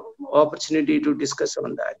more opportunity to discuss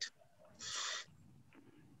on that.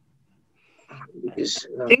 Because,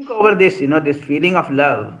 Think over this, this feeling of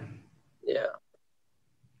love yeah,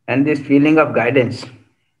 and this feeling of guidance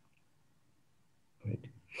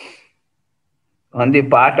on the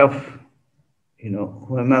part of,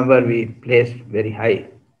 whomever we place very high.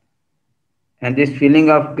 And this feeling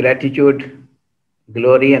of gratitude,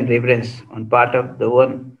 glory, and reverence on part of the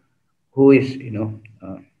one who is,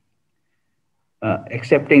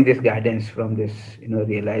 accepting this guidance from this,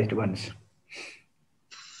 realized ones.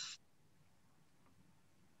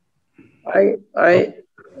 I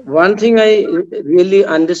one thing I really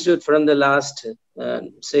understood from the last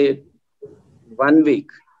say 1 week,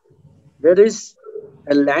 there is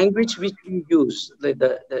a language which we use,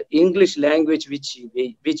 the English language which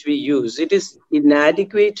we use. It is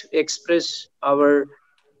inadequate to express our,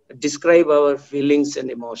 describe our feelings and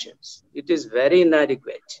emotions. It is very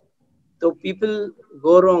inadequate. So people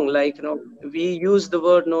go wrong, like, we use the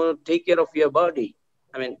word, no, take care of your body.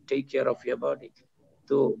 I mean, take care of your body.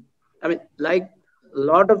 So, I mean, like, a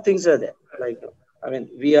lot of things are there. Like, I mean,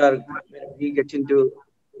 we get into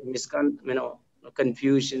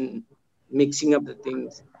confusion, mixing up the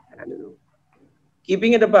things, and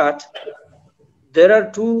keeping it apart. There are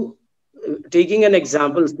two. Taking an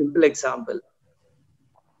example, simple example.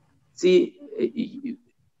 See, you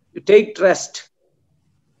take trust.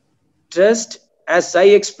 Trust, as I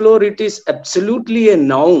explore, it is absolutely a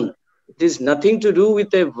noun. It is nothing to do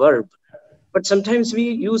with a verb. But sometimes we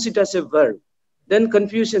use it as a verb. Then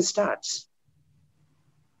confusion starts.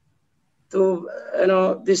 So,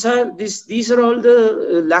 these are all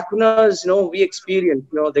the lacunas, we experience,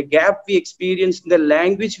 the gap we experience in the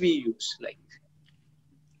language we use. Like,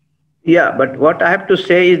 Yeah, but what I have to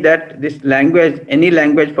say is that this language, any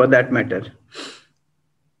language for that matter,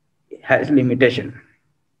 has limitation.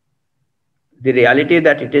 The reality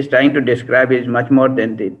that it is trying to describe is much more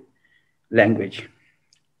than the language.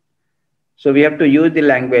 So we have to use the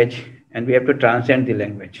language and we have to transcend the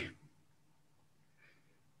language.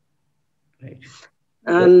 Right.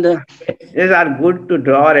 And these are good to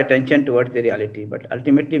draw our attention towards the reality, but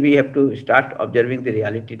ultimately we have to start observing the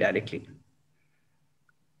reality directly.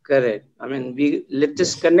 Correct. I mean, let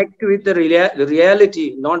us connect with the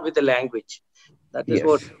reality, not with the language. That is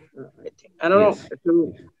what I think. I don't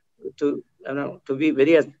know, to be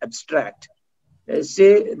very abstract.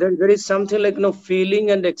 Say that there is something like feeling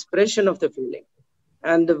and expression of the feeling,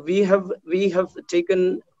 and we have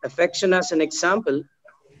taken affection as an example,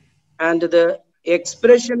 and the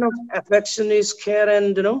expression of affection is care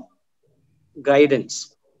and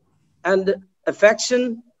guidance, and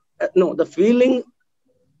affection, the feeling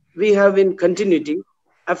we have in continuity.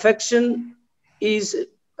 Affection is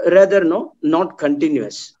rather not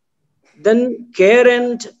continuous. Then care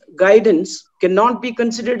and guidance cannot be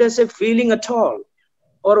considered as a feeling at all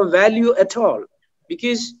or a value at all,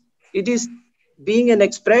 because it is being an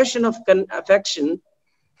expression of affection.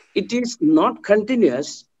 It is not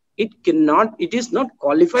continuous. It is not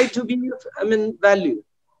qualified to be, value.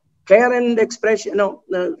 Care and expression,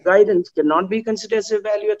 guidance cannot be considered as a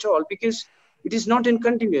value at all, because it is not in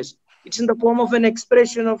continuous. It's in the form of an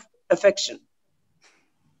expression of affection.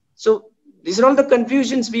 So these are all the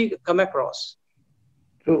confusions we come across.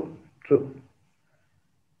 True. So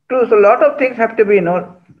a lot of things have to be,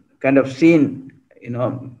 kind of seen,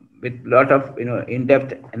 with a lot of,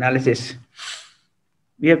 in-depth analysis.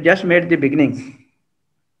 We have just made the beginning.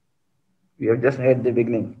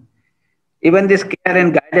 Even this care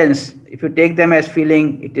and guidance, if you take them as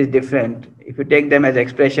feeling, it is different. If you take them as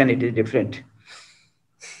expression, it is different.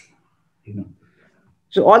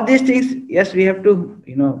 So all these things, yes, we have to,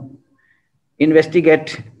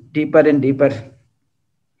 investigate deeper and deeper,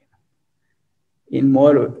 in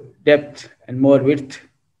more depth and more width.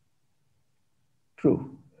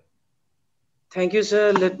 True. Thank you,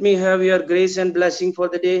 sir. Let me have your grace and blessing for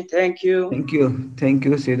the day. Thank you. Thank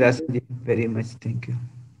you, Sridhar, very much. Thank you.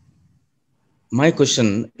 my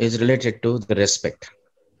question is related to the respect.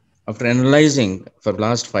 After analyzing for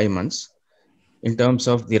last 5 months in terms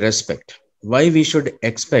of the respect, why we should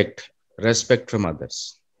expect respect from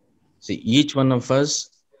others? See, each one of us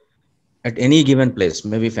at any given place,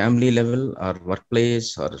 maybe family level or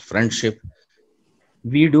workplace or friendship,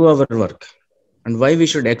 we do our work, and why we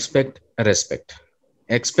should expect a respect.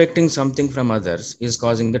 Expecting something from others is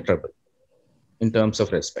causing the trouble in terms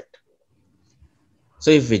of respect.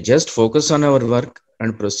 So if we just focus on our work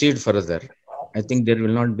and proceed further, I think there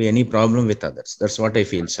will not be any problem with others. That's what I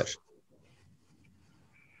feel, sir.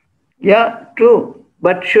 Yeah, true.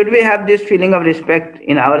 But should we have this feeling of respect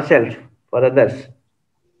in ourselves for others?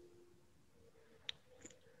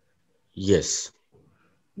 Yes.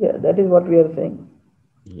 Yeah, that is what we are saying.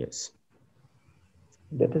 Yes.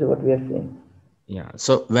 That is what we are saying. Yeah.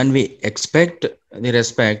 So when we expect the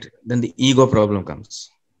respect, then the ego problem comes.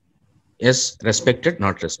 Yes, respected,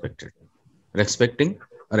 not respected. Respecting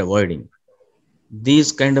or avoiding.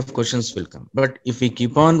 These kind of questions will come. But if we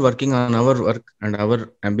keep on working on our work and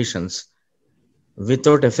our ambitions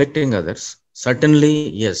without affecting others, certainly,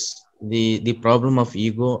 yes, the problem of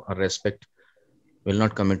ego or respect will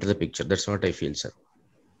not come into the picture. That's what I feel, sir.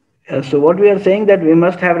 So what we are saying that we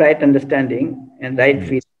must have right understanding and right Yes.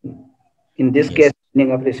 feeling. In this Yes. case,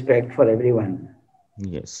 feeling of respect for everyone.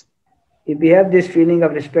 Yes. If we have this feeling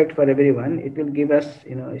of respect for everyone, it will give us,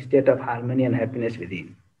 a state of harmony and happiness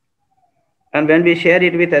within. And when we share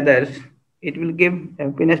it with others, it will give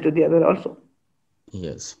happiness to the other also.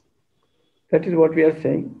 Yes. That is what we are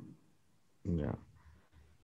saying. Yeah.